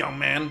yourself, young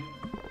man?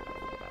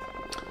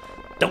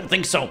 Don't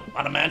think so.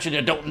 I'd imagine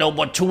you don't know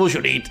what tools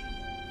you need.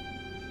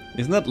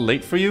 Isn't that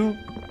late for you?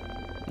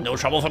 No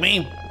trouble for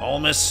me. Oh,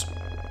 miss.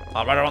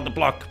 I'll ride around the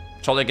block.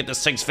 Try to get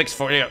this thing fixed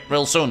for you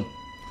real soon.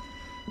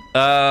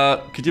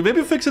 Could you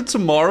maybe fix it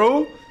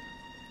tomorrow?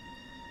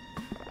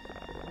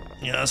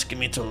 You asking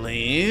me to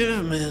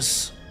leave,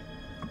 miss?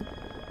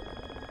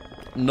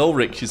 No,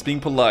 Rick, she's being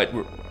polite.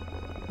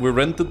 We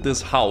rented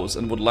this house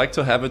and would like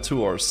to have it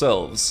to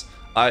ourselves.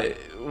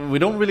 We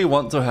don't really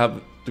want to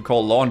have to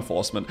call law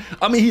enforcement.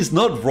 I mean, he's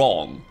not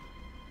wrong.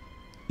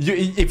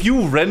 If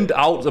you rent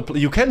out,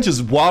 you can't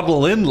just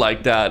waddle in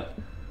like that.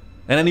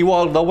 And then he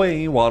waddled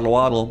away, waddle,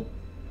 waddle.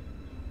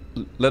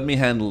 Let me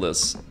handle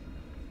this.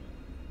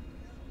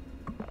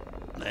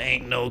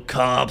 Ain't no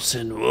cops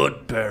in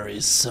Woodbury,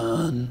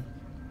 son.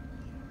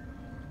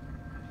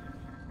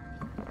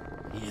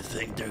 You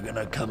think they're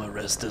gonna come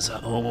arrest this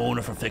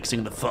homeowner for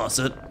fixing the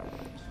faucet?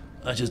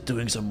 I'm just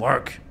doing some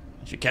work.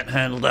 If you can't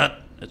handle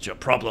that, it's your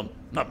problem,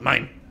 not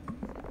mine.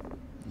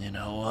 You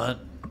know what?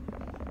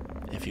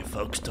 If you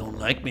folks don't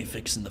like me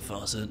fixing the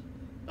faucet,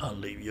 I'll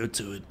leave you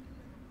to it.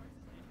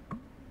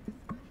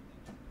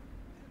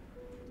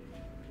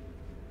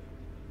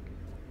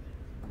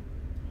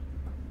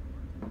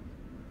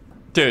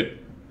 Dude.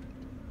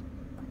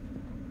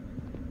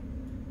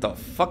 The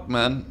fuck,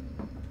 man?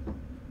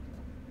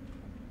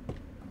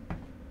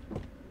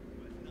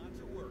 Not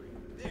to worry.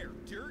 They're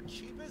dirt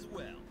cheap as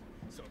well.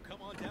 So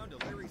come on down to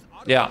Larry's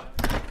Auto. Yeah.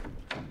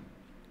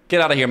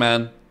 Get out of here,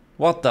 man.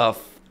 What the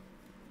f...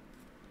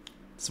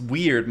 It's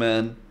weird,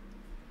 man.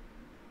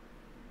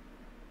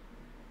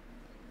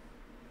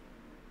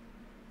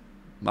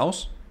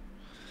 Mouse?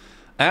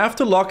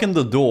 After locking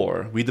the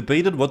door, we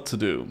debated what to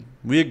do.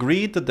 We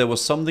agreed that there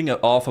was something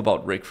off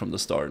about Rick from the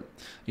start.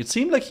 It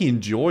seemed like he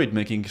enjoyed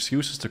making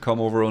excuses to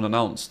come over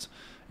unannounced.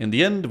 In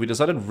the end, we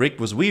decided Rick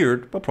was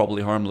weird, but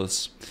probably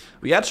harmless.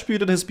 We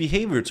attributed his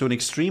behavior to an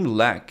extreme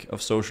lack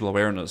of social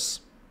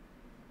awareness.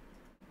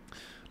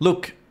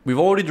 Look, we've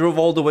already drove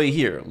all the way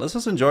here. Let's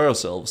just enjoy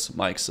ourselves,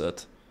 Mike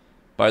said.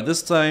 By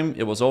this time,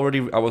 I was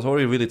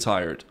already really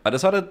tired. I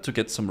decided to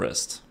get some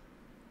rest.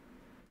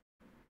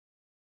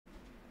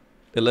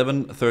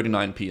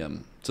 11:39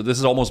 p.m. So this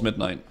is almost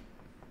midnight.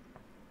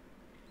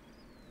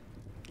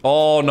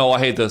 Oh no, I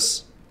hate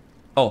this.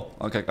 Oh,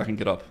 okay, I can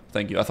get up.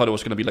 Thank you. I thought it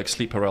was gonna be like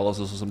sleep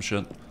paralysis or some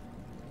shit.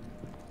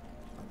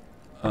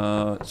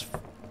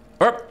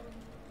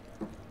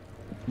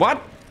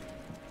 What?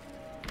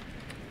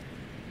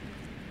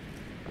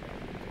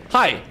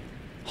 Hi!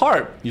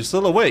 Harp, you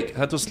still awake?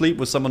 Had to sleep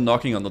with someone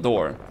knocking on the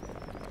door.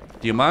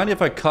 Do you mind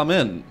if I come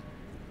in?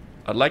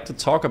 I'd like to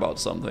talk about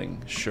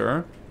something.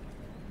 Sure.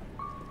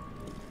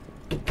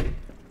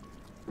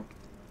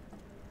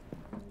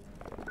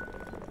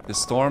 The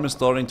storm is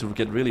starting to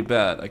get really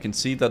bad. I can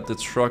see that the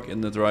truck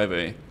in the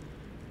driveway.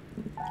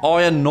 Oh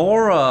yeah,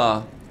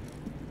 Nora!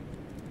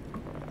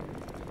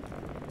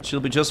 She'll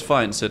be just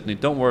fine, Sydney.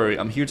 Don't worry,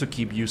 I'm here to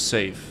keep you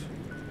safe.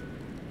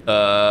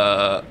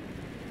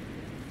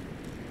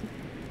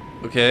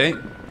 Okay.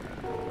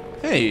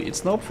 Hey,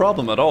 it's no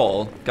problem at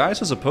all.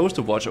 Guys are supposed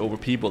to watch over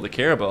people they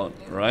care about,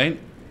 right?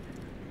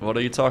 What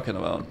are you talking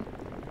about?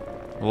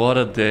 What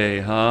a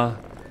day, huh?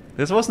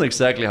 This wasn't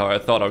exactly how I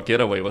thought our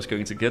getaway was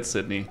going to get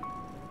Sydney.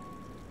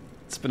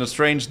 It's been a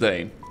strange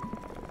day.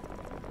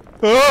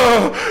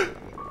 Ah!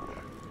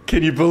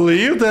 Can you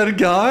believe that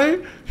guy?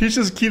 He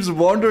just keeps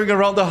wandering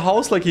around the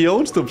house like he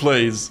owns the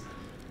place.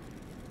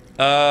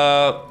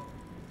 Yeah,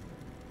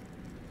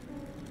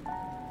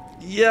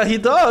 he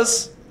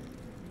does.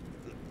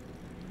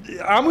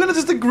 I'm gonna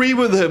just agree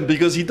with him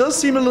because he does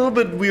seem a little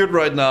bit weird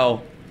right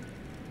now.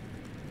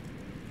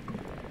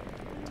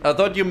 I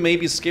thought you may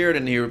be scared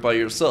in here by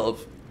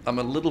yourself. I'm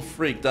a little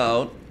freaked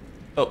out.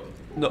 Oh,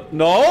 no,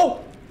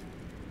 no!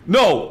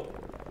 No!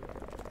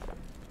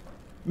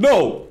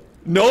 No!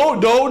 No,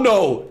 no,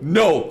 no,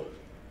 no!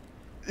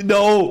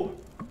 No!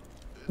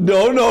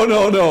 No, no,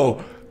 no,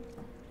 no!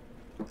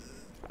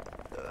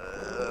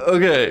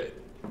 Okay.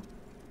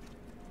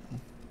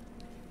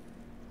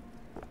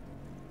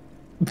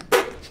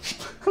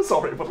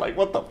 Sorry, but like,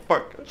 what the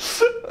fuck?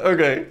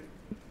 Okay.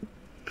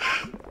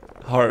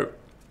 Harp.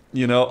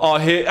 You know, oh,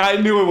 hey, I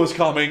knew it was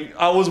coming.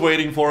 I was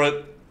waiting for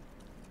it.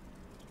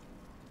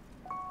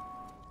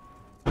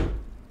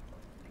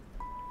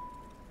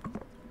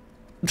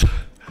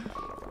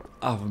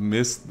 I've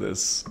missed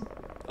this.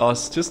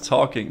 Us just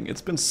talking.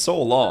 It's been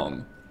so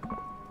long.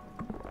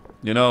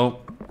 You know,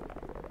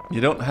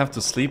 you don't have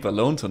to sleep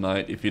alone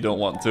tonight if you don't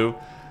want to.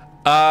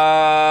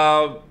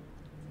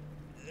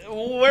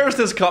 Where's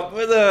this cup?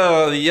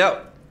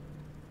 Yep.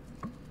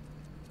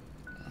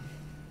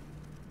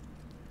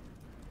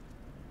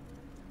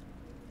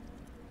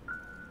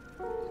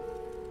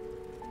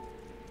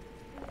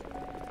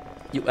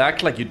 You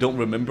act like you don't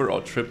remember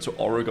our trip to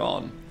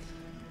Oregon.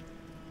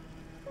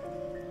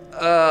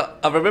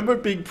 I remember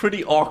it being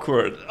pretty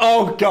awkward.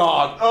 Oh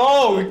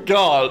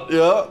god,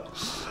 yeah.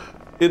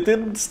 It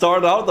didn't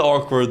start out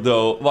awkward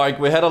though. Like,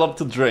 we had a lot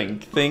to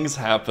drink. Things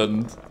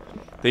happened.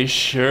 They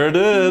sure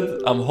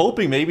did. I'm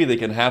hoping maybe they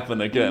can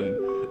happen again.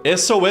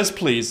 SOS,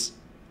 please.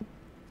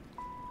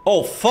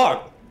 Oh,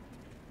 fuck.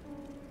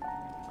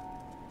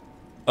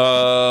 We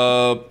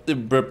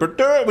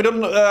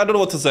don't. I don't know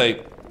what to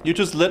say. You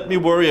just let me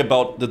worry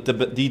about the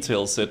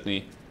details,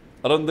 Sydney.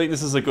 I don't think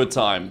this is a good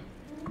time.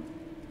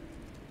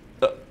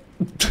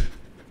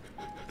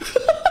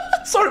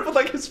 Sorry for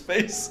like his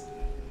face.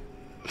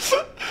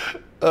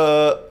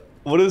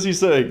 What is he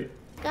saying?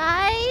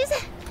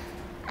 Guys,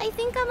 I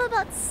think I'm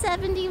about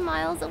 70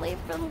 miles away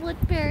from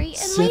Woodbury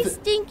and my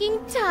stinking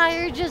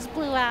tire just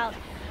blew out.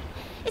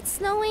 It's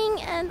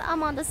snowing and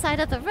I'm on the side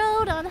of the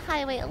road on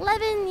Highway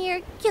 11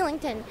 near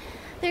Killington.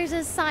 There's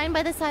a sign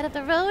by the side of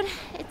the road.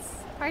 It's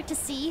hard to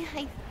see.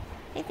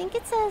 I think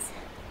it says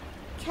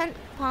Kent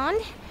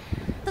Pond.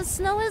 The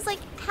snow is like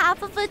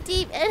half a foot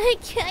deep and I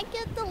can't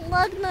get the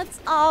lug nuts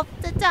off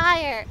the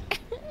tire.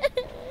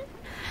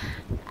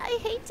 I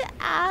hate to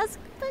ask,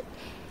 but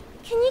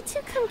can you two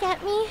come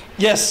get me?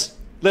 Yes,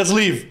 let's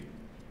leave.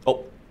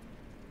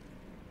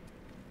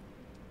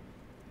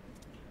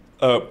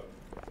 Oh.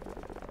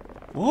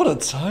 What a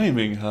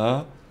timing,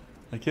 huh?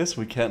 I guess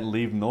we can't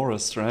leave Nora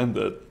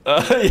stranded.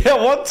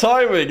 Yeah, what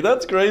timing?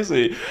 That's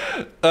crazy.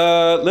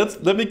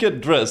 Let me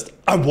get dressed.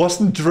 I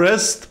wasn't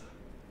dressed.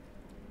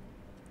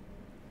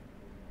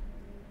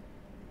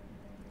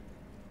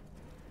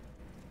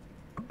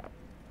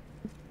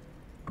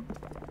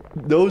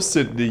 No,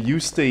 Sydney, you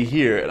stay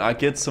here and I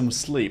get some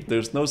sleep.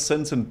 There's no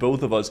sense in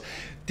both of us.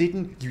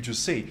 Didn't you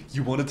just say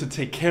you wanted to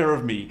take care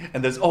of me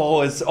and there's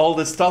always all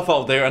this stuff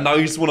out there and now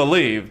you just want to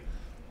leave?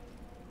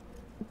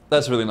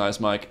 That's really nice,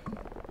 Mike.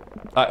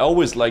 I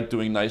always like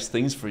doing nice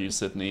things for you,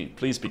 Sydney.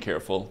 Please be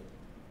careful.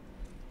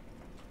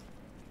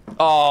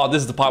 Oh,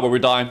 this is the part where we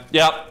die.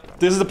 Yeah,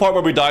 this is the part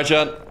where we die,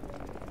 chat.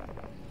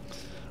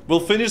 We'll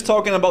finish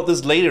talking about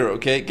this later,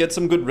 okay? Get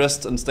some good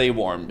rest and stay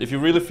warm, if you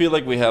really feel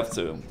like we have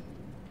to.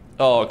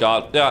 Oh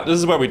god, yeah, this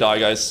is where we die,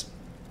 guys.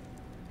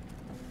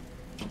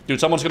 Dude,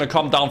 someone's gonna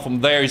come down from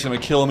there, he's gonna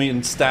kill me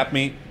and stab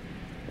me.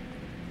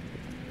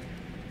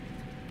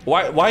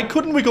 Why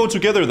couldn't we go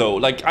together, though?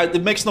 Like,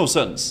 it makes no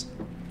sense.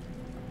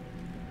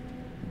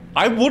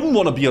 I wouldn't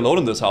want to be alone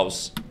in this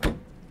house.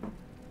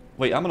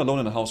 Wait, I'm alone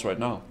in the house right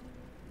now.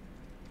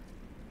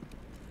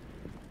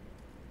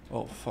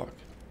 Oh, fuck.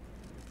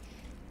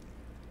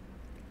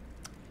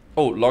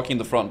 Oh, locking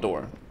the front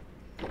door.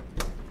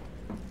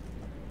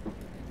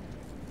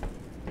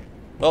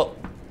 Well.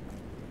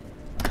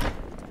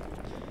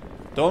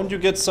 Don't you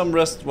get some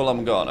rest while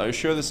I'm gone? Are you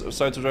sure this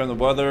side to drive in the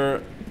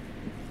weather?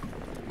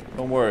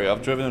 Don't worry,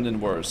 I've driven it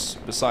in worse.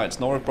 Besides,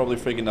 Nora's probably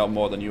freaking out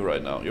more than you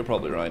right now. You're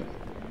probably right.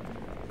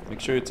 Make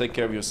sure you take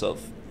care of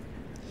yourself.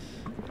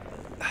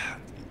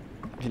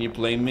 Can you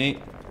blame me?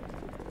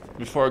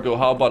 Before I go,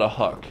 how about a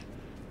hug?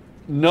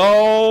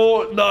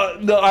 No,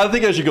 I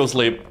think I should go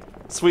sleep.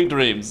 Sweet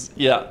dreams.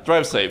 Yeah,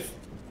 drive safe.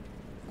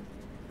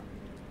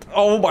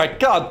 Oh my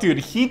god, dude,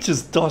 he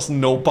just doesn't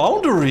know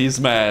boundaries,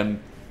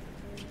 man.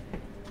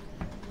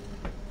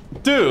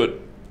 Dude.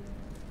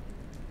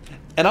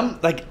 And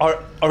I'm like,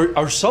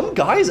 are some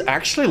guys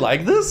actually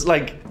like this?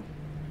 Like,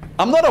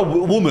 I'm not a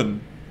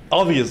woman,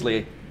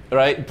 obviously,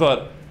 right?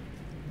 But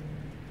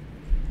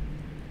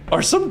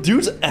are some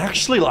dudes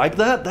actually like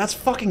that? That's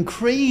fucking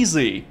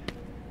crazy.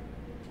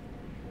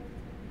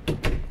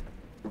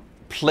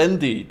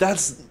 Plenty.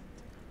 That's...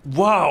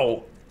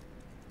 wow.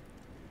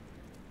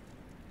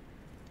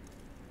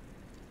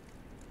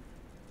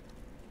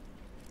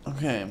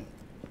 Okay.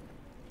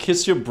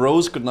 Kiss your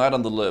bros goodnight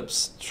on the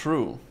lips.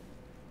 True.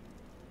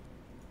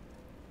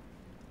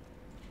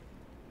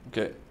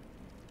 Okay.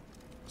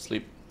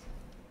 Sleep.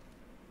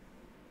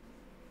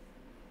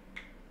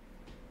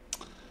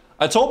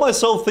 I told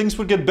myself things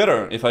would get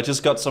better if I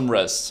just got some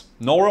rest.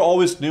 Nora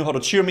always knew how to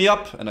cheer me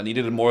up, and I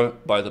needed it more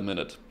by the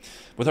minute.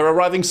 With her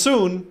arriving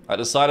soon, I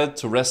decided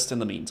to rest in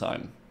the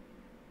meantime.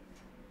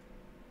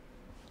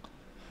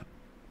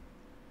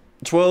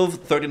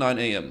 12:39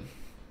 a.m.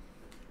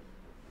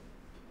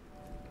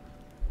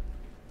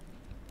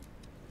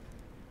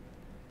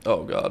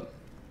 Oh god.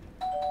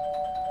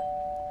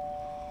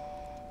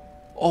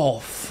 Oh,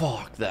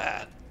 fuck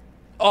that.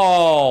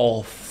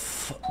 Oh,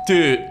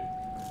 dude.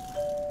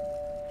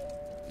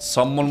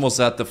 Someone was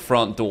at the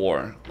front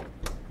door.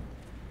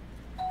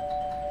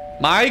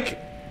 Mike?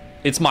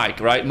 It's Mike,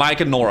 right?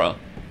 Mike and Nora.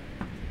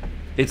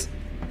 It's...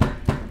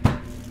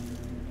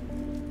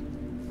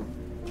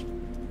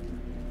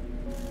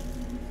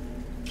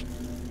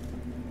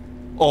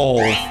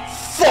 oh,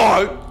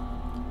 fuck!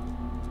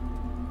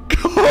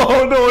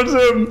 Oh, no, it's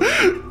him!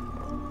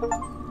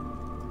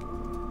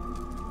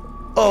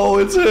 Oh,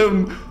 it's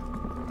him!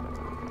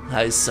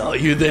 I saw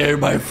you there,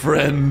 my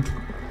friend.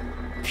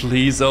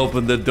 Please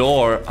open the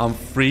door. I'm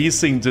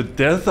freezing to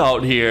death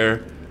out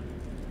here.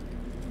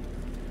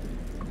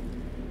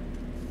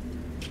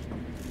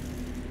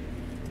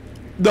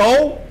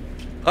 No!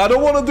 I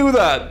don't want to do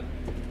that.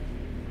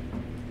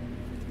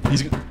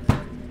 He's...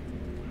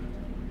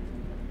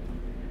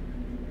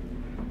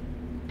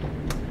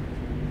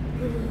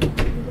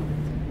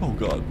 oh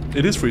god.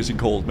 It is freezing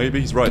cold. Maybe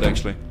he's right,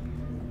 actually.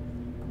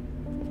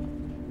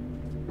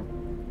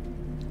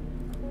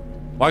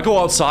 Why go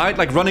outside?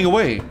 Like running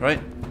away, right?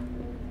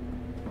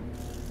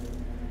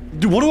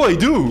 Dude, what do I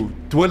do?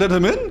 Do I let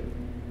him in?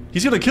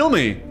 He's gonna kill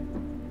me.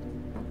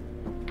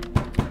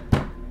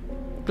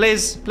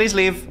 Please, please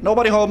leave.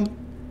 Nobody home.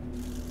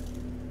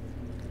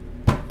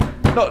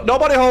 No,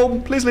 nobody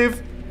home. Please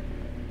leave.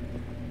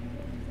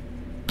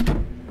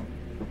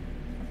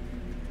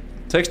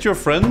 Text your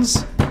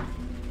friends.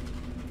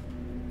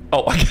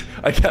 Oh,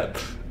 I can't.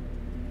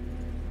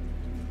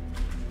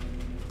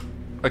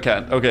 I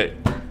can't. Okay.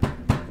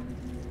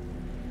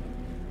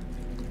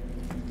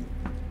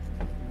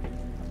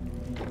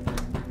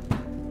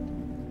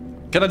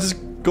 Can I just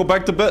go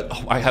back to bed?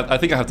 Oh, I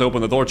think I have to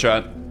open the door,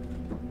 chat.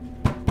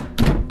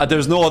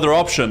 There's no other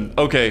option.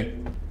 Okay.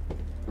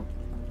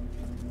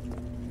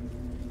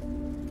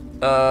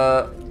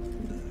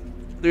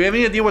 Do you have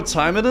any idea what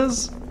time it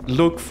is?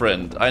 Look,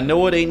 friend, I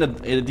know it ain't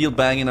a deal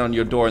banging on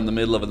your door in the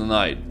middle of the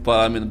night, but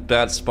I'm in a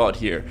bad spot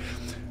here.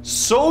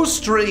 So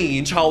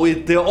strange how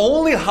the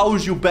only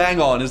house you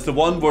bang on is the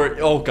one where...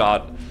 Oh,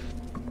 God.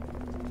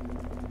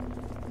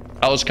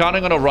 I was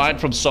counting on a ride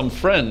from some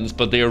friends,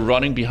 but they are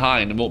running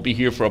behind and won't be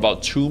here for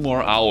about 2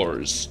 more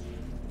hours.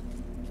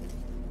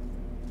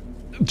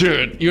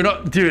 Dude, you're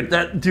not...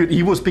 Dude,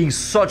 he was being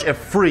such a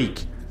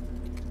freak.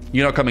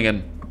 You're not coming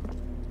in.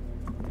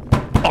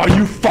 Are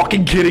you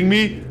fucking kidding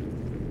me?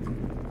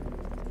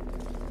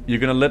 You're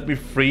gonna let me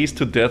freeze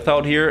to death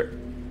out here?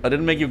 I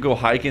didn't make you go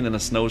hiking in a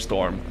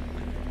snowstorm.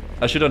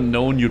 I should have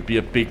known you'd be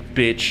a big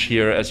bitch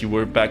here as you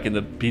were back in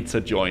the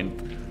pizza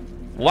joint.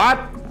 What?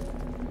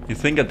 You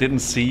think I didn't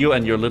see you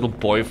and your little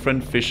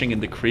boyfriend fishing in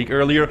the creek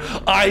earlier?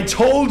 I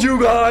told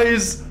you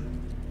guys!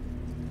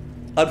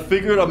 I'd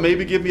figured I'd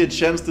maybe give me a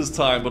chance this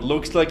time, but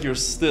looks like you're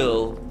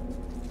still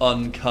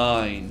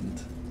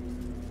unkind.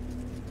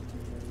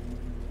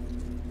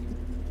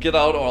 Get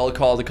out or I'll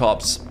call the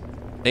cops.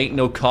 Ain't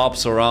no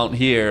cops around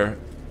here.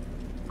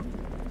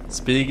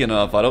 Speaking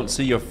of, I don't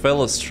see your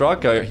fellas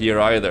truck out here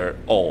either.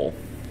 Oh,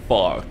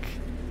 fuck.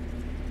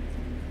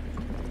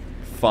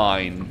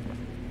 Fine.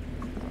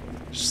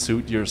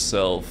 Suit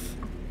yourself.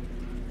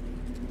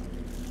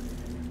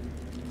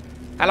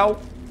 Hello?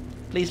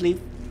 Please leave.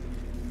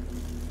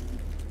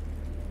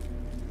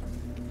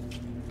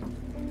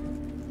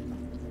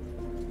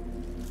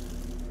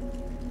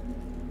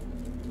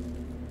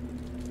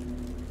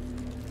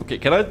 Okay,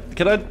 can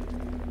I...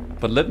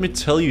 But let me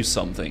tell you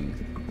something.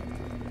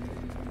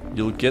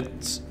 You'll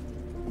get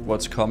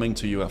what's coming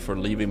to you for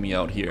leaving me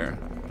out here.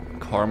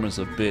 Karma's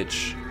a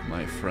bitch,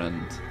 my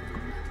friend.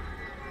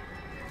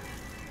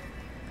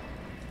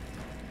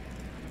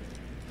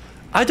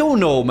 I don't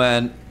know,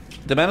 man.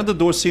 The man at the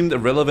door seemed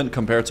irrelevant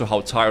compared to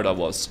how tired I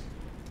was.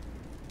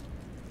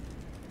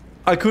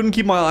 I couldn't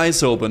keep my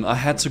eyes open. I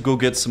had to go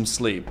get some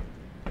sleep.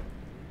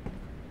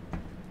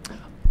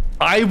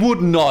 I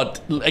would not...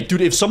 Like,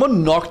 dude, if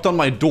someone knocked on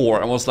my door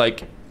and was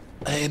like,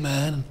 hey,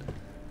 man...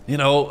 You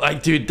know,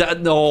 like, dude,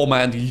 that... No,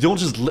 man. You don't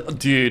just...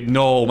 Dude,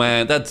 no,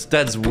 man.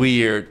 That's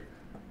weird.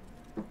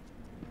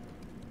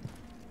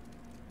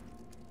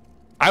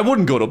 I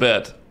wouldn't go to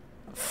bed.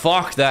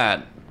 Fuck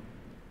that.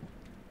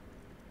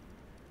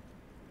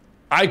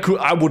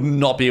 I would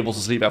not be able to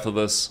sleep after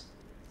this.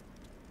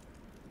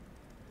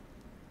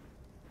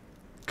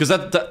 Because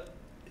that...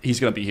 He's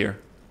gonna be here.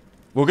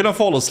 We're gonna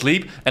fall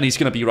asleep, and he's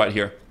gonna be right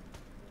here.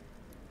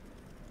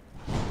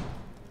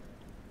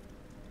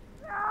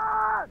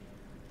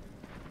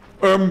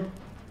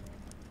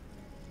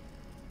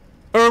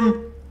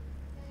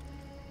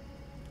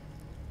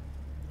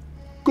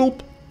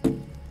 Gulp.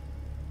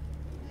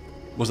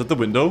 Was that the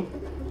window?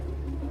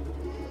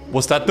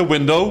 Was that the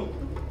window?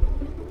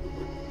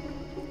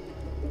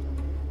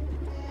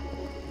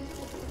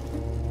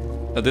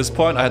 At this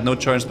point, I had no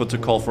choice but to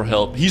call for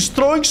help. He's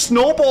throwing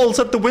snowballs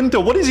at the window.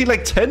 What is he,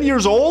 like 10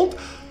 years old?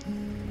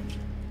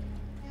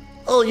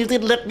 Oh, you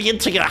didn't let me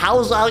into your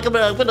house? I'm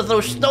gonna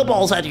throw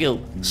snowballs at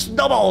you.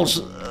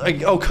 Snowballs!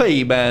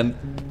 Okay, man.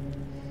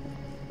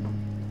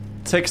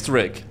 Text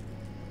Rick.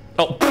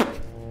 Oh.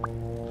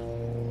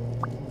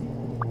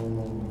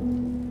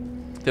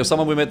 There's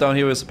someone we met down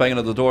here who's banging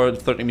at the door,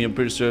 threatening me. I'm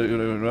pretty sure.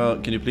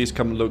 Can you please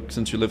come look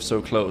since you live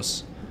so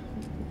close?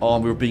 Oh,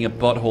 we were being a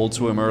butthole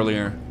to him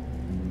earlier.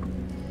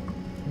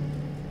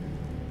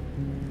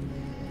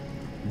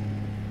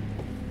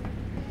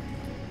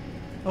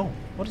 Oh,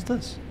 what is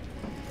this?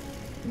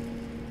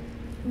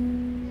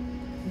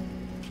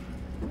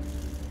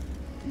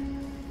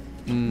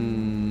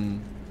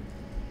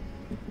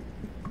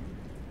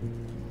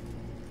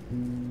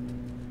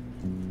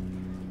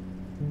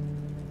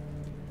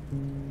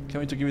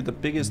 Coming to give you the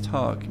biggest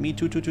hug. Me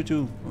too,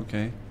 too.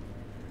 Okay.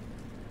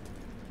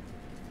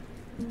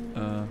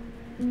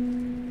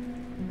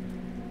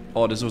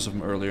 Oh, this was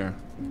from earlier.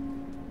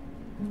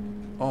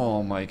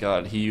 Oh my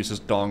god, he uses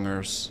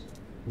dongers.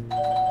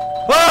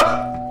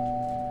 Ah!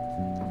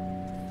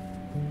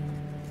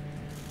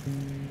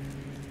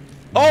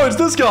 Oh, it's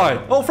this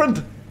guy! Oh,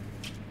 friend!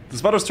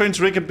 Despite how strange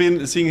Rick had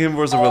been, seeing him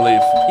was a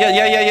relief.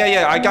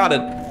 Yeah, I got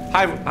it.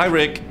 Hi,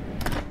 Rick.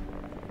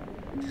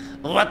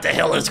 What the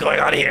hell is going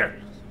on here?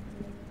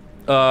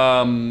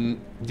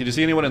 Did you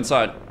see anyone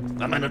inside?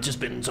 I might have just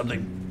been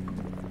something.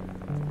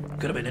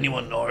 Could have been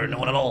anyone or no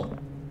one at all.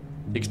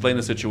 Explain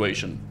the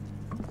situation.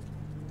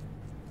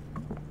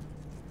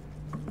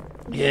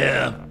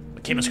 Yeah, I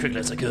came as quickly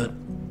as I could.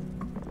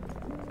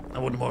 I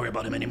wouldn't worry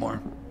about him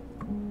anymore.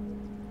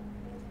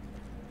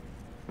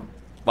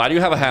 Why do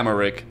you have a hammer,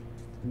 Rick?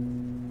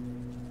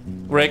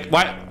 Rick,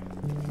 why?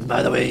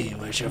 By the way,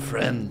 where's your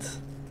friend?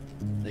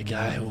 The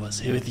guy who was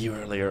here with you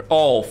earlier.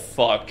 Oh,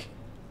 fuck.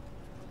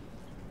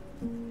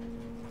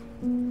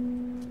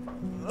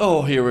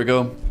 Oh, here we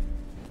go.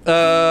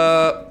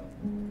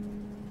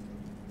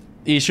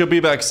 He should be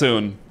back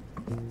soon.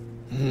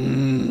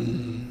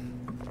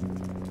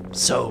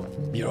 So,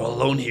 you're all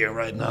alone here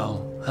right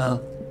now, huh?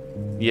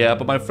 Yeah,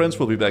 but my friends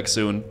will be back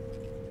soon.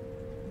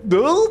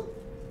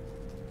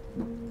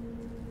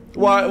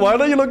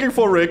 What are you looking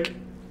for, Rick?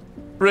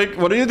 Rick,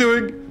 what are you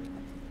doing?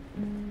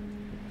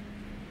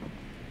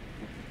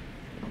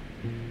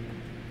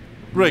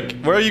 Rick,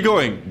 where are you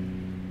going?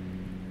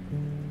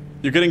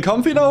 You getting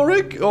comfy now,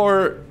 Rick,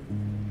 or?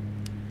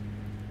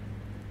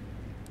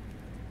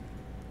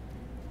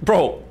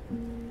 Bro,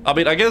 I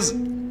mean, I guess...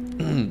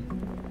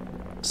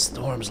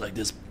 Storms like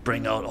this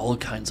bring out all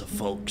kinds of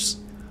folks.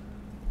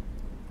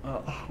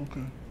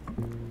 Okay.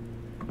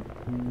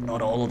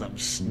 Not all of them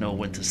know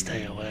when to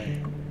stay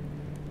away.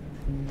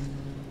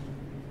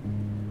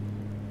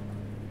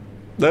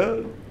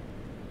 The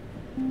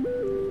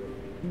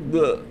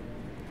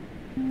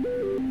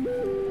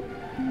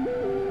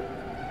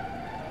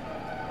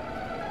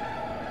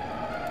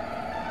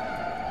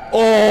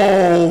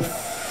Oh,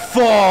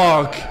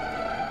 fuck!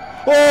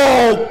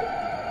 Oh!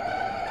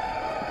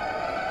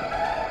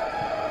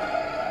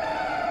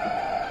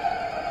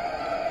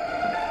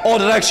 Oh,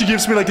 that actually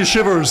gives me like the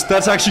shivers.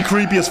 That's actually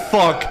creepy as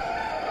fuck.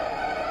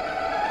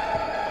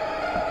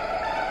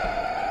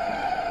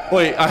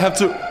 Wait, I have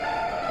to...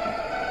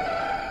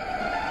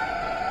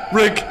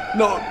 Rick,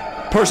 no,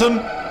 person?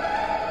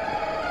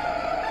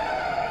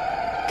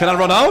 Can I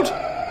run out?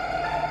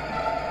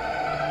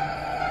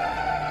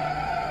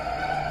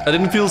 I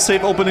didn't feel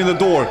safe opening the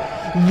door.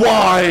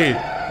 Why?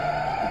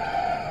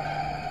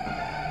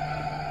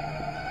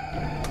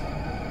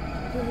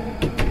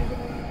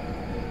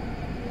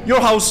 Your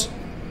house.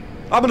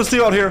 I'm gonna stay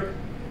out here.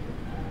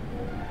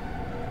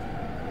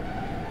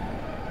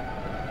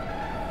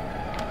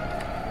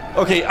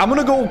 Okay, I'm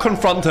gonna go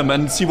confront him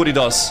and see what he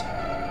does.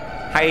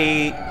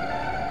 Hi.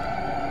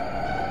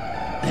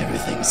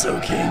 Everything's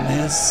okay,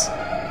 miss?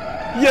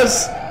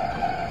 Yes.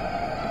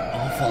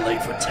 Awful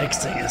late for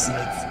texting, isn't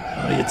it?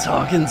 Who are you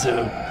talking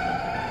to?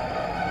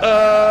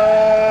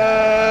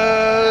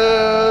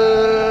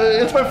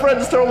 It's my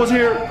friend Star was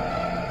here.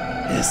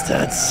 Is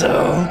that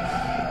so?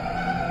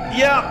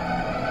 Yeah.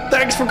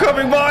 Thanks for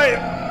coming by.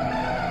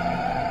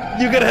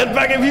 You can head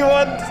back if you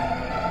want.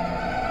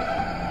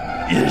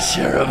 You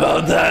sure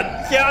about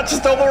that? Yeah,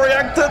 just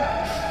overreacted.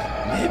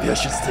 Maybe I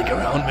should stick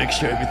around, make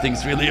sure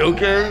everything's really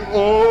okay.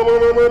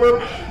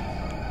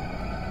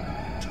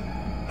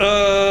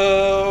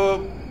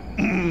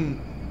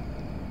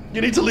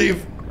 You need to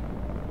leave.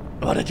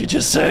 What did you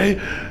just say?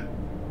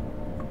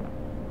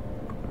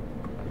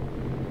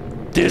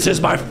 This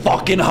is my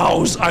fucking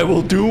house. I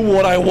will do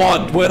what I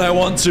want when I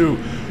want to.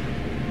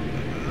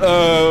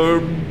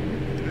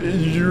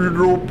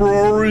 You'll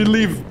probably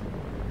leave.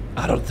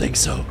 I don't think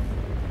so.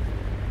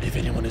 If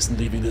anyone isn't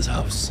leaving this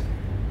house,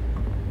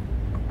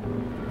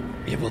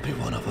 it will be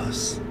one of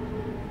us.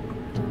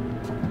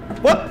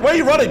 What? Where are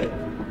you running?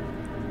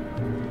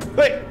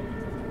 Wait.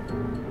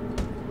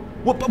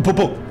 What?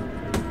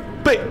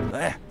 Wait.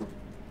 Ah!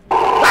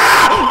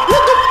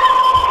 What the?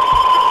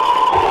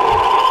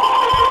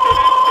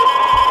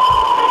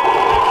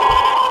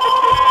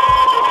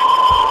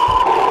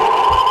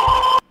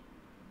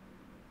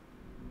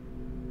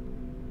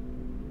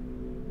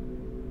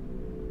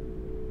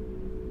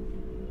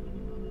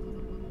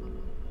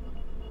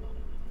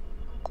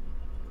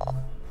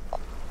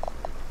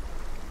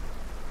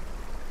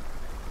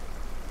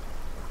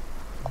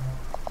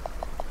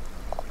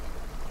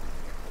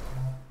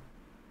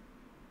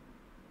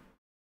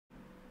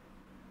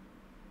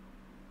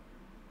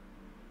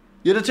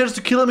 You had a chance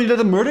to kill him and you let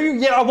him murder you?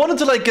 Yeah, I wanted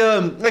to like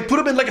put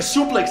him in like a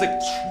suplex,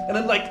 like, and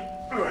then like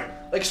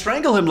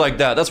strangle him like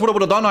that. That's what I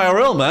would have done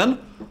IRL, man.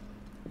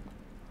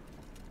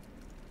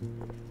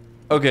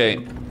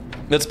 Okay,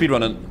 let's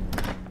speedrun it.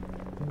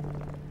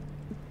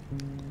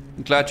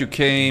 I'm glad you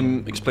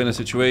came. Explain the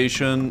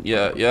situation.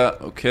 Yeah,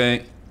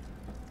 okay.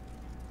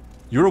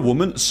 You're a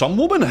woman? Some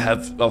women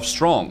are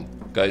strong,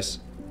 guys.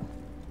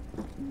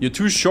 You're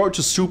too short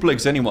to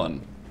suplex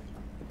anyone.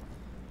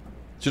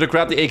 Should I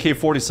grab the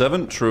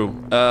AK-47? True.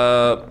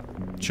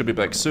 Should be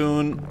back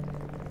soon.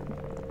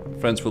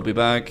 Friends will be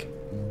back.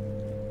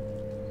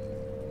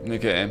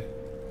 Okay.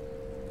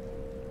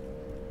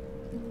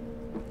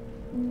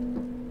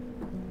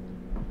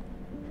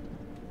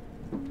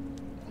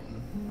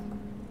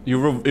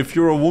 If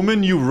you're a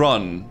woman, you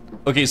run.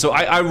 Okay, so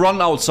I run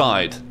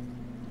outside.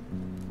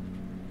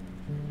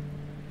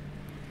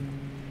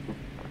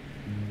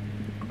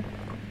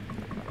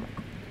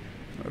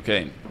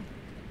 Okay.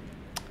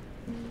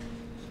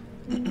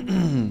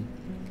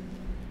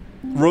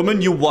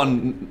 Roman, you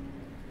won.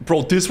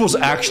 Bro, this was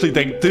actually...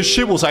 This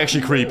shit was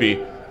actually creepy.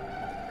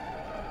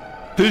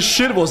 This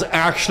shit was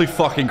actually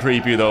fucking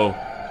creepy, though.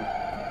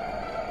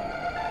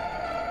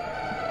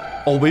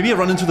 Oh, maybe I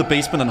run into the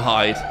basement and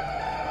hide.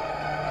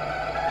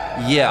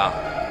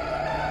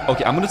 Yeah.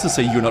 Okay, I'm gonna just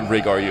say you're not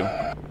Rick, are you?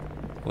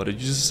 What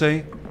did you just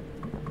say?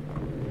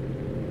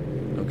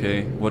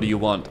 Okay, what do you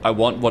want? I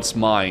want what's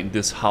mine.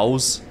 This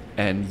house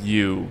and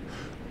you.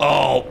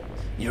 Oh,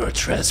 you're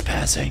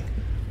trespassing.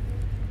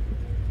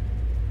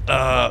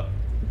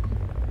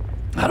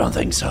 I don't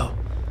think so.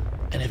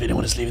 And if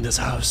anyone is leaving this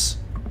house,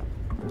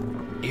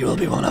 you will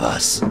be one of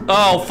us.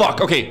 Oh,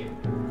 fuck, okay.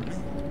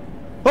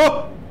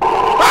 Oh!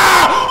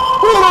 Ah!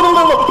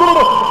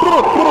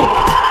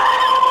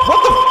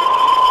 What the?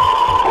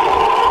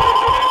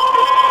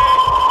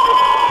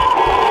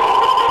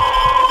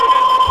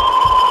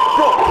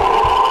 Bro.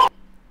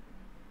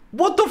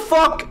 What the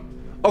fuck?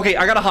 Okay,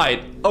 I gotta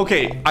hide.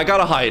 Okay, I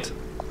gotta hide.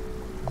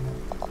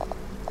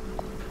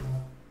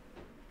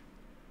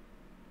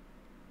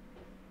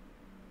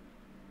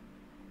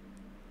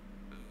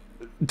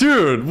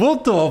 Dude,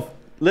 what the?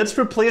 Let's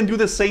replay and do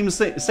the same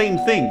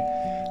thing.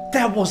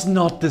 That was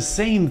not the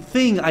same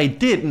thing I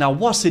did. Now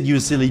was it, you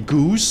silly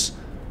goose?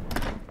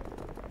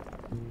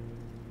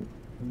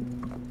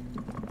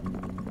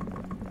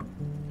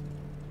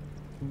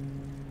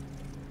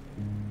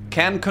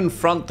 Can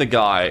confront the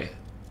guy.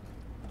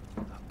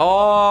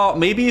 Oh,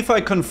 maybe if I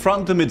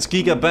confront him, it's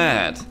giga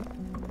bad.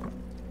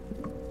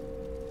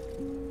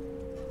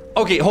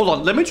 Okay, hold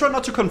on. Let me try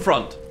not to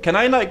confront. Can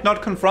I, like,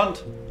 not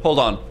confront? Hold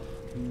on.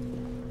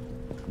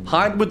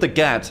 Hide with the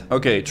gat.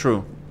 Okay,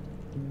 true.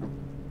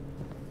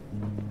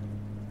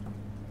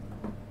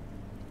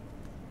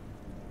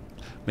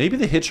 Maybe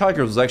the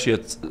hitchhiker was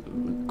actually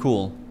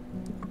cool.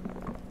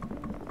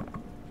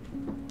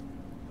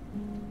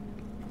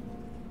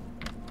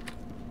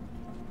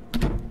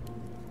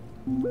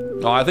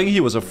 Oh, I think he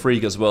was a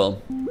freak as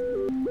well.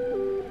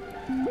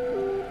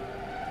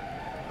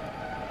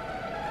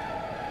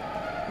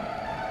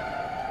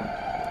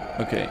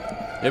 Okay.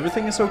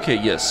 Everything is okay,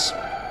 yes.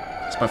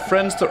 So my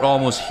friends, they're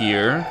almost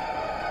here.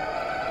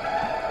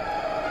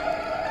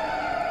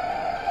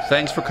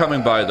 Thanks for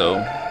coming by,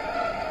 though.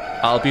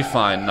 I'll be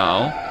fine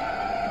now.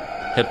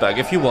 Head back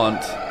if you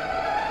want.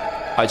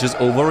 I just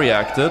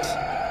overreacted.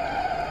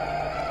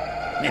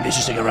 Maybe you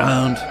should stick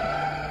around.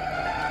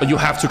 But you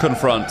have to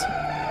confront.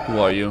 Who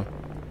are you?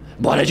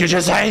 What did you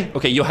just say?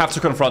 Okay, you have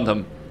to confront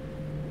him.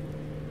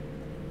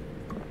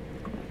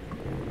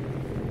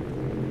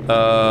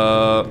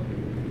 I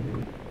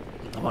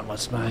want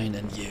what's mine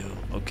and you.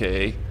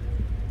 Okay.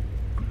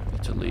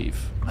 Need to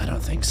leave. I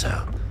don't think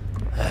so.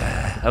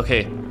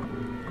 Okay.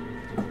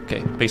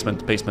 Okay,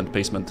 basement, basement,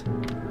 basement.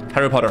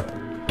 Harry Potter.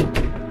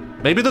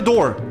 Maybe the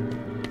door.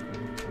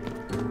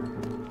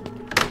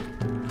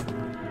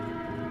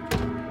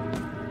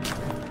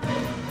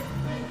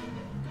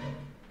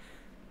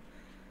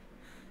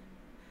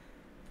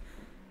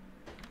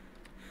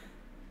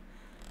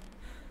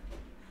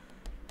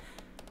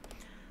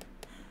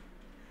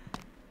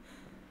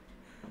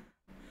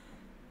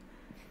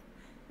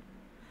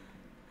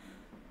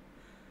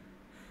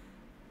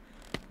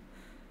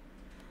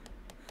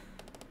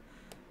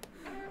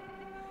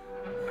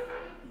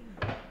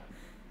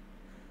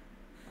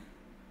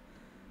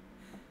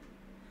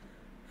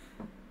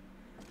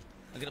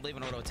 I'm gonna believe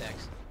in auto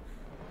attacks.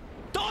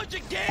 Dodge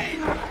again!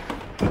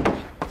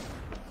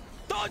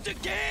 Dodge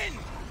again!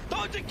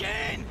 Dodge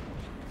again!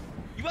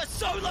 You are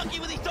so lucky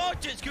with these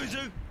dodges,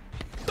 Kuzu!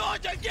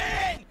 Dodge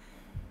again!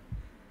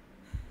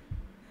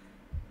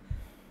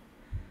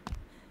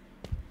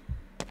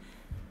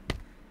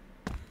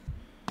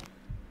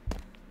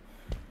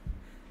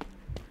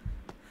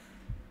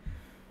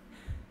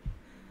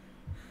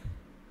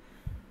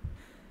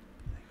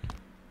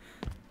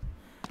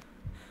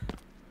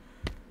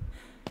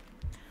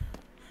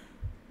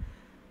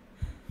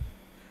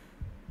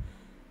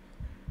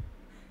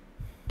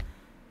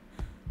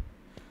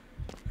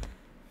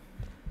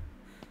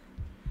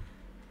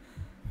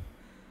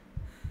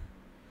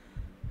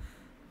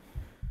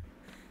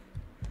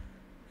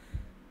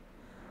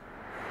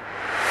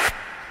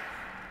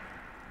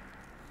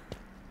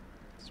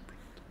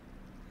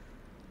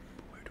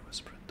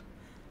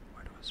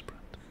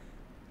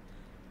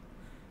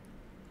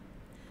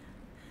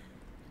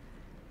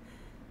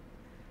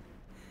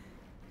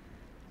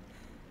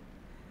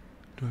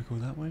 Do I go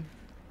that way?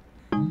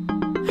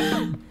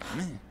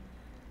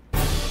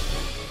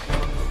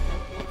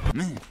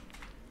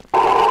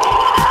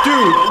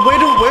 Dude,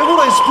 where would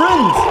I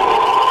sprint?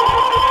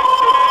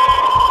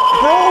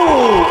 Bro!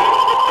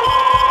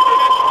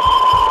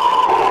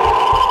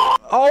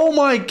 Oh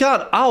my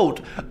god, out.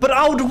 But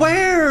out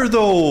where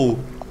though?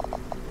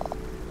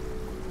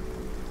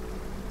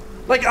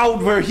 Like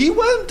out where he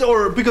went,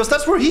 or because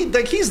that's where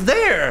he's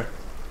there.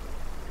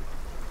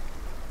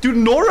 Dude,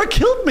 Nora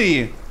killed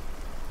me.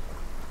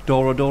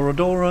 Dora, Dora,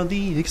 Dora,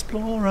 the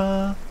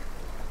Explorer.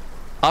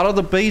 Out of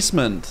the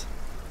basement.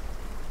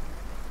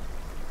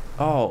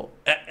 Oh,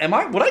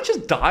 would I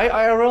just die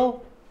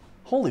IRL?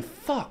 Holy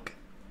fuck.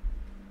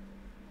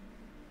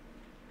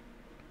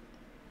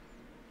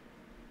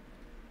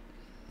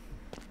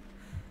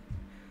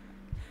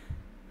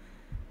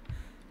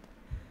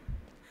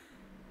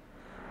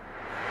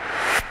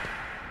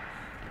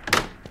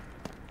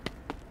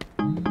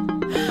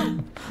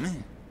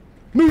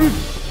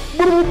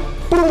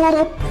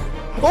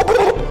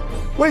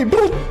 Wait,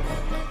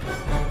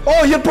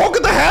 oh, he had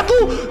broken the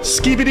handle?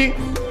 Skibidi,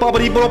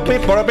 bobbity, bobbity,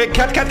 bobbity,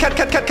 cat, cat, cat,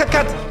 cat, cat, cat,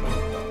 cat.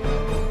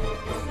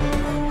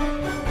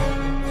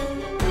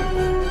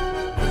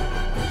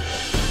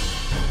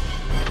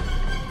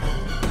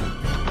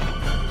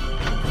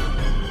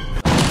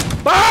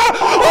 Ah!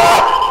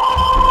 Ah!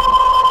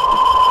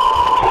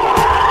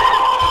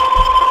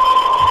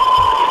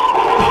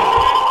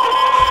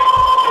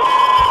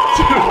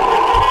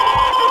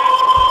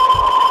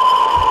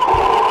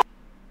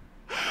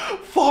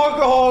 Fuck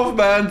off,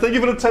 man. Thank you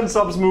for the 10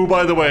 subs, Moo,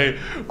 by the way.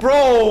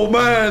 Bro,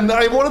 man,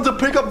 I wanted to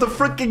pick up the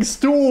freaking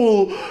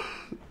stool.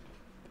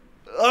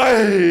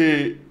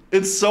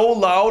 It's so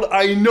loud.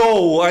 I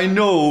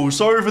know.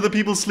 Sorry for the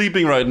people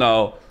sleeping right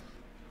now.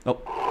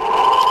 Oh.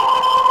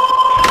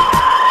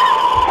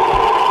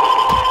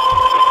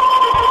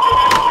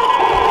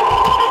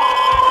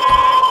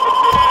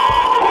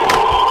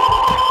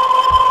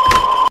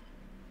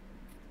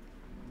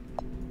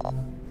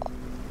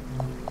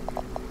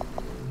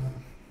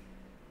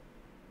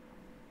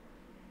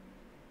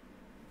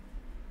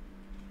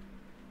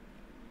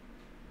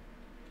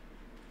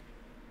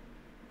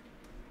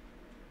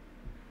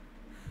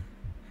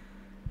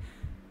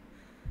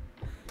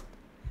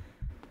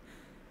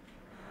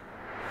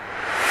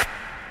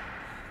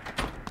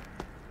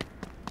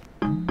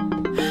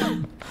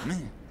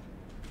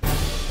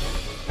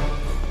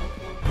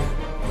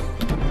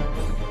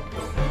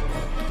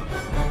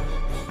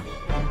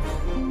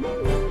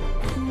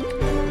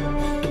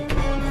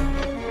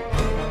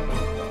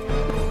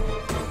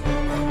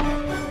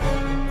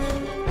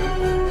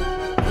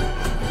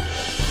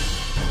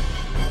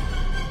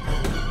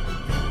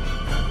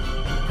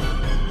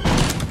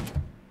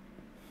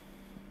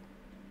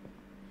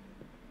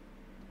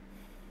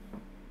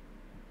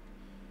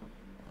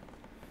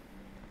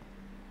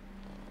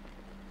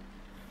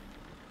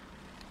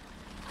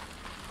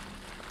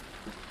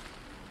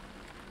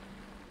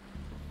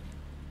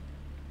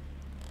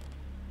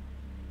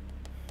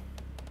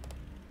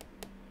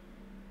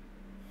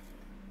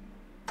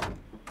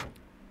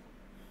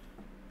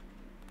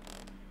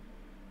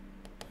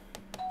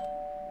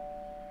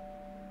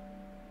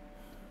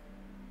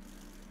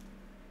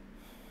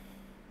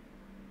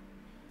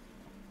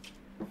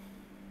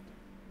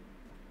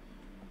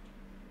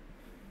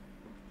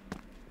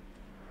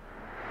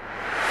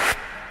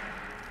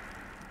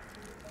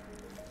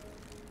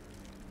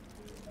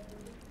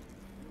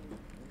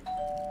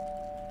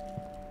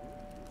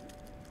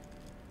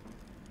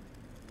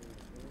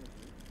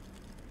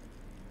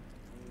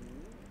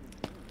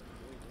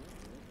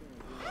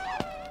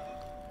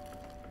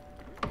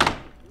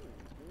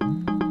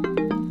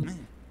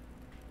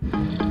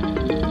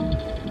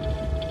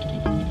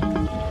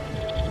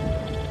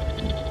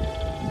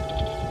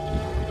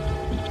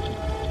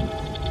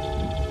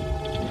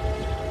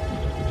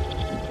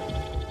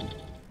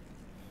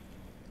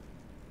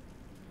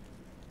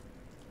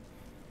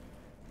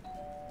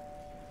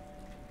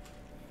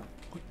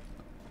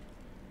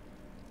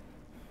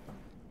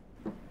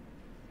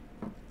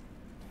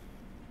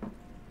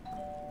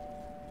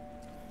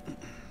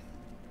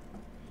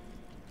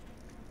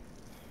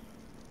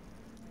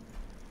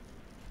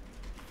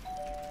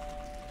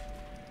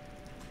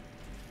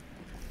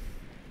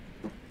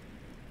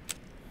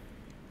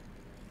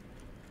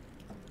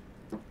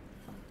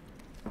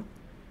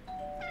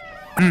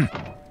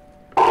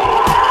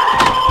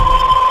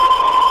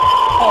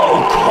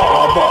 Oh,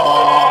 come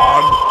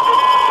on!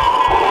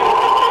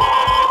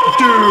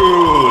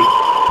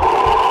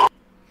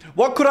 Dude!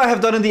 What could I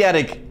have done in the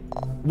attic?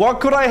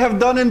 What could I have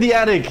done in the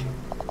attic?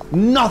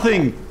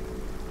 Nothing!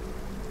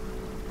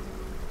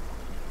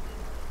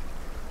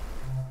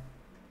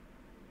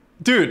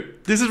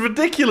 Dude, this is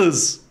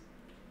ridiculous!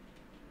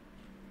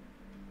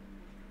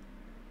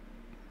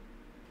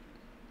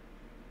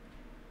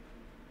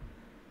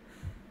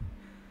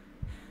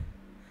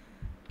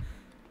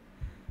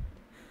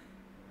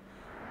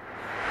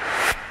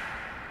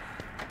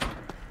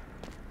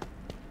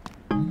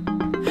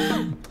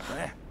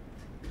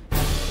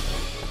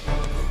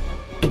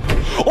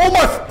 Oh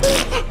my!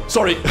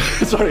 Sorry,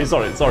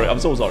 sorry. I'm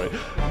so sorry.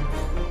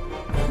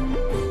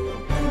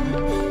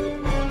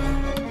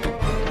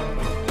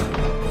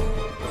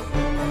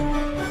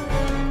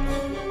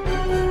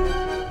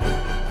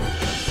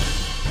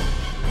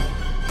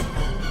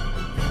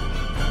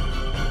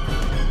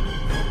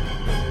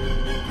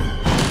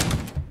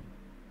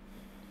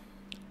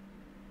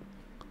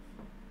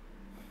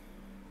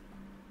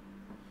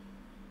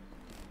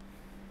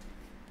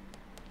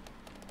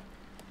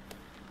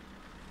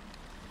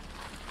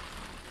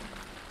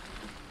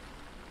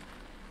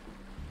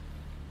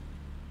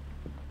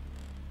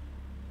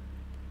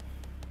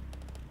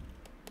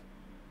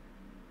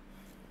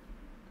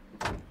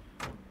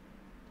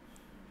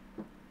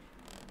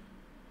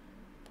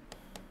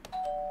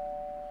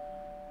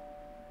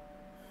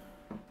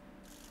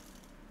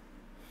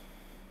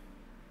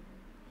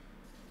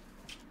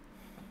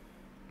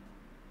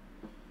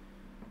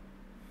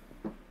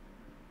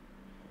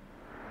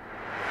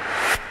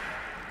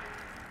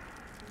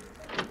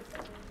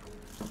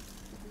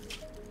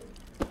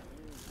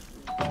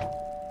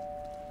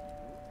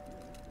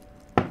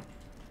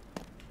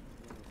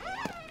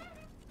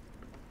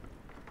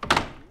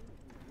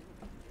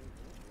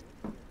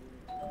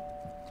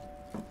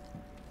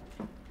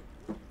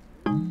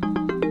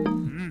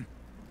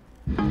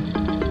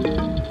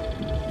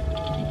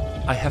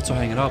 I have to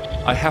hang it up.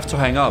 I have to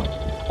hang up.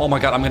 Oh my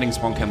god, I'm getting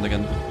spawn camped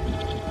again.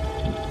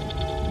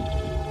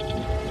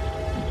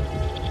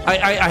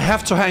 I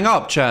have to hang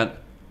up, chat.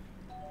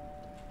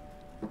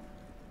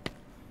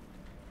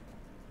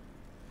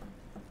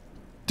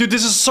 Dude,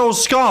 this is so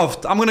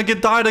scuffed. I'm gonna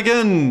get died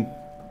again.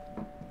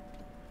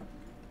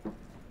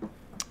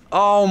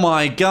 Oh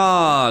my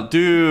god,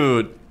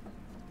 dude.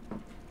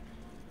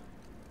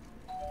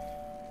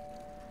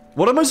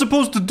 What am I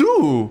supposed to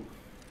do?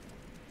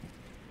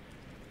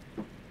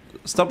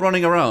 Stop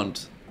running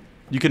around.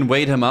 You can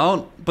wait him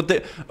out, but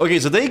they... Okay,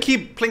 so they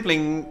keep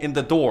pling in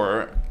the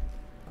door.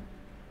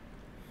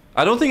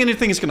 I don't think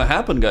anything is gonna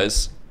happen,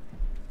 guys.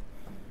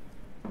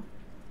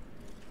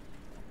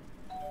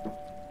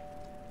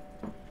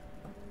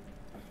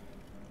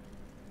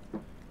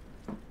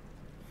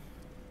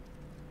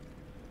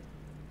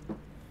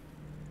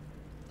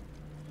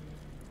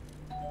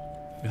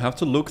 You have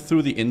to look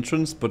through the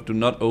entrance, but do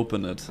not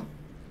open it.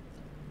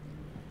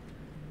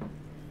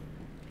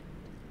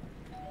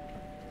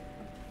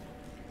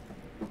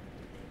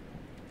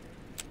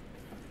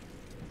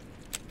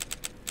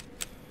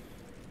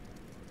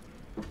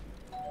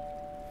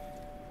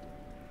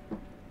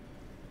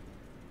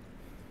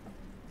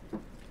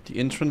 The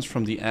entrance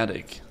from the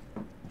attic.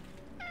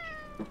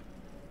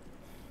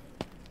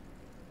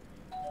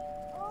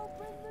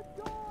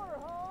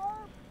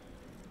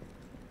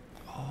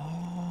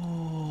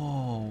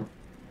 Oh.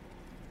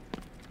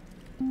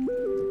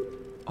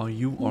 Are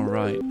you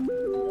alright?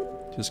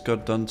 Just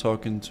got done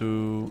talking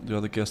to the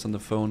other guest on the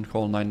phone.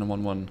 Call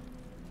 911.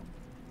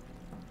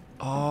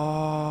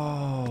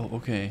 Oh,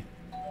 okay.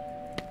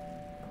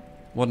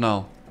 What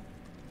now?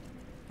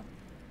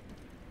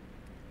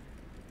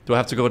 Do I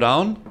have to go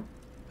down?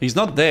 He's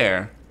not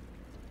there.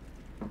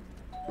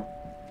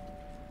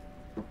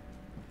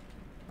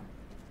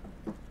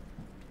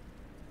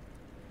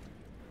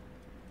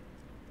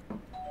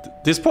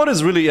 This part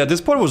is really, yeah,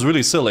 this part was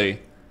really silly.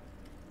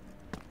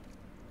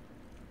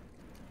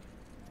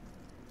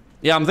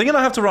 Yeah, I'm thinking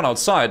I have to run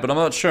outside, but I'm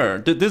not sure.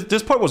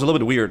 This part was a little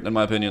bit weird, in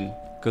my opinion.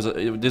 Because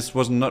this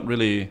was not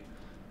really...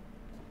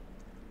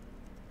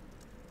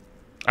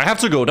 I have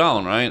to go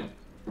down, right?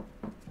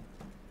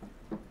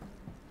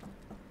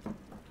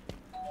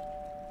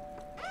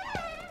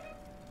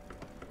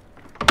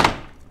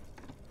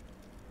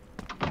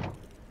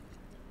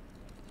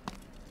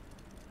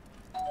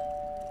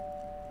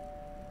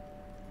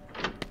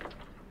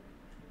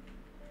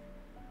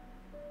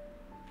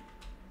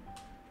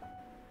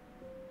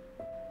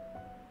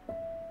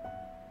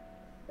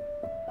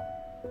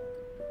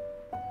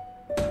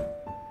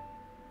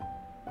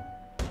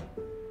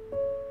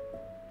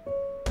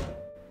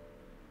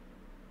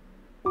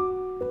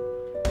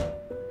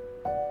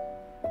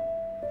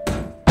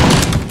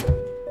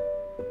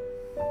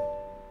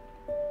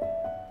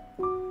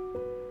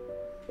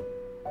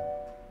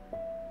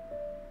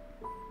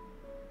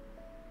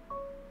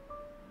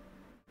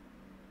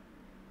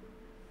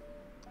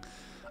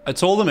 I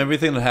told them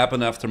everything that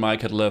happened after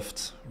Mike had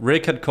left.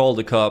 Rick had called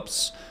the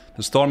cops.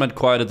 The storm had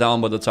quieted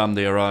down by the time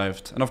they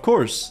arrived. And of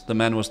course, the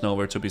man was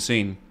nowhere to be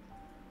seen.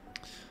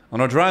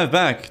 On our drive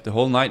back, the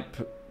whole night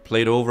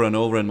played over and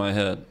over in my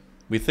head.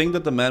 We think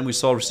that the man we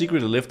saw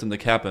secretly lived in the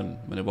cabin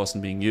when it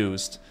wasn't being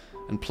used,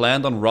 and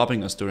planned on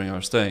robbing us during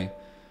our stay.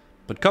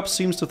 But cops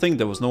seems to think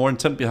there was no more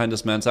intent behind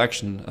this man's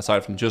action,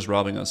 aside from just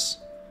robbing us.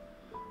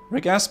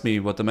 Rick asked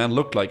me what the man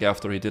looked like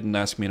after he didn't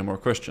ask me any more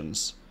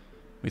questions.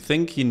 We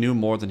think he knew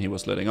more than he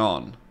was letting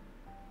on.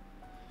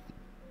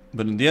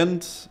 But in the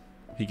end,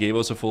 he gave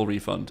us a full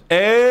refund.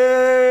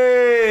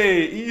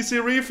 Hey! Easy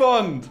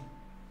refund!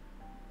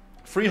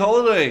 Free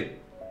holiday!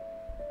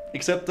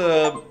 Except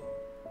the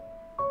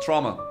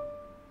trauma.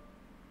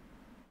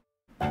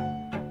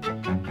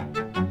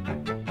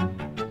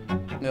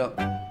 Yeah.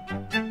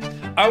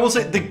 I will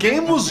say, the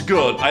game was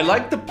good. I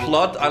liked the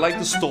plot, I liked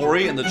the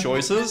story and the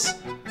choices.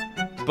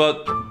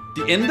 But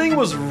the ending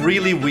was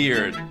really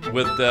weird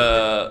with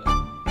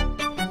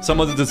some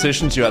of the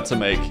decisions you had to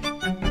make,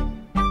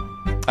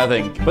 I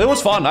think. But it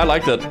was fun, I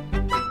liked it.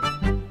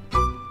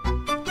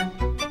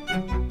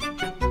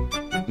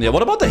 Yeah,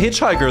 what about the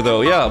hitchhiker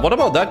though? Yeah, what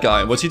about that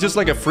guy? Was he just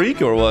like a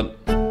freak or what?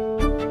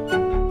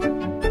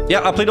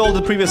 Yeah, I played all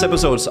the previous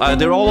episodes.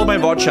 They're all on my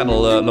VOD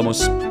channel,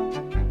 Lomos.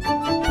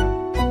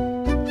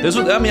 This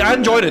was, I mean, I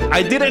enjoyed it.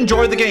 I did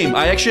enjoy the game.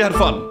 I actually had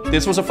fun.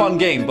 This was a fun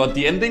game, but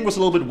the ending was a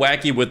little bit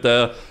wacky with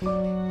the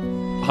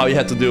how you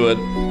had to do it.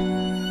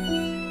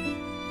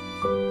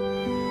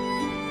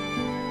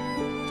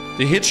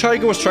 The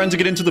hitchhiker was trying to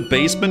get into the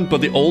basement,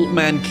 but the old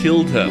man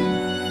killed him.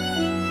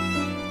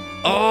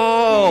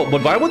 Oh,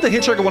 but why would the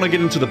hitchhiker want to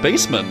get into the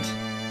basement?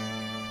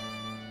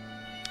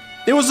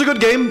 It was a good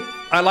game.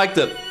 I liked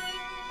it.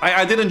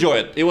 I did enjoy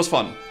it. It was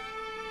fun.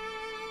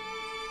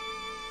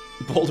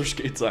 Boulder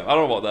skate time. I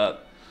don't know about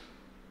that.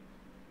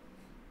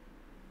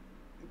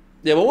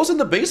 Yeah, what was in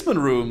the basement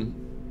room?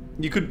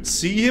 You could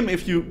see him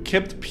if you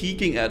kept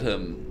peeking at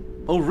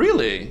him. Oh,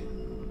 really?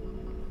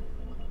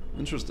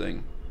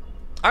 Interesting.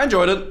 I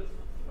enjoyed it.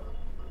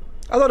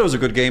 I thought it was a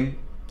good game.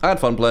 I had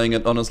fun playing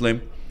it,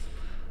 honestly.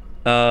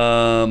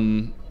 I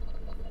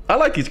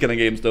like these kind of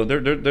games though.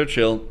 They're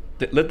chill.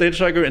 Let the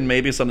hitchhiker and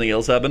maybe something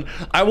else happen.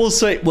 I will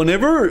say,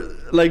 whenever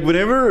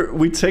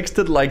we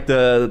texted like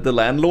the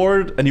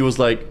landlord and he was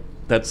like,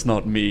 "That's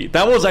not me."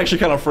 That was actually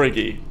kind of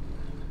freaky.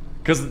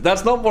 Because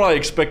that's not what I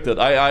expected.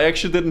 I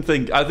actually didn't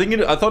think. I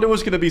thought it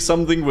was gonna be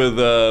something with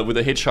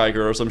a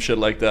hitchhiker or some shit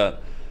like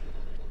that.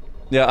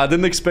 Yeah, I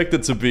didn't expect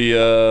it to be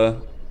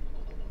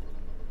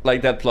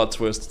like that plot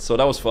twist. So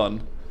that was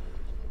fun.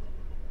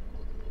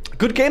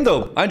 Good game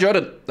though. I enjoyed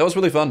it. That was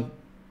really fun.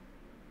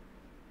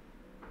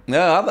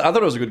 Yeah, I thought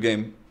it was a good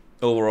game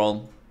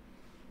overall.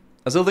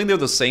 I still think they're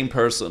the same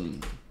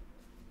person.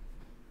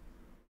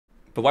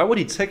 But why would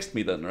he text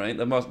me then, right?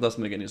 That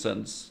doesn't make any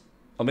sense.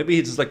 Or maybe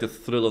he just like the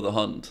thrill of the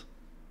hunt.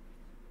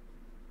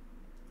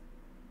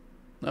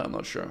 No, I'm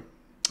not sure.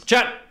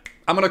 Chat!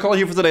 I'm gonna call it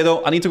here for today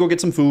though. I need to go get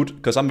some food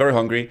because I'm very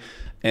hungry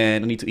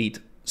and I need to eat.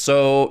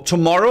 So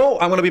tomorrow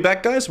I'm gonna be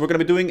back, guys. We're gonna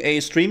be doing a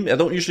stream. I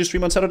don't usually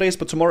stream on Saturdays,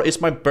 but tomorrow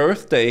is my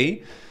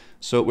birthday.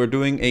 So we're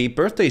doing a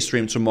birthday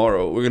stream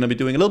tomorrow. We're gonna be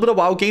doing a little bit of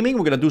WoW gaming.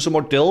 We're gonna do some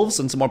more delves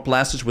and some more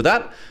blasts with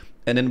that.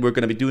 And then we're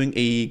gonna be doing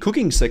a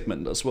cooking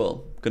segment as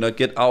well. Gonna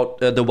get out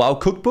the WoW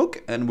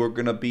cookbook and we're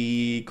gonna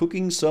be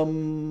cooking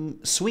some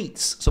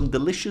sweets, some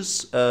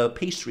delicious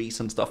pastries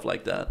and stuff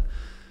like that.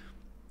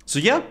 So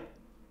yeah,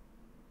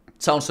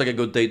 sounds like a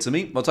good day to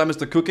me. What time is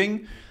the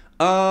cooking?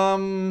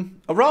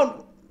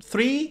 Around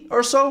 3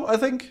 or so, I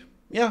think.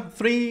 Yeah,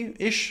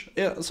 3-ish.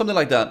 Yeah, something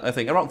like that, I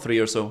think. Around 3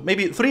 or so.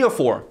 Maybe 3 or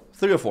 4.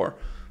 3 or 4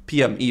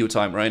 p.m. EU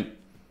time, right?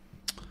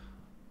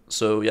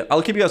 So yeah,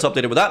 I'll keep you guys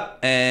updated with that.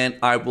 And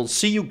I will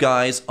see you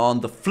guys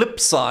on the flip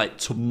side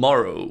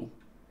tomorrow.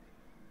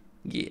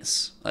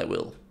 Yes, I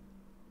will.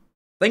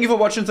 Thank you for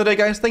watching today,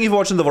 guys. Thank you for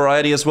watching the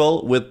variety as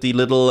well with the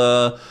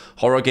little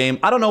horror game.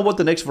 I don't know what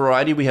the next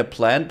variety we have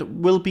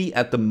planned will be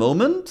at the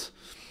moment.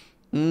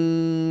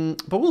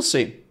 But we'll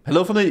see.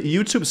 Hello from the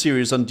YouTube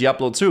series on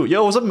Diablo 2.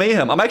 Yo, what's up,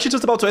 Mayhem? I'm actually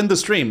just about to end the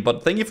stream,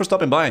 but thank you for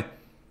stopping by.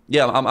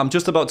 Yeah, I'm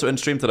just about to end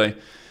stream today.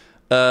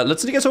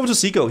 Let's send you guys over to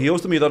Seiko. He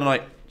hosted me the other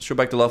night. Straight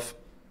back to love.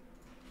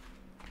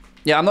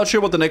 Yeah, I'm not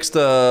sure what the next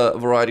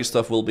variety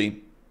stuff will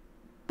be.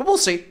 But we'll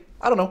see.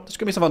 I don't know. There's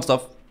gonna be some fun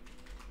stuff.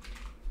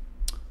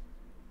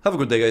 Have a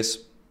good day, guys.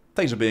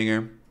 Thanks for being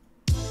here.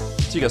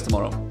 See you guys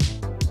tomorrow.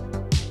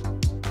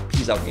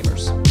 Peace out,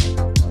 gamers.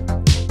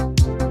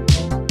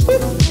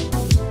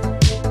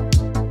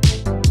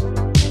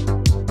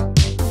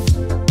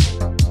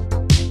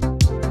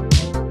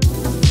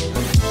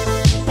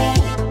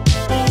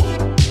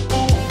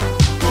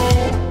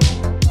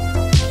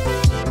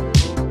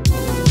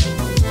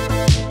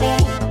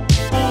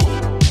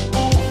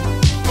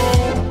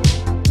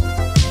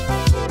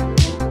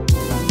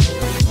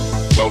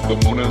 The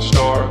moon and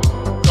star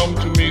come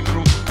to me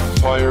through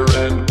fire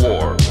and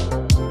war.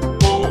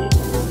 Oh,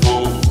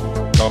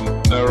 oh, come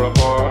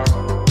Nerevar,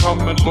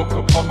 come and look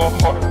upon the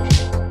heart,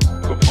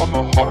 upon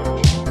the heart.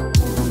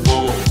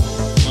 Oh,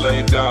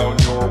 lay down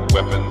your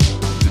weapons,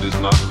 it is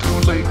not too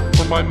late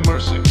for my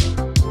mercy.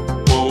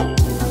 Oh,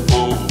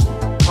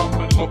 oh, come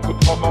and look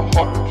upon the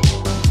heart,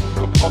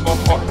 upon the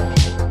heart.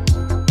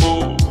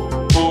 Oh,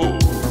 oh,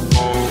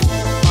 oh,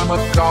 I'm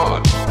a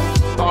god,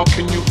 how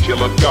can you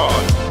kill a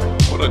god?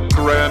 What a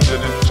grand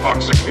and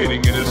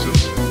intoxicating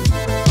innocence.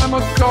 I'm a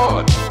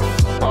god.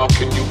 How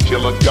can you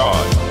kill a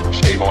god?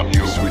 Shame on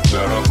you, sweet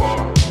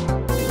Nerevar.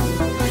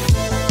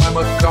 I'm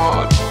a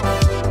god.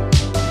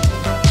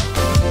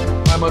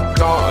 I'm a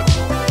god.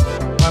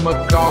 I'm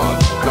a god.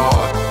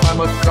 God. I'm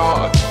a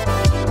god.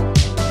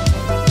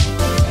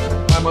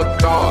 I'm a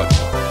god.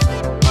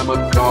 I'm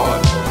a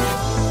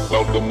god.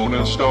 Well, the moon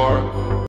and star